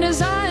and end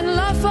as I in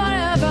love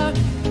forever.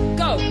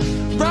 Go.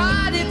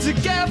 Ride it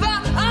together.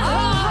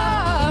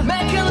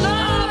 Making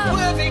love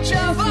with each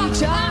other.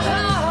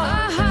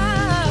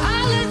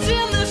 Islands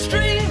in the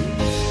stream.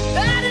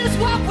 That is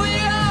what we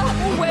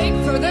are. Wait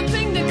for the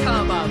thing to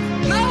come up.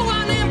 No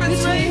one in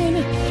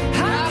between.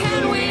 How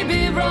can we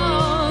be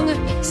wrong?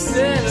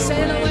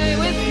 Sail away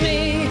with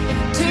me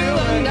to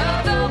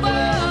another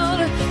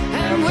world,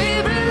 and we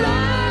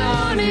rely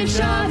on each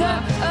other.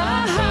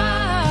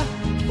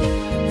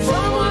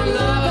 From one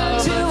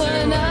lover to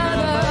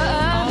another.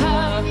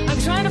 I'm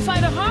trying to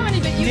find a harmony,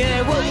 but you Yeah,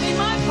 can't well- find in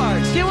my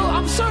part. Yeah, well,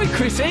 I'm sorry,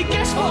 Chrissy.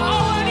 Guess what?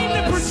 I went in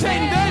the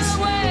Pretenders.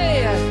 Sail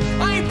away.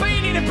 I ain't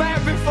been in a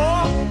band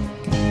before.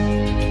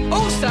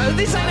 Also,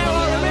 this ain't how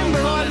I remember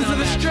Islands of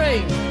the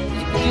Stream.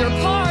 Your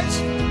part.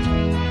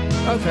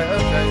 Okay.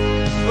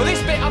 Well,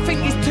 this bit I think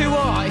is too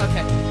high.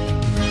 Okay.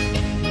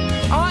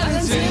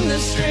 Islands in the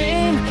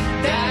stream,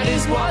 that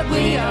is what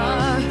we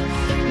are.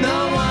 No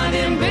one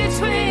in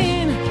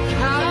between.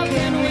 How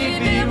can we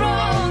be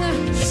wrong?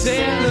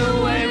 Sail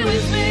away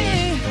with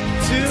me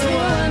to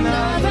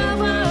another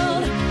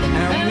world,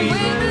 and we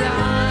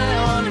rely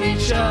on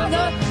each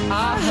other.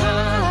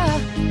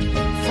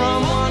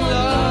 From one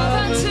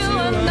love to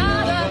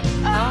another.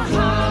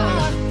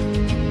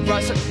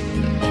 Right, so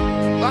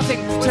I think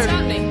What's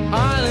happening?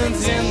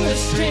 Islands in the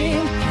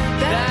stream,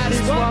 that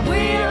is what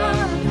we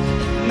are.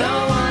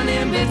 No one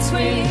in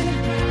between.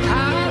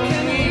 How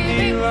can we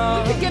be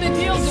wrong? We could get a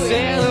deal doing it.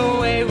 Sail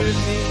away with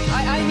me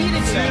I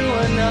needed to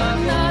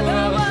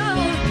another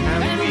world,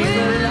 and we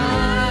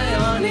rely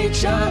on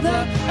each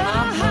other.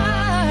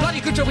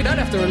 Bloody good job we don't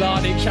have to rely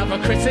on each other,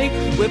 Chrissy.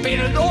 We'll be in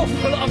an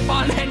awful lot of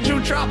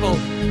financial trouble.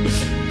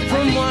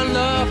 From one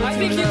love I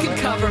think you can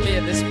cover me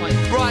at this point.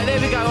 Right, there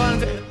we go.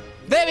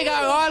 There we go,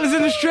 Islands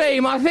in the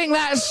Stream. I think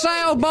that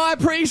sailed by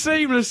pretty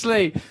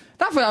seamlessly.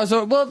 That was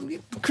all. Well,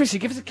 Chrissy,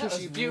 give us a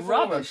kiss. You beautiful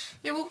rubbish.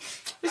 woman. Yeah, well,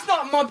 it's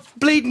not my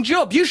bleeding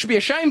job. You should be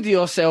ashamed of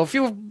yourself.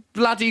 You're a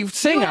bloody You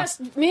singer.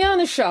 asked me on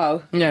a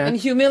show Yeah. and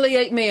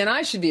humiliate me, and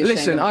I should be ashamed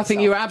Listen, of I think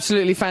myself. you were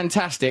absolutely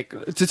fantastic.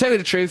 To tell you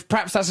the truth,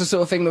 perhaps that's the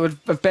sort of thing that would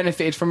have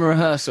benefited from a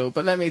rehearsal.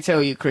 But let me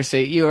tell you,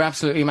 Chrissy, you were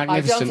absolutely I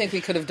magnificent. don't think we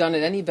could have done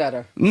it any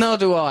better. Nor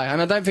do I,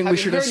 and I don't think we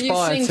Having should heard you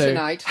aspire sing to.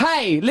 tonight-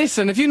 Hey,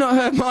 listen, have you not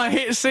heard my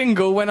hit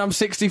single When I'm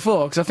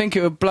 64? Because I think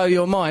it would blow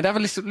your mind. Have a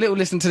little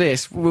listen to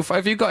this.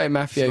 Have you got it,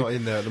 Matthew? It's not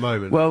in there at the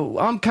moment. Well,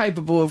 I'm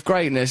capable of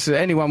greatness.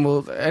 Anyone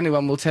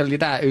will tell you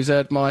that who's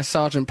heard my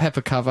Sgt.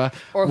 Pepper cover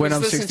Or when who's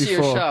I'm listened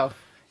 64. to your show.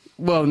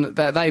 Well,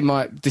 they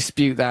might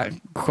dispute that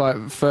quite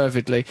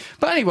fervidly.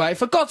 But anyway,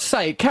 for God's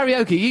sake,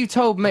 karaoke, you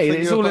told me think that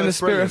it's you were all in the both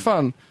spirit of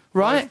fun.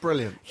 Right? Both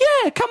brilliant.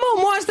 Yeah, come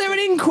on, why is there an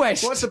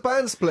inquest? Why's the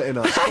band splitting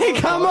up? Hey,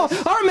 come on!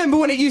 I remember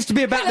when it used to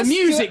be about the let's do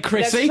music, it.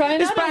 Chrissy. Let's try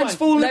This another band's one.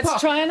 falling Let's apart.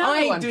 try another I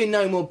ain't one. doing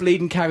no more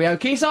bleeding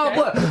karaoke. It's hard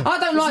work. I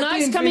don't like It's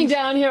nice doing coming things-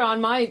 down here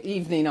on my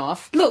evening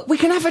off. Look, we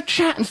can have a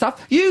chat and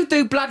stuff. You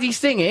do bloody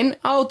singing,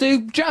 I'll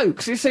do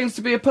jokes. It seems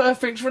to be a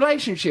perfect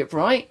relationship,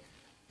 right?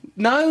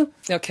 No?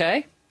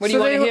 Okay. What do So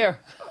you want to then- hear?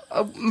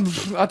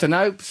 I don't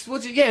know.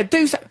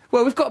 Do so.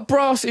 Well, we've got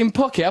Brass in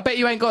Pocket. I bet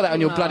you ain't got that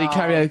on your bloody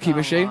karaoke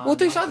machine. Well,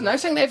 do so. I don't know.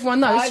 Something that everyone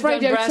knows. It's I've done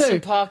Radio Brass 2.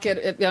 in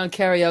Pocket on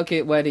karaoke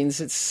at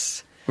weddings.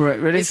 It's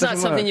Really? it's not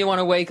something you want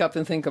to wake up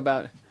and think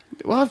about.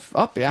 Well,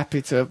 I'd be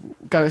happy to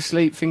go to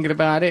sleep thinking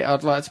about it.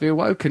 I'd like to be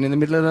awoken in the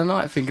middle of the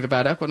night thinking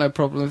about it. I've got no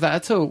problem with that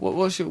at all.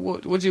 What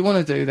do you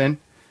want to do then?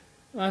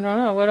 I don't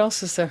know. What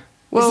else is there?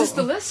 Well, is this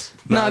the list?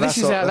 No, No, this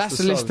is that's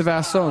the list songs. of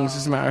our songs,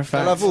 as a matter of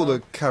fact. I'll have all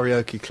the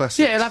karaoke classics.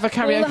 Yeah, it'll have a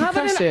karaoke have it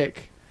in a-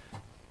 classic.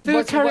 Do a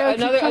What's- karaoke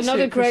another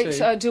classic, great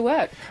Chrissy.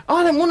 duet.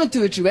 I don't want to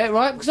do a duet,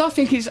 right? Because I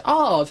think it's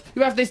hard.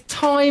 You have this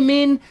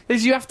timing.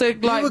 You have to You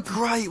like. were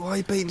great. Why are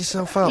you beating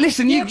yourself up?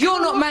 Listen, you're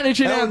not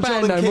managing our Elton John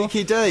band no and more.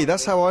 Kiki D.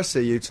 That's how I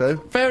see you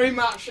two. Very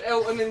much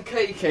Elton and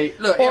Kiki.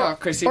 Look, Or- here are,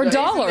 Chrissy. or Look,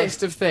 here's Dollar. a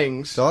list of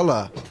things.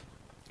 Dollar.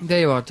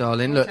 There you are,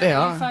 darling. Look, there You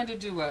are. find a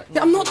duet.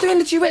 Yeah, I'm not doing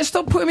the duet.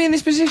 Stop putting me in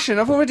this position.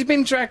 I've already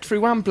been dragged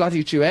through one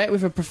bloody duet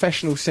with a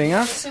professional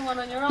singer. Sing one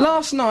on your own.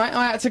 Last night,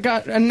 I had to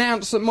go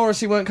announce that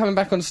Morrissey weren't coming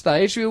back on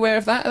stage. Are you aware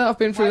of that? That I've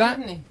been through Why that?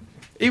 didn't he?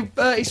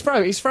 His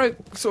throat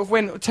sort of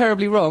went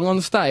terribly wrong on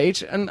the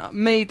stage, and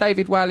me,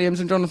 David Walliams,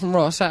 and Jonathan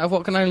Ross, out of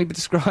what can only be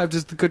described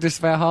as the goodness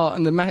of our heart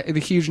and the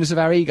hugeness of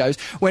our egos,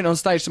 went on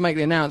stage to make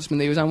the announcement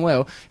that he was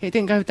unwell. It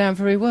didn't go down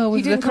very well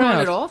with didn't the come on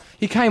crowd. at all?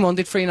 He came on,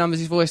 did 3 numbers,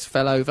 his voice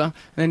fell over, and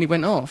then he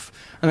went off.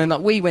 And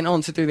then we went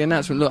on to do the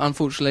announcement. Look,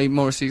 unfortunately,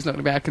 Morrissey's not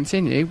going to be able to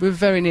continue. We were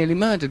very nearly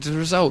murdered as a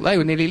result. They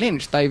were nearly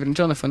lynched, David and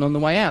Jonathan, on the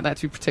way out. They had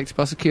to be protected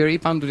by security,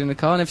 bundled in the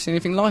car. Never seen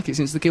anything like it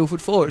since the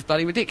Guildford 4. It's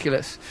bloody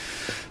ridiculous.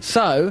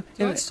 So,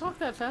 Let's talk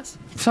that fast.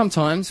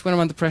 sometimes when I'm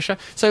under pressure.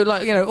 So,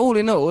 like, all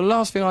in all, the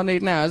last thing I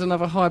need now is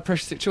another high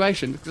pressure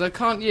situation, because I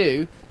can't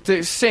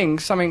to sing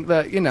something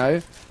that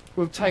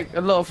will take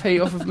a lot of heat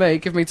off of me,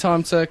 give me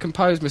time to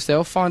compose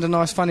myself, find a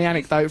nice funny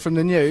anecdote from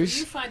the You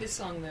news. find a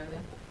song there,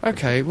 then.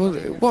 Okay, well,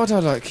 what would I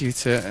like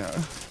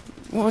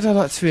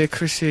to hear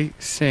Chrissy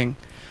sing?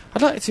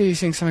 I'd like to hear you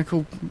sing something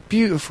called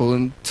Beautiful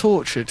and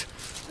Tortured.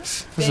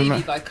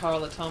 Baby by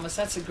Carla Thomas.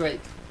 That's a great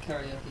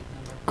karaoke number.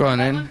 Go on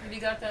That then. one? Have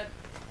you got that?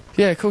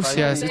 Yeah, of course,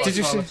 Baby yes. by Did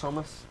you see?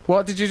 Thomas?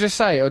 What did you just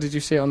say, or did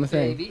you see it on the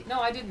thing? Baby. No,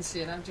 I didn't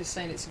see it. I'm just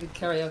saying it's a good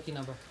karaoke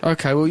number.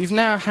 Okay, well, you've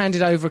now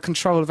handed over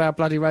control of our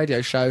bloody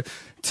radio show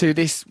to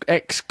this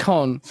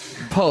ex-con,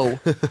 Paul,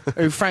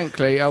 who,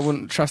 frankly, I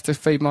wouldn't trust to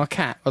feed my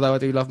cat, although I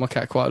do love my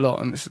cat quite a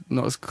lot, and it's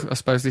not as, I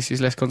suppose this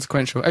is less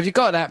consequential. Have you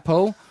got that,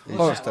 Paul?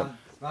 Or-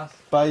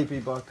 Baby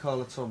by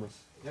Carla Thomas.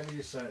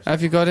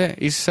 have you got it?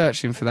 He's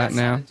searching for that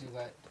now. Not a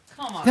duet.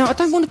 Come on. No, I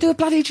don't want to do a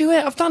bloody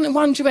duet. I've done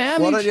one duet. How Why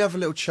many don't you have a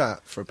little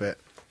chat for a bit?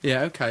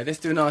 Yeah, okay, let's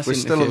do a nice We're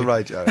still on the interview.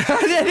 radio.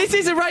 Yeah, this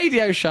is a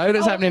radio show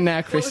that's happening now,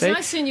 Well, Chrissy. it's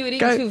nice seeing you at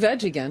Go- Eating 2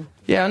 Veg again.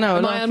 Yeah, I know.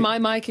 Am like I on it. my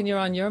mic and you're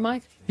on your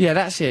mic? Yeah,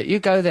 that's it. You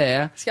go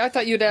there. See, I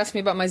thought you'd ask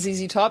me about my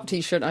ZZ Top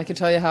T-shirt. And I could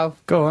tell you how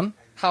Go on.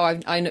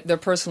 they're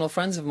personal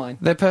friends of mine.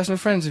 They're personal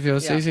friends of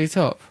yours, Yeah. ZZ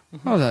Top.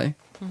 Are they?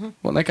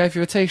 What, they gave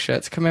you a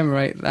T-shirt to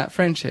commemorate that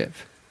friendship?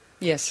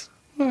 Yes.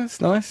 Oh, that's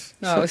nice.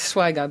 No, it's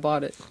swag. I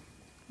bought it.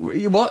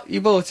 You what?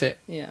 You bought it?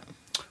 Yeah.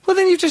 Well,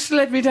 then you've just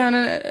led me down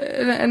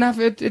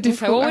another difficult...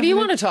 Okay, well, what do you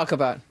avenue. want to talk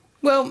about?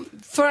 Well,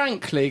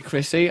 frankly,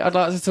 Chrissy, I'd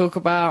like to talk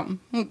about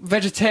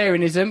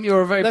vegetarianism.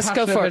 You're a very Let's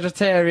go passionate for it.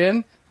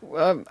 vegetarian.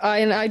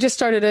 I just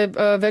started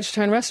a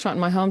vegetarian restaurant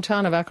in my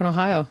hometown of Akron,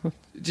 Ohio.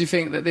 Do you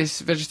think that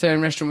this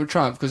vegetarian restaurant would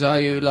triumph? Because are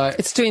you, like...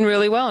 It's doing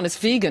really well, and it's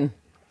vegan.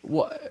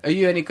 What, are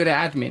you any good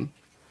at admin?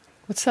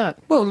 What's that?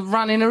 Well,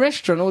 running a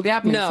restaurant, all the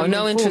admin. No, from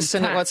no the interest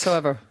form, in it tax.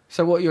 whatsoever.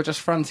 So what, you're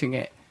just fronting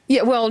it?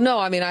 Yeah, well, no,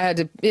 I mean, I had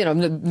to,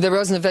 there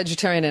wasn't a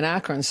vegetarian in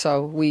Akron,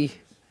 so we...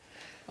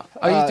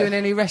 Are you doing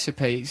any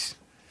recipes?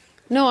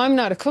 No, I'm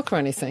not a cook or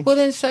anything. Well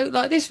then, so,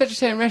 like, this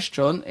vegetarian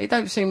restaurant, it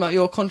don't seem like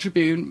you're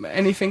contributing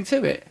anything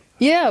to it.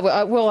 Yeah,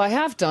 well, I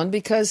have done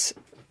because,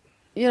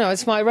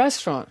 it's my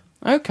restaurant.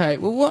 Okay,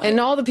 well what... And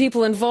all the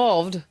people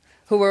involved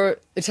who were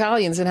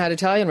Italians and had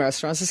Italian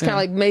restaurants, it's kind of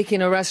like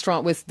making a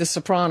restaurant with The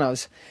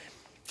Sopranos.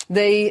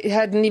 They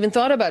hadn't even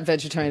thought about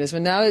vegetarianism,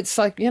 and now it's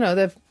like,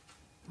 they've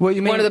What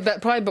you mean? one of the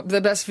probably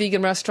the best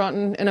vegan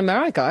restaurant in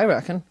America, I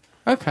reckon.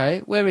 Okay,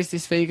 where is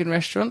this vegan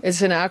restaurant?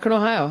 It's in Akron,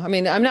 Ohio. I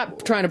mean, I'm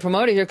not trying to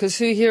promote it here because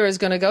who here is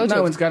going to go to it?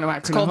 No one's going to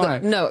Akron, Ohio.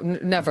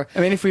 Never.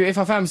 I mean, if I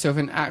found myself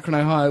in Akron,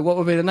 Ohio, what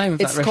would be the name of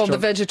that It's restaurant? called the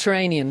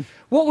Vegetarian.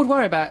 What would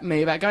worry about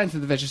me about going to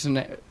the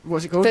vegetarian...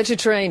 What's it called?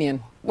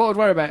 Vegetarian. What would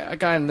worry about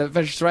going to the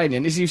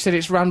vegetarian is you said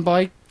it's run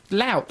by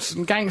louts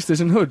and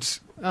gangsters and hoods.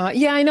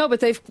 Yeah, I know, but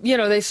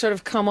they've sort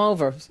of come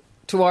over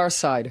to our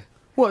side.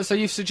 What, so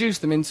you've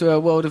seduced them into a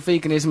world of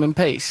veganism and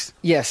peace?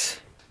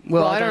 Yes.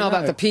 Well, I don't know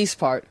about know. the peace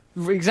part.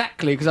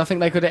 Exactly, because I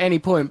think they could at any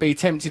point be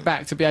tempted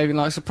back to behaving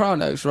like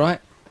Sopranos, right?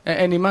 At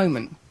any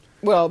moment.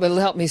 Well, it'll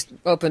help me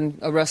open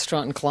a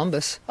restaurant in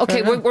Columbus.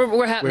 Okay, Fair enough.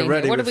 we're happening. We're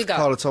ready What with have we got?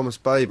 Carla Thomas,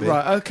 Baby.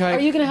 Right, okay. Are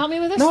you going to help me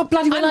with this? No,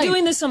 bloody I'm well ain't.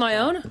 doing this on my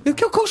own.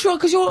 Of course you are,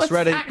 because you're It's an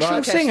ready. actual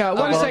Right. singer. Okay.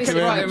 One Oh, second,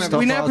 okay, right. stop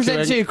We now present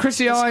arguing. to you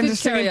Chrissy It's a Hines good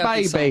singing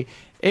karaoke Baby.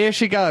 Here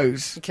she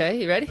goes.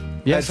 Okay, you ready?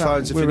 Yes,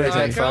 Headphones if we're you need ready. All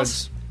right,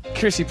 headphones.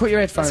 Chrissy, put your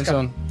headphones go.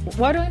 on.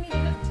 Why do I need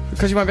that?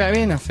 Because you won't be able to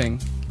hear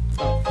nothing.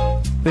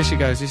 There she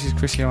goes. This is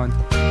Chrissy Hines.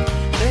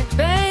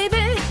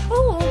 Baby,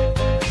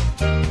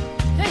 ooh.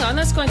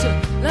 let's go into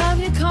Love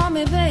You Call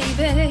Me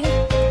Baby.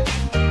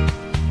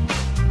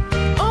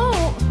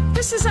 Oh,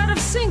 this is out of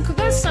sync.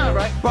 That's not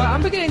right. Right,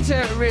 I'm beginning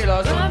to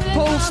realise.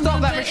 Paul,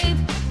 stop that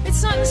machine.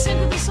 It's not in sync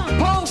with the song.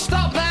 Paul,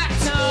 stop that!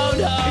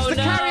 No, It's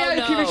the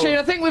karaoke machine.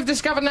 I think we've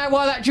discovered now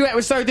why that duet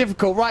was so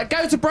difficult. Right,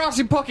 go to Brass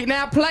in Pocket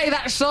now, play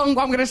that song.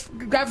 I'm going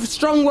to have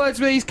strong words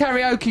with these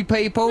karaoke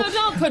people. No,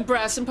 don't put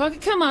Brass in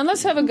Pocket. Come on,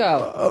 let's have a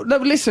go. No,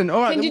 but listen,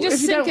 all right. Can you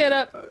just if sync it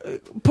up?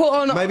 Put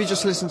on... Maybe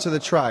just listen to the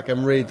track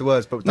and read the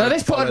words, but No, don't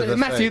let's put follow the on...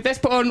 Matthew, thing. let's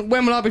put on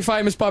When Will I Be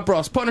Famous by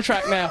Bros. Put on a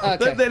track now.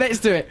 Okay. Let's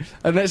do it.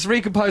 And let's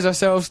recompose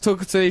ourselves,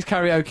 talk to these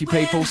karaoke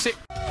people.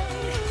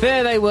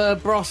 There they were,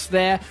 Bros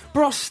there.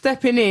 Bros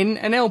stepping in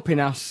and helping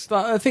us.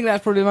 I think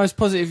that's probably the most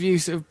positive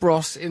use of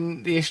Bros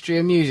in the history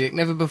of music.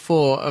 Never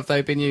before have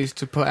they been used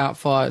to put out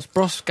fires.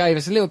 Bros gave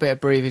us a little bit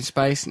of breathing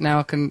space. Now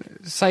I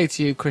can say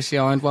to you, Chrissy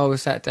Hind, while we're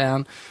sat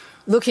down...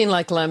 Looking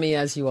like Lemmy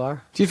as you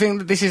are. Do you think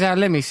that this is how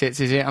Lemmy sits,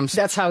 is it?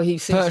 That's how he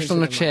sits. Perched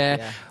on a chair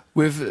Yeah.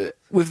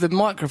 with the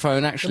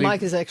microphone actually... The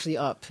mic is actually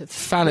up. It's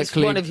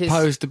phallically one of his,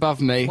 posed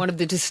above me. One of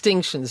the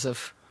distinctions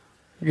of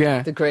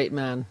Yeah. the great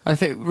man. I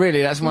think,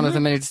 really, that's one of the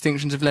many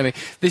distinctions of Lemmy.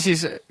 This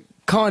is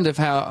kind of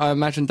how I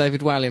imagine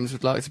David Walliams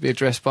would like to be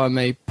addressed by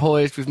me,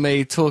 poised with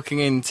me talking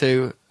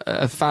into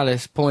a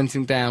phallus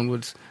pointing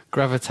downwards,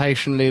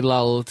 gravitationally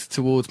lulled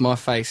towards my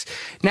face.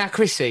 Now,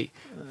 Chrissy,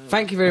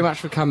 thank you very much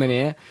for coming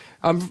here.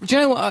 Do you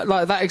know what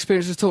like that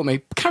experience has taught me?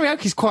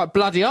 Karaoke's quite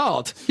bloody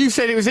hard. You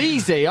said it was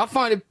easy. I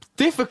find it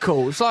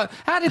difficult. It's like,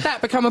 how did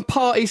that become a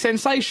party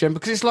sensation?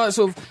 Because it's like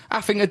sort of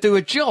having to do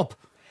a job.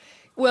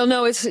 Well,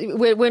 no, it's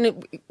when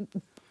it,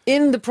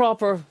 in the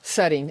proper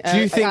setting, Do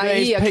you think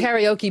i.e. a that it's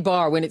karaoke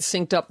bar when it's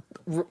synced up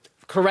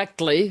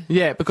correctly.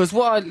 Yeah, because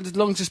what I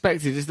long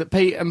suspected is that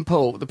Pete and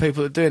Paul, the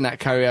people that are doing that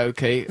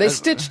karaoke... They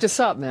stitched us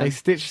up, man. They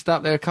stitched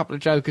up. There are a couple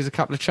of jokers, a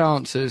couple of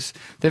chancers.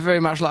 They're very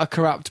much like a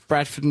corrupt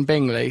Bradford and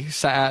Bingley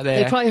sat out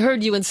there. They probably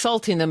heard you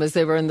insulting them as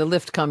they were in the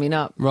lift coming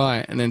up.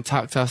 Right, and then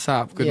tucked us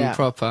up, good Yeah. and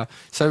proper.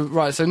 So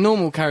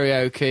normal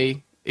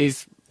karaoke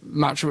is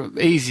much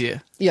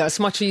easier. Yeah, it's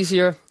much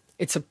easier.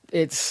 It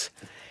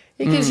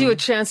gives you a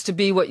chance to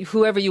be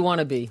whoever you want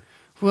to be.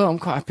 Well, I'm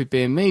quite happy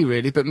being me,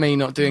 really, but me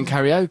not doing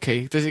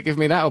karaoke. Does it give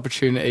me that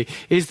opportunity?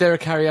 Is there a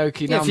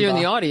karaoke number? If you're in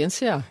the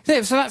audience, yeah.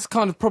 Yeah, so that's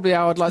kind of probably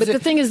how I'd like But to... the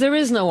thing is, there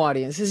is no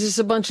audience. It's just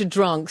a bunch of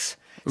drunks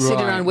sitting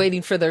Right. around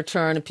waiting for their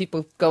turn and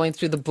people going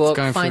through the book,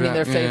 Going through finding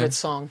that, their yeah. favourite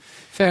song.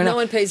 Fair no enough.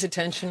 one pays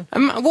attention.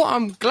 What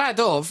I'm glad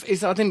of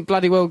is I didn't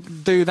bloody well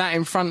do that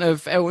in front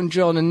of Elton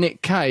John and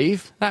Nick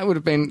Cave. That would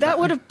have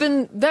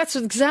been... That's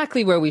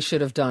exactly where we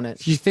should have done it.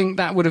 Do you think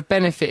that would have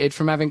benefited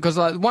from having... Because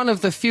one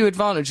of the few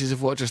advantages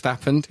of what just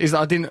happened is that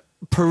I didn't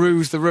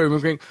peruse the room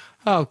and going,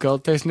 oh,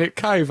 God, there's Nick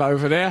Cave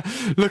over there,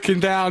 looking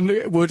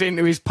downward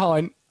into his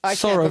pint, I can't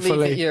sorrowfully.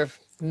 believe that you're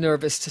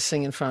nervous to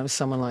sing in front of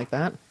someone like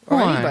that. Or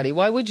Why? anybody.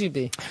 Why would you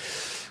be?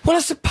 Well, I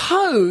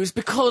suppose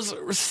because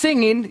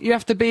singing, you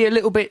have to be a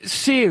little bit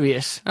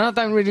serious, and I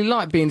don't really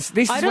like being...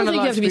 This I is don't when think you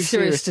like have to be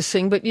serious to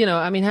sing, but,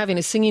 having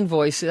a singing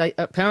voice,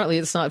 apparently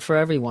it's not for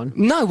everyone.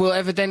 No, well,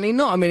 evidently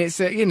not. I mean, it's,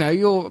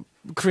 you're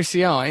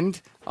Chrissy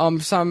Hind.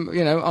 I'm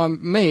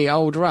me,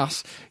 old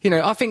Russ.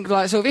 I think,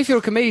 if you're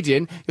a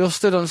comedian, you're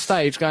stood on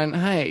stage going,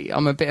 hey,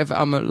 I'm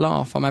a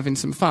laugh, I'm having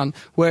some fun.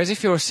 Whereas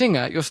if you're a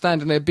singer, you're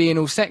standing there being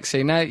all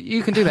sexy. Now,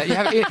 you can do that. You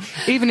have,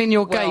 even in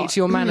your gait,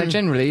 your manner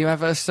generally, you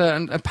have a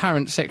certain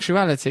apparent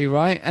sexuality,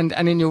 right? And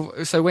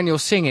so when you're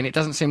singing, it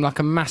doesn't seem like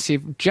a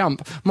massive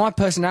jump. My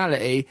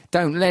personality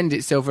don't lend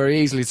itself very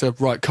easily to,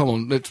 right, come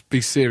on, let's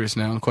be serious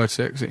now, I'm quite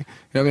sexy. You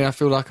know what I mean? I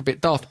feel like a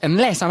bit daft.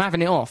 Unless I'm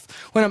having it off.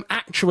 When I'm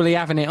actually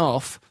having it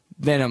off,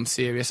 then I'm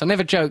serious. I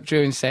never joke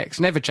during sex.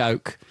 Never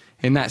joke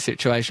in that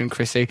situation,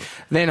 Chrissy.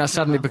 Then I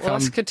suddenly become... Well,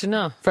 that's good to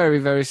know. Very,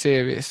 very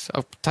serious.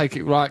 I'll take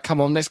it, right, come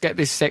on, let's get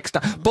this sex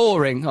done.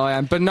 Boring, I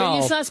am, banal.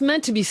 But it's not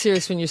meant to be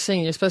serious when you're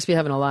singing. You're supposed to be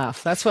having a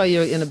laugh. That's why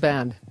you're in a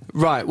band.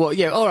 Right, well,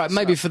 yeah, all right,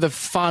 maybe for the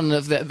fun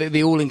of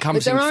the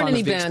all-encompassing But fun there aren't any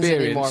of the bands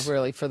experience. anymore,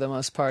 really, for the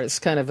most part. It's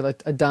kind of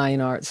like a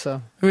dying art,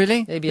 so...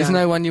 Really? Maybe There's I'm-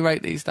 no one you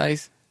rate these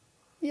days?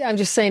 Yeah, I'm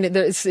just saying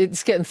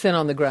it's getting thin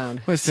on the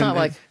ground. Well, It's not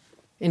like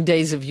in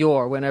days of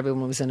yore when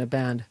everyone was in a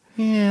band.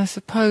 Yeah, I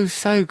suppose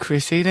so,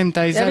 Chrissy. Them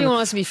days... Everyone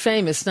wants to be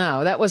famous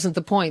now. That wasn't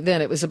the point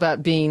then. It was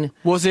about being...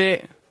 Was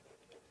it?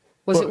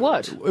 Was it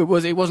what?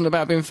 It wasn't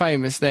about being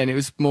famous then. It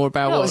was more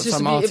about No, it what was just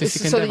some it was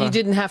artistic so that endeavour. you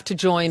didn't have to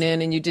join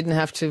in and you didn't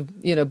have to,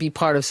 be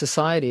part of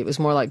society. It was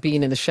more like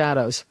being in the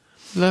shadows.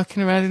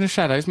 Lurking around in the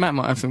shadows. Matt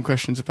might have some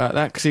questions about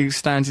that because he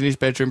stands in his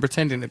bedroom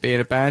pretending to be in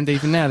a band.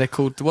 Even now, they're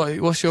called...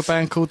 What's your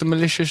band called? The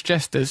Malicious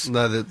Jesters?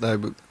 No,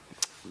 but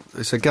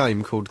it's a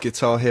game called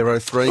Guitar Hero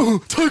 3. Oh,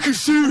 take it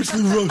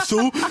seriously,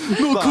 Russell.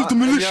 Not called the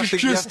Malicious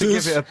you have to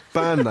Jesters. give it a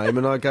band name,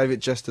 and I gave it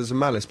Jesters and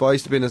Malice. But I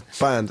used to be in a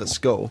band at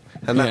school,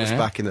 and that was Yeah.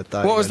 back in the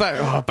day. What was when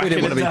that? Oh, back we didn't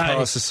in want to the be day.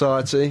 part of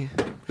society.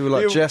 We were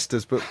like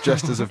jesters, but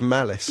jesters of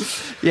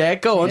malice. Yeah,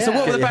 go on. So Yeah.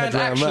 what were the Get your band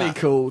head around actually that.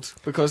 called?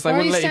 Because they Why are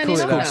wouldn't you let you call it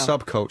standing that.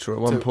 up Called Subculture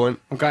at one point.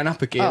 I'm going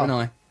up a gear, Oh. aren't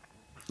I?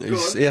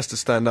 He has to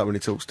stand up when he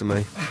talks to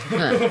me.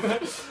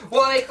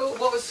 What are they called?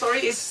 What was... Sorry,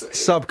 it's...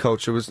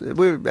 Subculture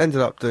we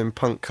ended up doing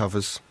punk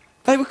covers.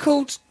 They were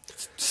called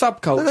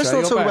subculture. Let's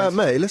not your talk band. about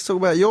me. Let's talk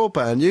about your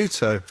band, you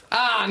two.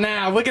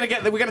 Now we're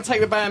gonna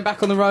take the band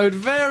back on the road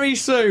very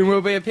soon.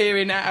 We'll be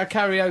appearing at a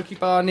karaoke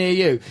bar near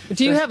you.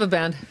 Do you have a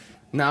band?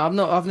 No, I'm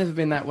not. I've never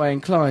been that way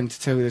inclined,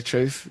 to tell you the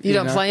truth. You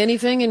don't know. play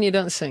anything and you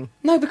don't sing?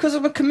 No, because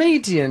I'm a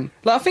comedian.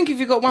 Like, I think if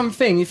you've got one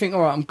thing, you think,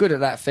 all right, I'm good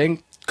at that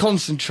thing.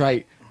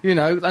 Concentrate, you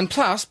know. And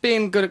plus,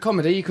 being good at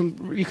comedy, you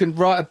can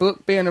write a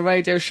book, be on a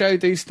radio show,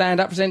 do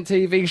stand-up, present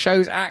TV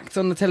shows, act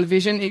on the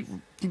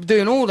television.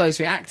 Doing all those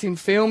things, acting,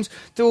 films,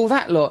 do all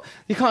that lot.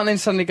 You can't then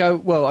suddenly go,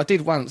 well, I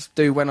did once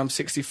do When I'm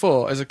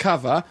 64 as a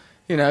cover.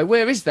 You know,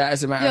 where is that,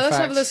 as a matter of fact? Yeah,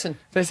 let's have a listen.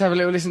 Let's have a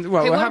little listen.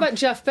 Well, Hey, what about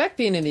Jeff Beck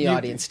being in the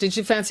audience? Did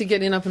you fancy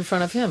getting up in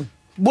front of him?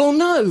 Well,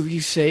 no, you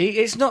see,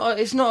 it's not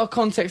a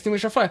context in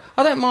which I play.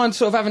 I don't mind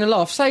sort of having a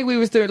laugh. Say we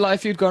was doing, like,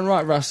 if you'd gone,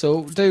 right,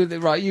 Russell,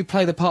 you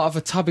play the part of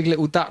a tubby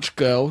little Dutch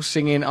girl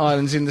singing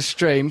Islands in the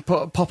Stream,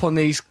 pop on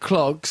these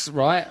clogs,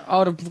 right? I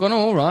would have gone,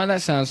 all right,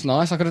 that sounds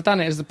nice. I could have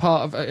done it as the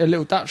part of a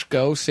little Dutch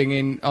girl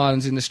singing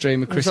Islands in the Stream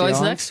with Chrissy So it's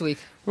Hines. next week.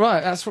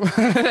 Right, that's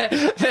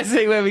let's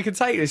see where we can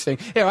take this thing.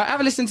 Yeah, right, have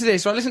a listen to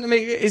this. Right, listen to me.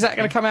 Is that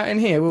going to come out in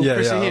here? Will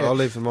Chrissy hear? I'll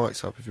leave the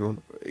mics up if you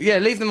want. Yeah,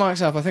 leave the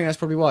mics up. I think that's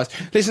probably wise.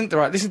 Listen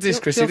to this,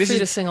 Chrissy. Feel This free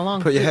is to sing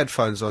along. Put your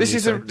headphones on. this you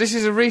is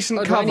two. a recent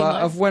Oh, do I need cover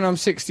mine? of When I'm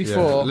 64.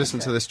 Yeah, listen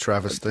to this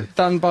travesty.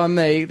 Done by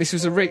me. This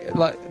was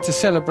to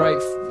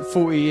celebrate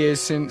 40 years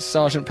since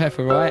Sgt.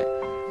 Pepper, right?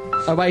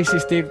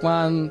 Oasis did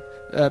one.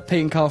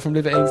 Pete and Carl from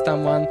Libertines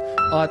done one.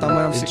 I done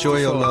When I'm 64.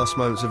 Enjoy your last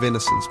moments of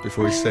innocence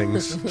before he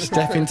sings.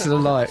 Step into the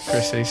light,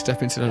 Chrissy.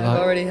 Step into the I've light.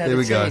 already had Here a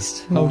we go.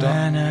 taste. Hold on.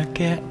 When I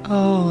get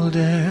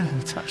older,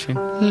 Touching.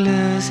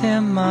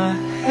 losing my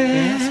Yeah,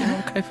 head. that's what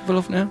I'm capable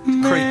of now.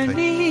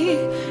 Many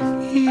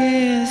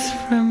years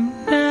from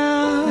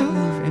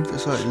now,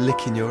 It's like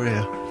licking your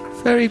ear.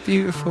 Very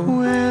beautiful.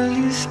 will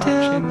you still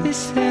Touching. be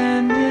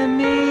sending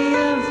me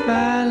a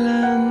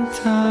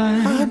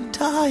Valentine? I'm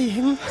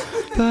dying.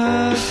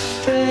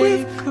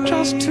 Birthday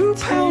Just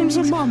 £2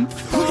 a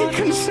month. We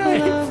can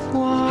save. of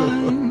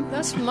wine.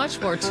 That's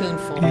much more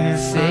tuneful.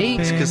 See?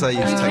 It's because they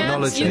use You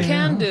technology.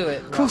 can do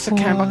it. Of course I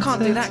can, but I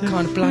can't do that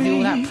kind of bloody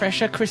all that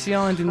pressure. Chrissy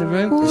Hind in the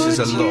room. This is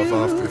a lot of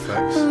After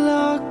Effects.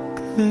 Lock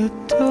the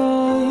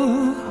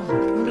door.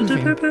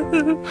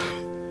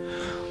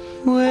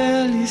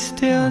 Will you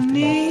still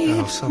need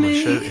Oh, someone's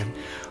me? shooting.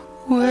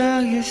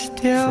 Will you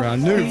still For our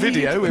new feel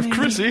video with me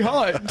Chrissy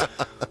Hind.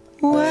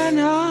 when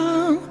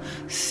I'm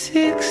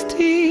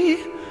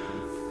 64?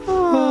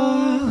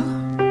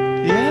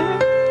 Yeah?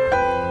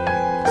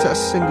 Is that a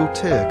single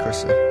tear,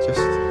 Chrissy? Just.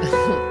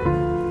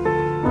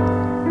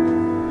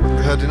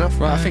 Heard enough?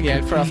 Right, I think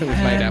we've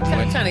made our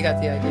point. Kind of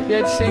got the idea.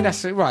 Yeah, see,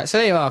 that's it. Right, so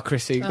there you are,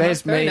 Chrissy.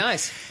 There's very me.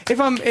 nice.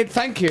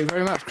 Thank you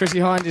very much. Chrissy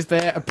Hind is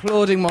there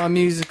applauding my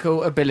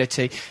musical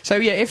ability. So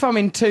yeah, if I'm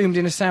entombed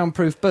in a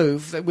soundproof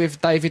booth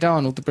with David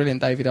Arnold, the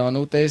brilliant David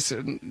Arnold, there's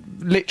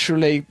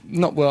literally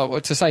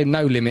to say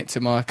no limit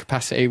to my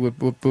capacity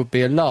would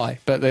be a lie,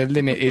 but the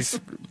limit is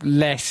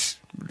less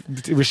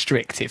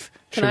restrictive.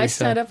 Can I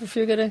stand up if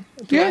you're going to...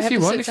 Yeah, if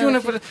you want. If you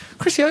want to,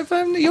 Chrissy, you're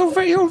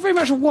very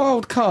much a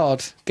wild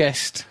card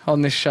guest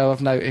on this show.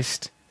 I've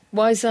noticed.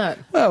 Why is that?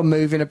 Well,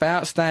 moving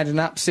about, standing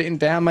up, sitting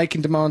down, making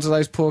demands of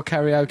those poor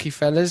karaoke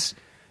fellas.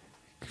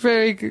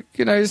 Very,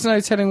 there's no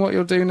telling what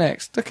you'll do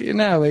next. Look at you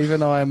now,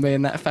 even I am me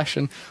in that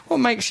fashion. What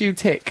makes you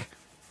tick?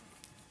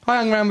 I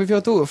hung around with your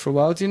daughter for a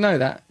while. Do you know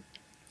that?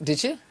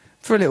 Did you?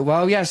 For a little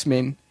while,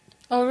 Yasmin.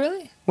 Oh,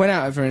 really? Went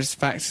out with her, in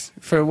fact,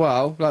 for a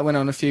while. Went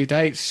on a few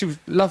dates. She was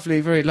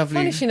lovely, very lovely.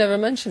 Funny she never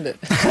mentioned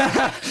it.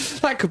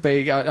 That could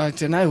be, I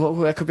don't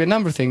know, there could be a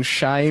number of things.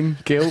 Shame,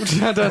 guilt,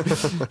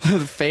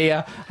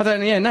 fear. I don't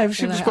know, yeah, no,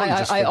 she was quite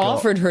I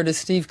offered her to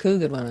Steve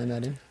Coogan when I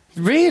met him.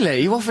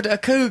 Really? You offered a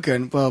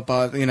Coogan? Well,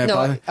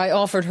 I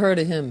offered her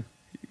to him.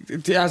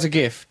 As a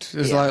gift.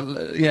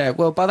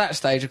 Well, by that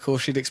stage, of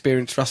course, she'd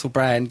experienced Russell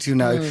Brand,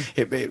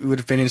 it would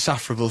have been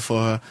insufferable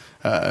for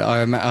her,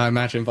 I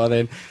imagine, by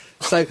then.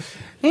 So,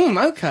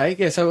 okay,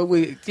 yeah,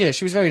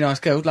 she was a very nice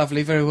girl,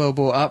 lovely, very well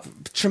brought up,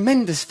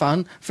 tremendous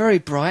fun, very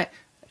bright,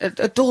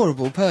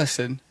 adorable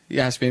person,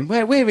 Yasmin.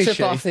 Where is she?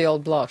 Trip off the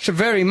old block.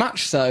 Very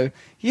much so,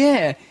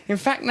 yeah. In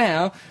fact,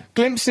 now,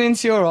 glimpsing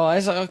into your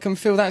eyes, I can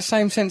feel that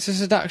same sense of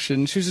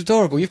seduction. She was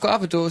adorable. You've got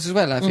other daughters as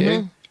well, have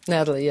you?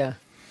 Natalie, yeah.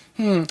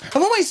 I'm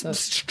always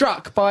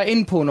struck by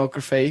in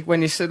pornography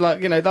when you said, by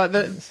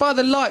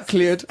the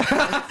likelihood.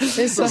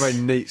 It's a very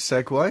neat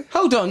segue.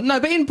 Hold on, no,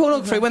 but in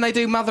pornography, when they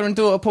do mother and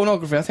daughter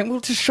pornography, I think, well,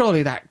 just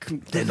surely that.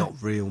 They're not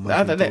real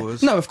mother and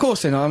daughters. No, of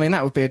course they're not. I mean,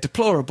 that would be a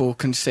deplorable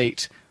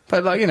conceit.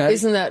 But,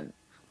 Isn't that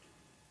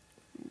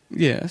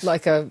yes.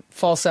 like a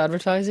false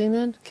advertising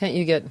then? Can't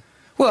you get...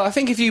 Well, I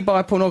think if you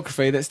buy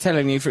pornography that's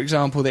telling you, for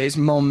example, that it's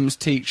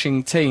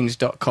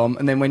momsteachingteens.com,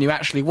 and then when you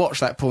actually watch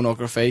that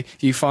pornography,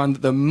 you find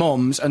that the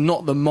moms are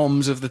not the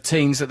moms of the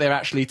teens that they're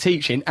actually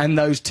teaching, and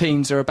those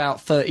teens are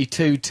about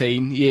 32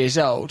 years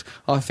old,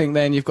 I think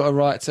then you've got a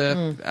right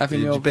to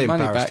having your You'd be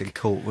money embarrassed back. in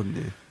court, wouldn't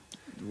you?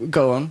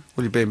 Go on.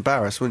 Well, you'd be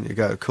embarrassed, wouldn't you,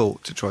 go to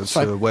court to try and sue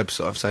a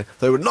website saying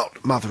they were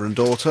not mother and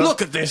daughter.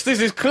 Look at this. This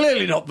is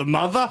clearly not the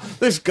mother.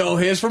 This girl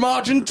here's from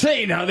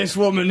Argentina. This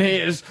woman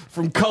here's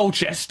from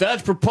Colchester.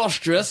 It's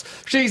preposterous.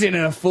 She's in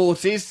her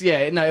 40s.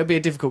 Yeah, no, it'll be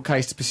a difficult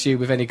case to pursue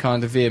with any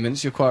kind of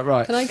vehemence. You're quite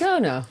right. Can I go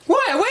now? Why?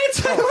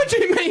 What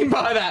do you mean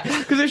by that?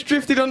 Because it's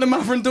drifted onto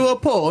mother and daughter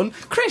porn?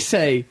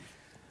 Chrissy!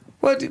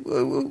 Well,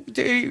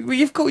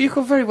 you've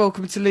got very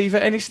welcome to leave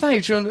at any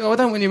stage. I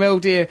don't want you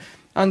held here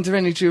under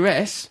any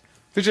duress.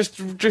 We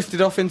just drifted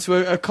off into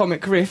a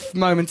comic riff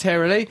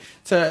momentarily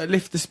to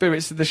lift the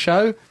spirits of the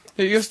show.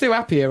 You're still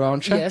happy here,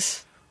 aren't you?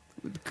 Yes.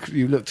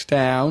 You looked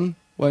down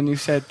when you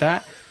said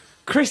that.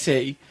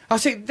 Chrissy, I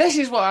think this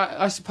is what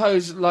I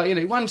suppose, like, you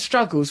know, one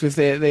struggles with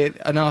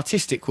an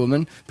artistic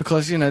woman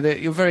because, you know,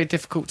 you're very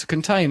difficult to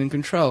contain and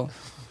control.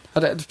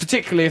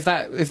 Particularly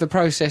if the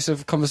process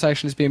of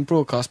conversation is being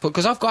broadcast,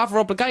 because I've got other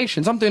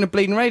obligations. I'm doing a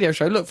bleeding radio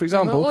show. Look, for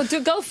example. Well,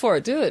 go for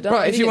it. Do it. Don't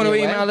Right, if you want to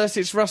get in your email way. us,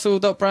 it's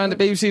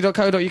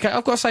russell.brand@bbc.co.uk.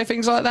 I've got to say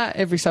things like that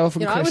every so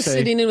often, You know, I was Chrissy.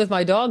 sitting in with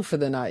my dog for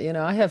the night. You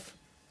know,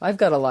 I've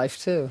got a life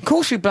too. Of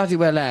course you bloody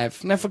well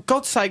have. Now, for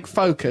God's sake,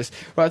 focus.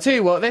 Right, I'll tell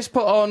you what, let's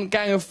put on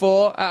Gang of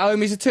Four at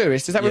Home He's a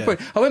Tourist. Is that what we're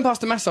putting? I went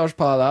past a massage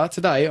parlour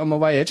today on my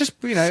way here, just,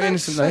 you know,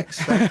 innocently.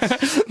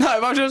 No, I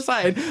was just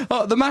saying,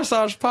 the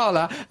massage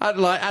parlour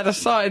had a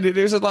sign, it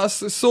was like a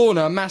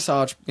sauna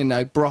massage, you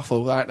know,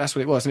 brothel, that's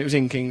what it was, and it was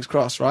in King's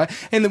Cross, right?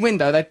 In the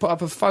window, they'd put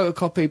up a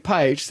photocopy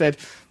page, said,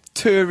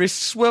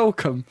 tourists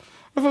welcome.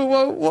 I thought,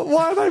 well,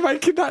 why are they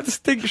making that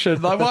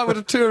distinction? Like, why would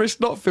a tourist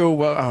not feel,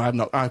 well,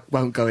 I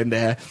won't go in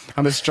there.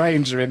 I'm a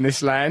stranger in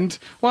this land.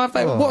 Why have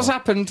they, what's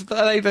happened?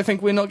 They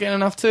think we're not getting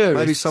enough tourists.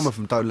 Maybe some of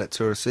them don't let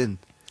tourists in.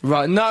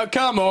 Right, no,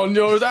 come on,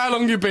 how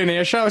long you been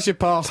here? Show us your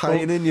passport.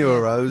 Paying in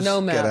euros.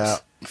 No maps. Get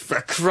out.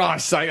 For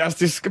Christ's sake, that's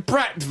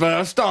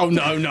Bratwurst. Oh,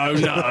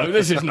 no.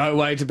 This is no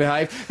way to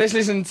behave. Let's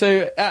listen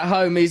to At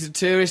Home He's a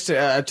Tourist.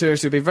 A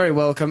tourist will be very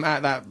welcome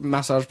at that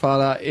massage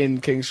parlour in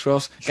King's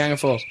Cross. Gang of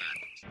Four.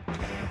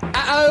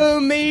 At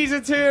Home He's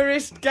a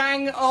Tourist,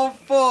 Gang of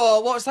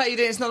Four. What's that you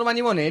doing? It's not the one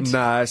you wanted?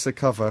 Nah, it's a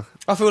cover.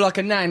 I feel like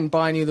a nan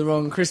buying you the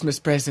wrong Christmas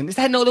present. Is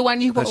that not the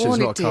one you Actually, it's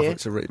wanted, not a cover, dear?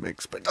 it's a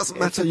remix. But it doesn't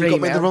It's matter, a you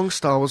got me remix. the wrong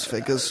Star Wars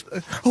figures.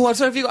 Oh,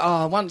 so have you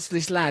got... once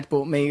this lad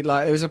bought me,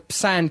 like, there was a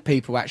sand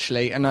people,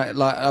 actually, and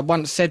I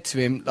once said to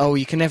him,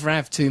 you can never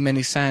have too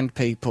many sand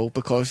people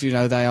because, you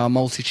know, they are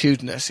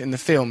multitudinous in the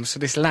film. So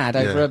this lad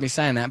overheard me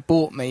saying that,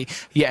 bought me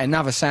yet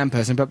another sand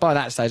person, but by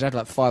that stage I had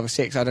like 5 or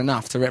 6, I had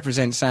enough to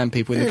represent sand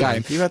people in the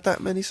game. You had that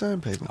many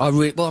sand people? I'm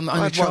only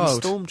I had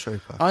child. one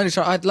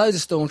stormtrooper. I had loads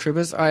of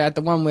stormtroopers. I had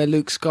the one where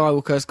Luke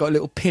Skywalker's got a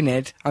little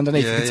pinhead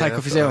underneath Yeah, he can take yeah,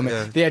 off his I've got helmet.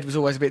 that, yeah. The head was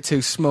always a bit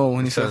too small.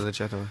 And he Return sort of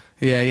of, the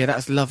Jedi. yeah,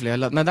 that's lovely.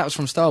 No, that was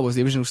from Star Wars.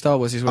 The original Star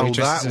Wars is where he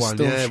dresses that as a one,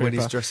 stormtrooper. yeah, when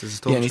he's dressed as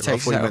a stormtrooper. Yeah, and he I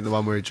takes thought it you out. meant the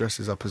one where he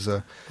dresses up as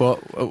a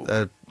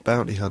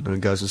bounty hunter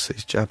and goes and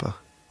sees Jabba.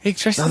 He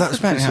dresses No, that's as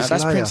Princess Princess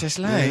That's Leia. Princess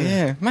Leia,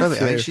 yeah. No,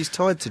 Matthew. it ain't. She's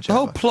tied to Jabba. The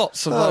whole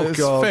plots of Oh, those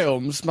God.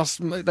 films must...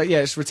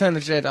 it's Return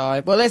of the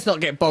Jedi. Well, let's not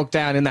get bogged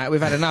down in that.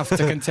 We've had enough to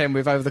contend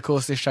with over the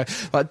course of this show.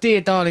 Like,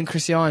 dear darling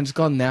Chrissy Hines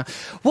gone now.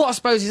 What I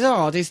suppose is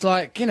hard is,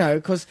 like, you know,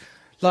 because...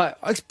 Like,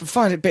 I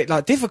find it a bit,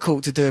 like,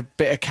 difficult to do a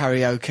bit of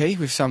karaoke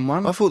with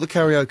someone. I thought the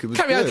karaoke was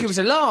Karaoke good. was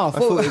a laugh. I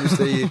thought it was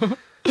the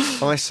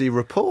icy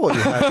rapport you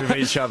had with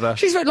each other.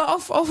 She's like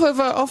off of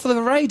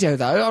the radio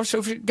though. I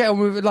sort of get on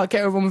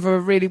with her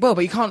really well,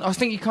 but you can't. I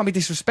think you can't be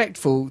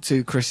disrespectful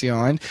to Chrissy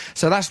Hine.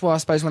 So that's why I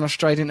suppose when I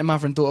strayed into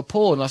mother and daughter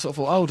porn, I sort of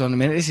thought, hold on a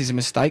minute, this is a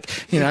mistake.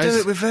 You know, do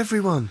it with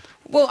everyone.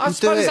 Well, I You do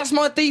suppose it. that's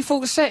my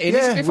default setting.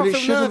 Yeah, if well, I it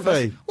feel shouldn't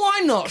nervous, be.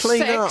 why not?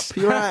 Clean Sex. up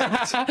your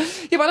act.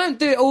 Yeah, but I don't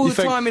do it all You the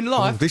think, time in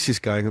life. This is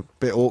going a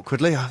bit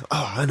awkwardly.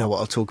 I know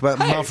what I'll talk about.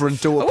 Hey, Mother and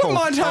I daughter wouldn't porn.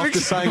 mind having- After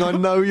saying I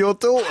know your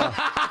daughter.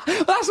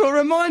 That's what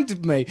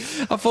reminded me.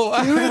 I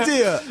thought, You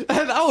idiot.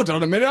 Hold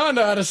on a minute, I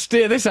know how to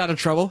steer this out of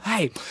trouble.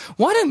 Hey,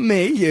 why don't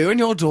me, you and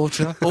your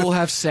daughter all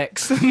have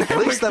sex? At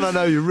least then I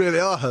know you really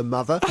are her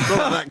mother. Not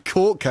like that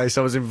court case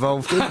I was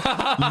involved in.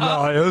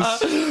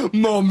 Liars.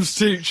 Mom's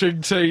teaching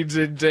teens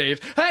indeed.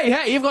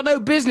 Hey, you've got no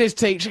business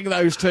teaching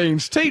those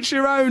teens. Teach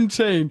your own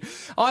teen.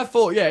 I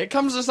thought, it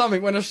comes to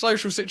something when a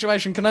social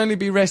situation can only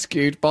be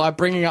rescued by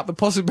bringing up the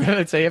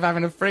possibility of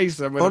having a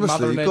threesome with a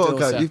mother Honestly, and you've their got to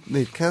daughter. go. You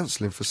need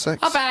counselling for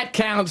sex. I've had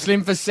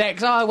counselling for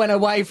sex. I went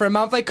away for a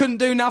month. They couldn't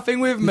do nothing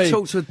with me. You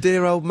talked to a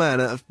dear old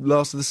man at the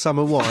last of the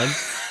summer wine.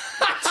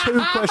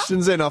 2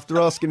 questions in after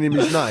asking him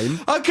his name.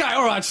 Okay,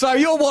 all right, so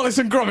you're Wallace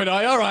and Gromit,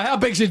 are you? All right, how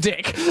big's your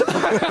dick?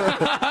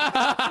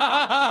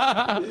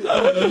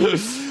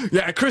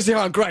 Yeah, Chrissy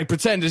Hine, great,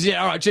 Pretenders,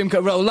 yeah, all right, Jim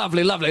Carroll,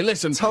 lovely.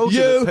 Listen, Told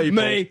you you that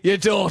people- me, your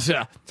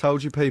daughter.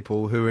 Told you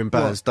people who are in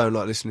bands don't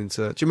like listening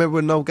to... Do you remember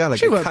when Noel She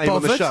Gallagher weren't came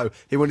on the bothered. show?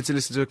 He wanted to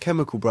listen to a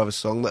Chemical Brothers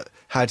song that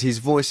had his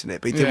voice in it,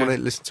 but he didn't Yeah. want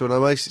to listen to an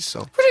Oasis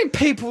song. What do you mean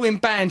people in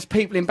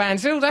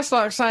bands? Oh, that's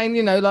like saying,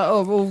 you know, like,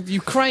 all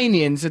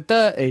Ukrainians are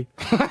dirty.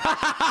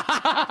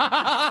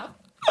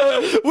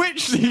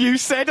 Which you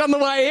said on the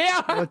way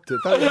here.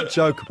 Don't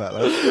joke about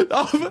that.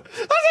 As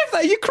if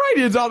the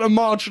Ukrainians aren't a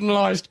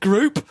marginalised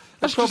group.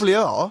 They probably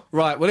are.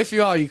 Right, well, if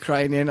you are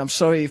Ukrainian, I'm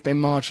sorry you've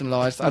been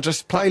marginalised. I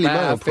just Daily plucked that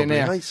Mail out of thin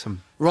probably air. hates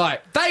them.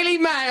 Right, Daily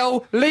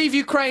Mail, leave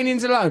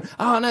Ukrainians alone.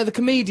 Oh, no, the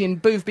comedian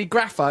Boothby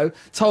Graffo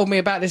told me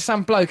about this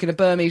some bloke in a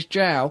Burmese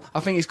jail. I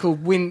think he's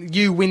called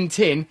Yu Win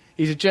Tin.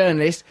 He's a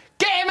journalist.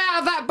 Get him out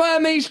of that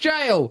Burmese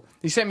jail!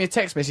 He sent me a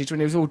text message when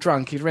he was all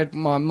drunk. He'd read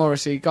my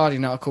Morrissey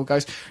Guardian article,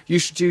 goes, you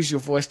should use your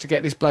voice to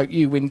get this bloke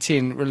Yu Win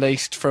Tin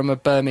released from a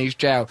Burmese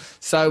jail.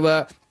 So,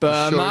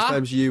 Burma... Sure his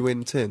name's Yu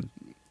Win Tin.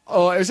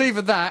 Or it was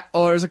either that,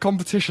 or it was a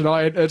competition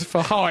I entered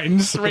for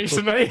Heinz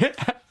recently.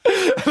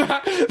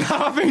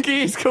 I think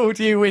he is called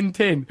Yu Win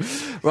Tin.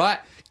 Right?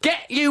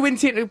 Get Yu Win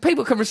Tin.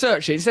 People can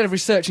research it instead of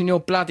researching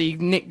your bloody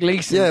Nick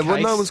Leeson Yeah, case. well,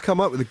 no one's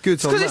come up with the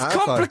goods on that. Because it's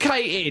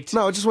complicated.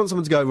 No, I just want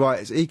someone to go,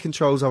 right, he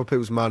controls other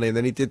people's money, and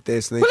then he did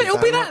this, and then Well, he did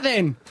it'll be that that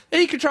then.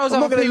 He controls I'm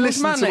not other going to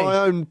people's listen money. to my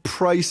own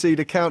prey-seed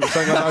accountant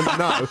saying I don't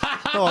know.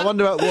 No, I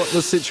wonder what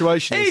the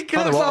situation is. He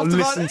I looks I'll after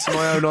listen to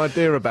my own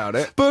idea about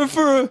it. But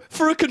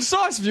for a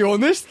concise view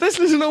on this, let's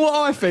listen to what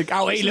I think.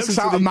 Oh, he looks Listen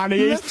to out of the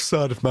money. left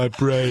side of my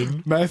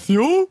brain.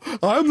 Matthew,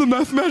 I'm the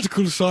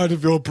mathematical side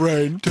of your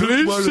brain.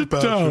 Please worry sit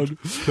about down. it.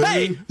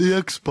 Hey, The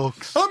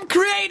Xbox. I'm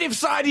creative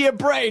side of your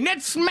brain.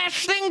 Let's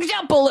smash things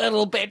up a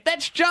little bit.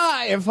 Let's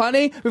jive,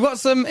 honey. We've got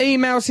some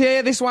emails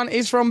here. This one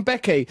is from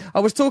Becky. I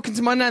was talking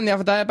to my nan the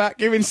other day about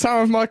giving some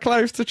of my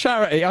clothes to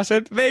charity. I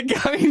said, they're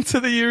going to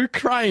the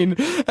Ukraine.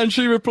 And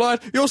she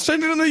replied, you're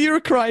sending them to the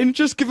Ukraine,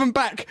 just give them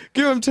back.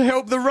 Give them to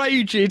help the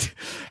raged.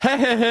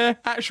 Hehehe.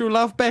 Actual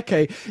love,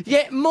 Becky.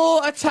 Yet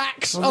more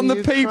attacks on the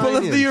people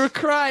of the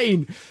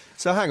Ukraine.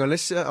 So hang on,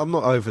 I'm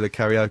not over the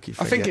karaoke thing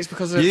I think yet. it's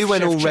because of you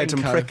went all red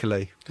and Shevchenko.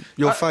 prickly.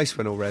 Your face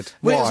went all red.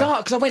 Well, Why? it was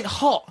hard because I went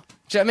hot.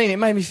 Do you know what I mean? It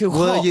made me feel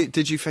hot.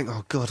 Did you think,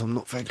 oh God, I'm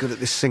not very good at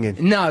this singing?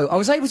 No, I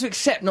was able to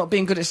accept not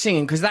being good at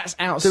singing because that's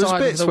outside There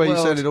was bits of the where world.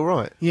 you sounded all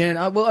right. Yeah,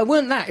 no, well, I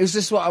weren't that. It was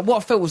just what I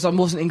felt was I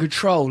wasn't in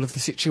control of the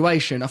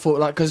situation. I thought,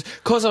 like,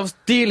 because I was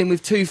dealing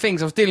with two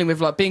things. I was dealing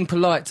with, like, being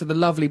polite to the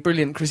lovely,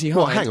 brilliant Chrissy Hine.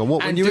 Well, hang on, what,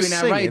 when and you were doing our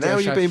singing? radio How are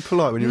you show. being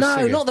polite when you were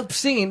singing? No, not the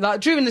singing.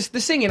 Like, during the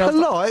singing, I was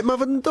Polite,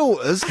 mother and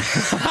daughters?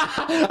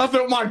 I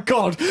thought, my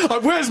God,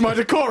 where's my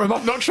decorum?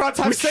 I've not tried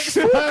to have sex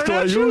with her.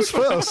 Well, yours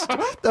first.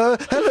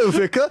 Hello,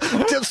 Vicar.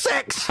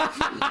 Sex.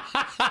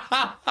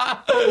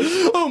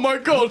 Oh my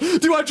God,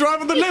 do I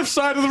drive on the left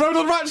side of the road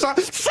or the right side?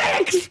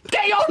 Sex!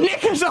 Get your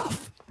knickers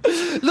off!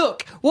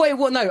 Look,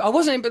 no, I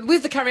wasn't, but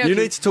with the karaoke... You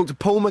need to talk to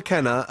Paul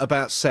McKenna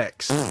about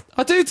sex.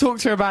 I do talk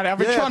to him about it. I've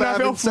been trying to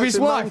have it off with his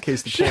wife.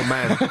 Monkeys, the poor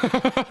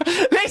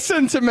man.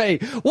 Listen to me.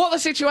 What the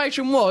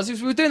situation was, is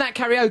we were doing that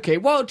karaoke.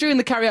 Well, during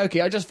the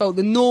karaoke, I just felt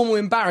the normal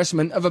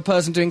embarrassment of a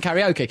person doing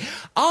karaoke.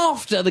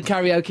 After the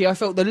karaoke, I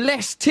felt the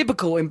less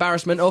typical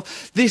embarrassment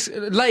of this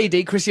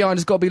lady, Chrissy Hine,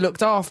 has got to be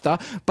looked after,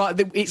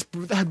 but it's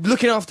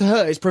looking after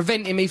her is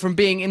preventing me from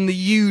being in the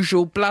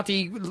usual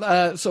bloody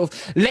sort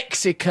of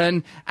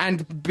lexicon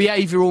and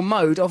behavioural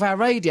mode of our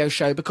radio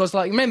show. Because,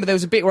 like, remember, there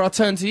was a bit where I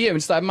turned to you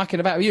and started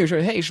mucking about with you. She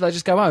went, hey, should I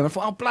just go home? I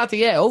thought, oh,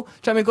 bloody hell. Do you know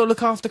what I mean? Got to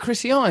look after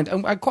Chrissy Hine.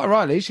 And quite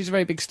rightly, she's a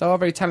very big star,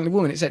 very talented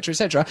woman, etc.,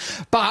 etc.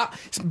 But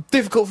it's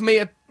difficult for me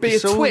to be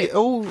It's a twit.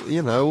 all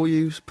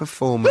you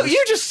performers. Look,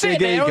 you just sit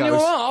big there on your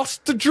egos. arse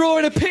to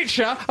drawing a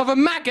picture of a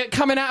maggot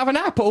coming out of an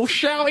apple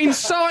shouting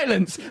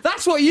silence.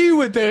 That's what you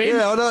were doing.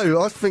 Yeah, I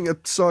know. I think a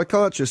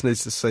psychiatrist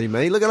needs to see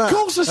me. Look at that. Of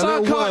course a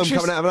little worm psychiatrist-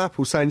 coming out of an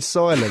apple saying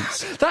silence.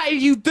 That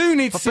you do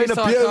need to I've see a been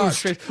abused.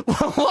 psychiatrist.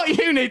 Well, what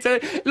you need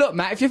to look,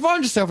 Matt, if you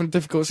find yourself in a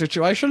difficult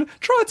situation,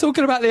 try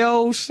talking about the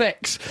old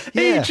sex.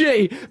 Yeah.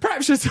 E.g.,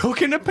 perhaps you're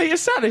talking to Peter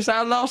Sallis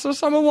out last of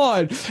summer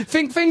wine.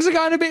 Think things are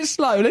going a bit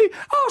slowly?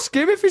 Ask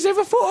him if he's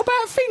ever thought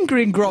about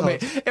fingering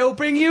Gromit. It'll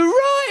bring you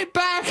right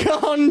back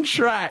on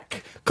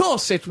track. Of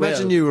course it will.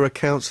 Imagine you were a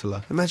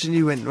counsellor. Imagine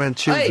you went round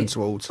children's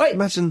wards. Wait.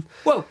 Imagine.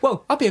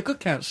 Whoa, I'd be a good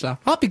counsellor.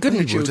 I'd be good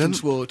in a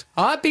children's ward.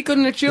 I'd be good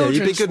in a Yeah, children's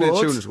you'd be good in a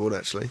ward. children's ward,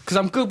 actually. Because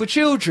I'm good with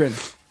children.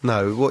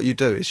 No, what you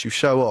do is you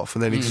show off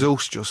and then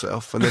exhaust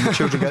yourself, and then the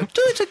children go, do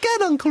it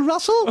again, Uncle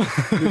Russell.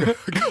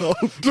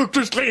 Look,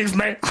 just leave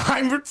me.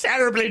 I'm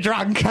terribly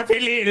drunk. I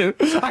feel ill.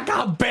 I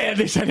can't bear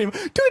this anymore.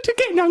 Do it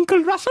again,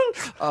 Uncle Russell.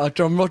 Oh,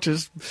 John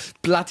Rogers,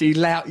 bloody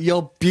loud,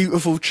 your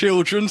beautiful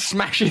children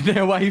smashing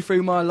their way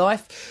through my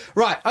life.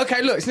 Right,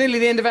 okay, look, it's nearly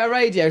the end of our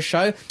radio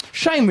show.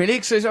 Shame, really,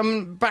 because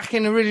I'm back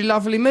in a really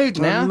lovely mood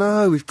now. Oh,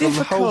 no, we've gone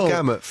the whole Difficult.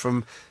 gamut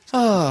from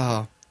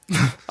Oh.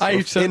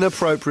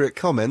 inappropriate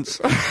comments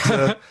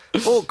to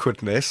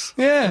awkwardness.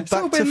 Yeah, it's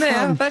back all to been there.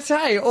 fun. That's,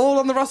 hey, all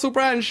on the Russell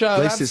Brand Show. At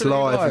least it's Absolute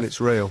live and it's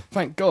real.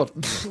 Thank God.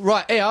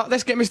 Right, here,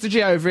 let's get Mr.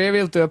 G over here.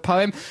 He'll do a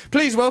poem.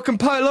 Please welcome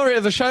Poet Laureate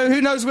of the show,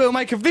 who knows what he'll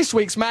make of this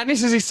week's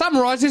madness as he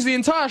summarises the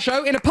entire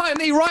show in a poem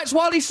that he writes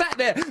while he sat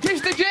there.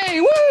 Mr.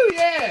 G, woo,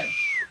 yeah!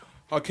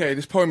 Okay,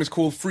 this poem is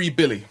called Free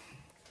Billy.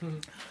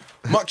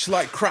 Much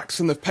like cracks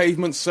in the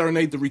pavement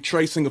serenade the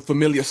retracing of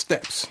familiar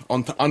steps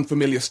onto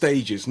unfamiliar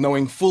stages,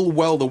 knowing full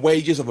well the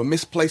wages of a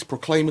misplaced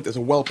proclaimant is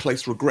a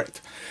well-placed regret.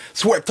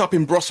 Swept up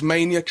in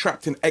Brosmania,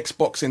 trapped in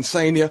Xbox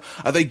insania,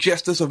 are they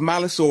jesters of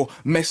malice or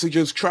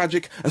messengers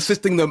tragic,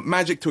 assisting the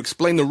magic to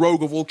explain the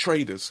rogue of all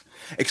traders?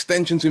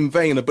 Extensions in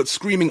vain are but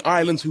screaming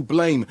islands who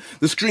blame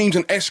the streams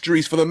and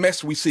estuaries for the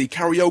mess we see,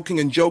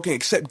 karaoking and joking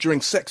except during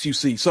sex you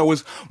see. So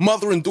as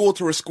mother and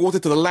daughter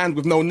escorted to the land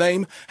with no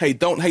name, hey,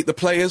 don't hate the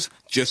players,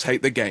 just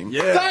hate the game.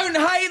 Don't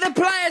hate the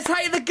players,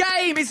 hate the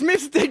game. It's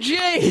Mr.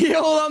 G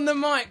all on the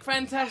mic.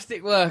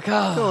 Fantastic work.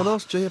 Oh. Go on,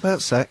 ask G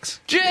about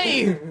sex. G,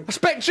 I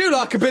expect you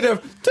like a bit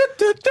of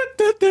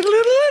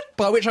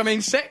by which I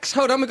mean sex.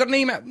 Hold on, we've got an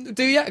email.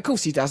 Do you? Of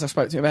course he does. I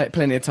spoke to him about it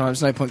plenty of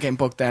times. No point getting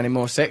bogged down in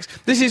more sex.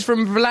 This is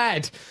from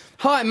Vlad.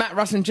 Hi, Matt,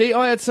 Russ and G.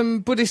 I heard some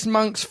Buddhist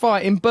monks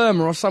fight in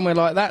Burma or somewhere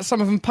like that.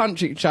 Some of them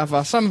punch each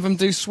other. Some of them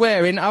do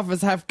swearing.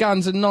 Others have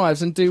guns and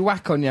knives and do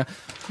whack on you.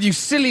 You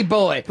silly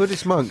boy.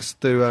 Buddhist monks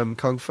do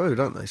kung fu,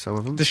 don't they, some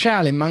of them? The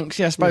Shaolin monks,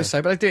 yeah, I suppose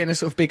so. But they do it in a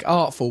sort of big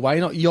artful way,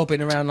 not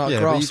yobbing around like yeah,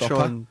 grasshopper. But you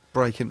try and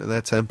break into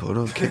their temple and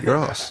they'll kick your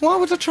ass. Why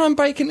would I try and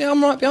break into?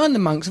 I'm right behind the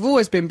monks. I've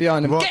always been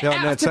behind them. Right Get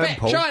behind out of their Tibet,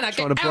 temple, China.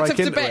 trying Get to out break of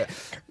into Tibet.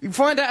 it.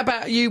 Find out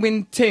about Yu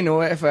Win Tin or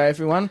whatever,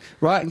 everyone.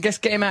 Right, and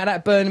get him out of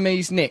that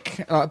Burmese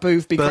nick, like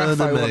Boothby Grafo.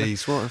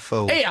 Burmese, what a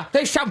fool. Here,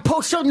 there's some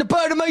puss on the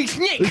Burmese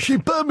nick. Is she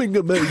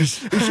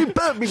Birminghamese? Is she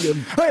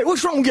Birmingham? Hey,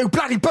 what's wrong with you,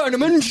 bloody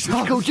Burnhamans?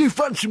 Because you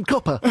front some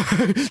copper.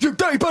 You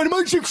dirty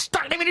Burnhamans, you've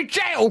stuck him in a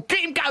jail. Get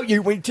him go,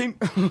 you Winton.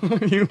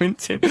 You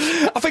Winton.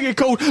 I think you're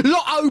called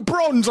Lotto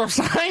Bronze or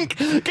something.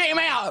 Get him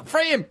out,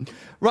 free him.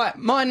 Right,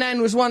 my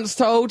nan was once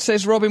told,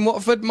 says Robin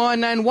Watford, my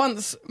nan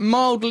was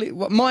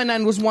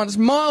once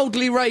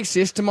mildly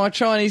racist to my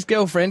Chinese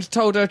girlfriend,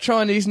 told her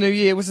Chinese New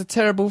Year was a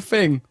terrible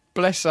thing.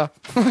 Bless her.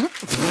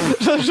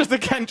 That's just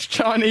against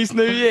Chinese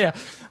New Year.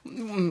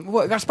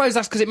 Well, I suppose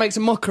that's because it makes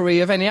a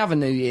mockery of any other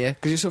New Year,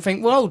 because you sort of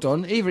think, well, hold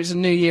on, either it's a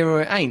New Year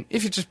or it ain't.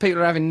 If it's just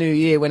people are having New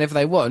Year whenever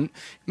they want,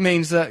 it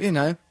means that, you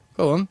know,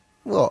 go on.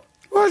 What?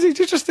 Why did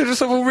you just do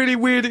something really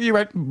weird that you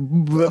went...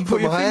 Put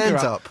your my hand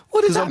up.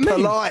 What does that I'm mean?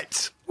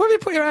 polite. What do you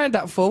put your hand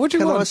up for? What do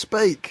you Can want? I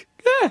speak?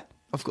 Yeah.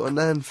 I've got a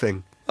nan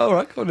thing. All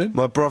right, go on then.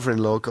 My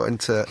brother-in-law got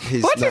into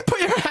his... Why do you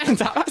put your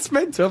hand up? That's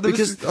mental.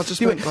 Because I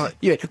just went like...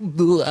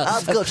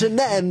 I've got a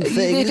nan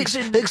thing.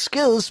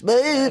 Excuse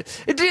me.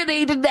 Do you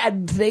need a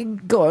nan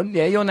thing? Go on.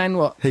 Yeah, your nan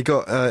what? He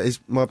got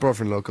my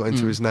brother-in-law got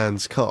into his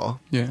nan's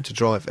car to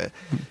drive it.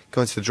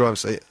 Got into the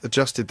driver's seat,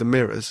 adjusted the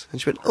mirrors, and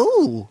she went,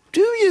 "Oh,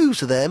 do you use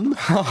them?"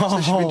 So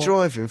she's been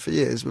driving for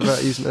years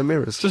without using her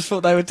mirrors. Just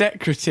thought they were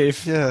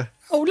decorative. Yeah.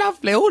 Oh,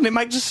 lovely. Oh, and it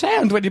makes a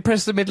sound when you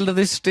press the middle of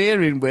this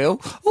steering wheel.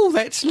 Oh,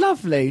 that's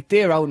lovely.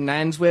 Dear old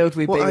Nans, where would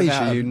we be What age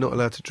without are you them? not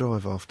allowed to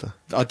drive after?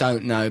 I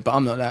don't know, but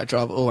I'm not allowed to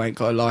drive. Or ain't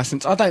got a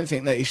licence. I don't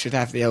think that you should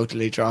have the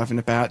elderly driving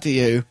about, do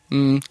you?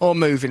 Or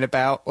moving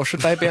about. Or should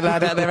they be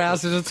allowed out of their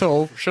houses at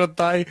all? Should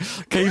they?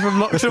 Keep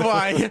them locked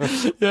away?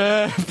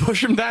 Yeah,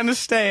 push them down the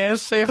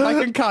stairs, see if they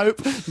can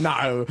cope?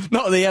 No,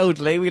 not the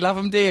elderly. We love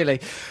them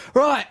dearly.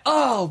 Right.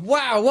 Oh,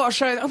 wow, what a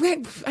show. I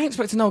ain't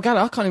expecting Noel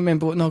Gallagher. I can't even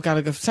remember what Noel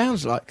Gallagher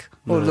sounds like,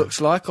 or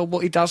looks like, or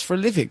what he does for a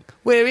living.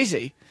 Where is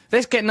he?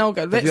 Let's get Noel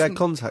Gallagher. Have you had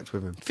contact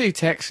with him? A few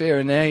texts here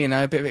and there, you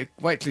know, a bit.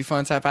 Wait till he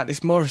finds out about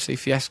this Morrissey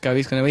fiasco.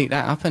 He's going to eat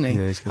that up, isn't he?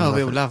 Yeah, he's going to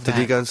we'll love that. Did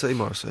he go and see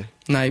Morrissey?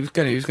 No, he was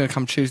going to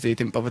come Tuesday. He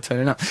didn't bother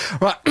turning up.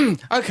 Right,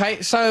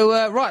 okay,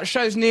 so, right,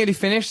 show's nearly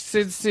finished. See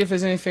if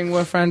there's anything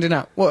worth rounding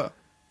up. What?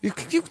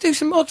 You do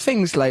some odd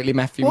things lately,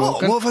 Matthew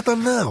Morgan. What have I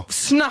done now?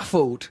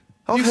 Snuffled.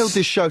 I've held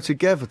this show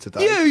together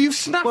today. You've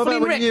snuffled What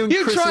about in when you and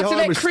You Chrissy tried to Hine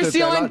let was Chrissy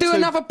stood there Hine like do two-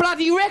 another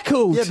bloody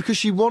record. Yeah, because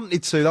she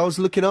wanted to. I was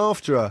looking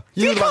after her.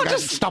 You can't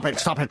just... Stop it. We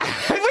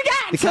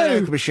The can't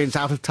karaoke machine's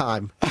out of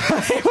time.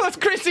 It was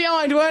Chrissy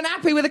Hine weren't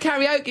happy with the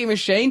karaoke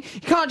machine.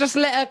 You can't just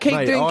let her keep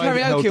Mate, doing I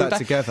karaoke held all that day.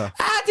 together.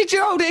 How did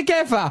you hold it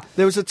together?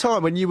 There was a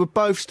time when you were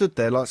both stood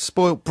there like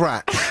spoilt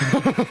brats.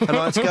 And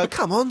I had to go,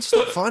 come on,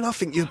 stop fine. I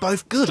think you're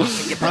both good. I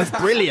think you're both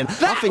brilliant.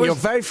 I think you're a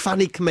very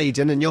funny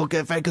comedian and you're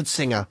a very good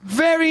singer.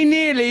 Very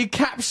nearly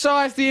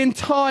capsized the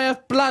entire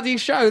bloody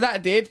show,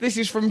 that did. This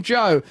is from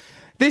Joe.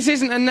 This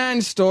isn't a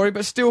Nan story,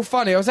 but still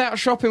funny. I was out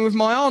shopping with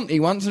my auntie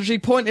once, and she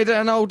pointed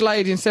at an old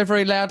lady and said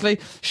very loudly,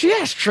 "She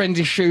has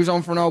trendy shoes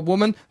on for an old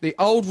woman." The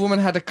old woman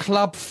had a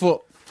club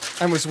foot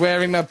and was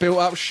wearing a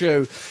built-up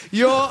shoe.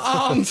 Your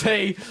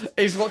auntie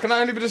is what can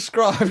only be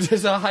described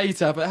as a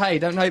hater, but hey,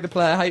 don't hate the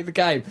player, hate the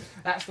game.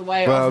 That's the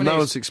way it Well, often no is.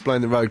 one's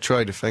explained the Rogue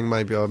Trader thing.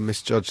 Maybe I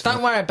misjudged Don't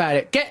that. worry about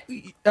it.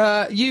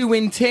 Get Yu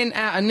Win Tin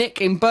out of Nick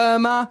in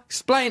Burma.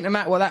 Explain to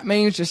Matt what that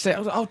means. Just say,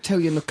 I'll tell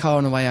you in the car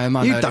on the way home.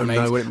 I You know don't what it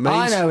means. know what it means.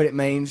 I know what it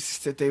means. It's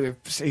to do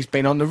with he's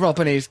been on the rob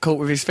and he's caught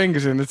with his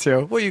fingers in the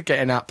till. What are you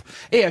getting up?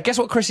 Here, guess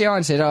what Chrissy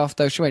Hine said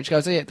after she went? She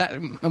goes, "Yeah, that."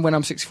 And when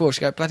I'm 64,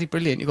 she goes, "Bloody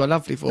brilliant. You've got a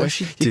lovely voice.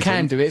 she you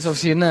can didn't. do it. It's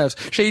obviously your nerves.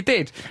 She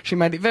did. She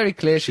made it very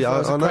clear. She Yeah, thought it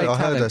was a I great know. I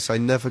heard talent. her say,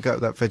 "Never go to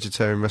that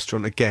vegetarian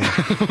restaurant again." I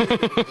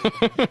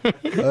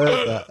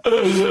heard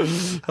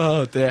that.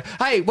 Oh dear.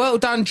 Hey, well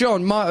done,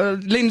 John.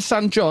 Lynn's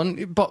son John,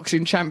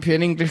 boxing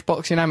champion, English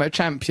boxing amateur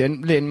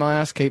champion. Lynn, my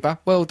housekeeper.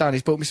 Well done.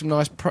 He's bought me some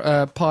nice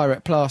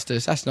pirate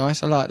plasters. That's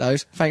nice. I like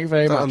those. Thank you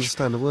very I don't much.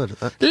 understand a word of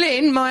that.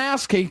 Lynn, my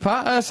housekeeper,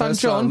 her son Her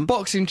John, son.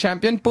 boxing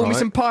champion, bought me Right.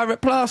 some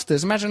pirate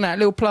plasters. Imagine that,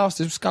 little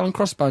plasters with skull and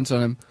crossbones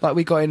on them, like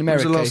we got in When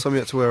was America. the last time you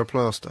had to wear a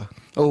plaster?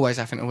 Always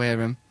having to wear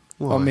them.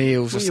 Why? On my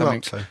heels or What are you something.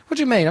 up to? What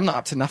do you mean? I'm not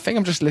up to nothing.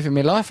 I'm just living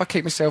my life. I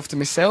keep myself to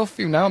myself.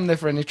 You know, I'm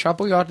never in any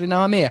trouble. You hardly know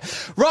I'm here.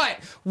 Right,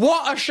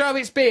 what a show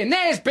it's been.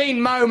 There's been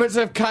moments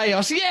of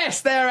chaos. Yes,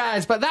 there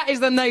has. But that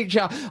is the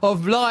nature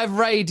of live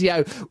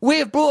radio.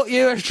 We've brought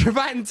you a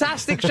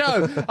fantastic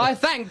show. I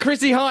thank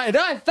Chrissy Hyde.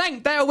 I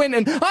thank Dale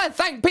Winton. I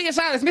thank Peter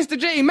Salis, Mr.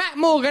 G, Matt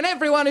Morgan,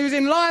 everyone who's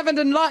enlivened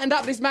and lightened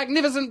up this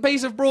magnificent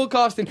piece of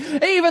broadcasting.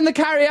 Even the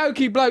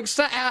karaoke blokes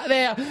sat out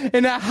there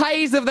in a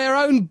haze of their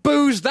own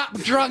boozed up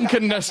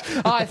drunkenness.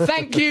 I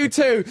thank you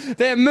too.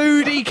 Their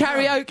moody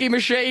karaoke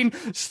machine,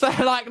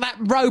 like that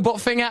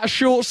robot thing out of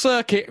Short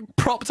Circuit,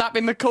 propped up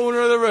in the corner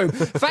of the room.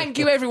 Thank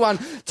you, everyone.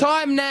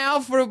 Time now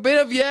for a bit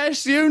of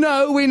Yes, You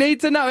Know, We Need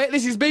to Know It.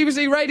 This is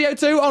BBC Radio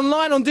 2,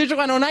 online, on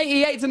digital, and on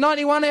 88 to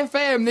 91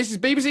 FM. This is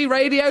BBC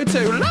Radio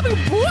 2. Love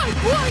you, boy,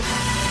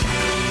 boy.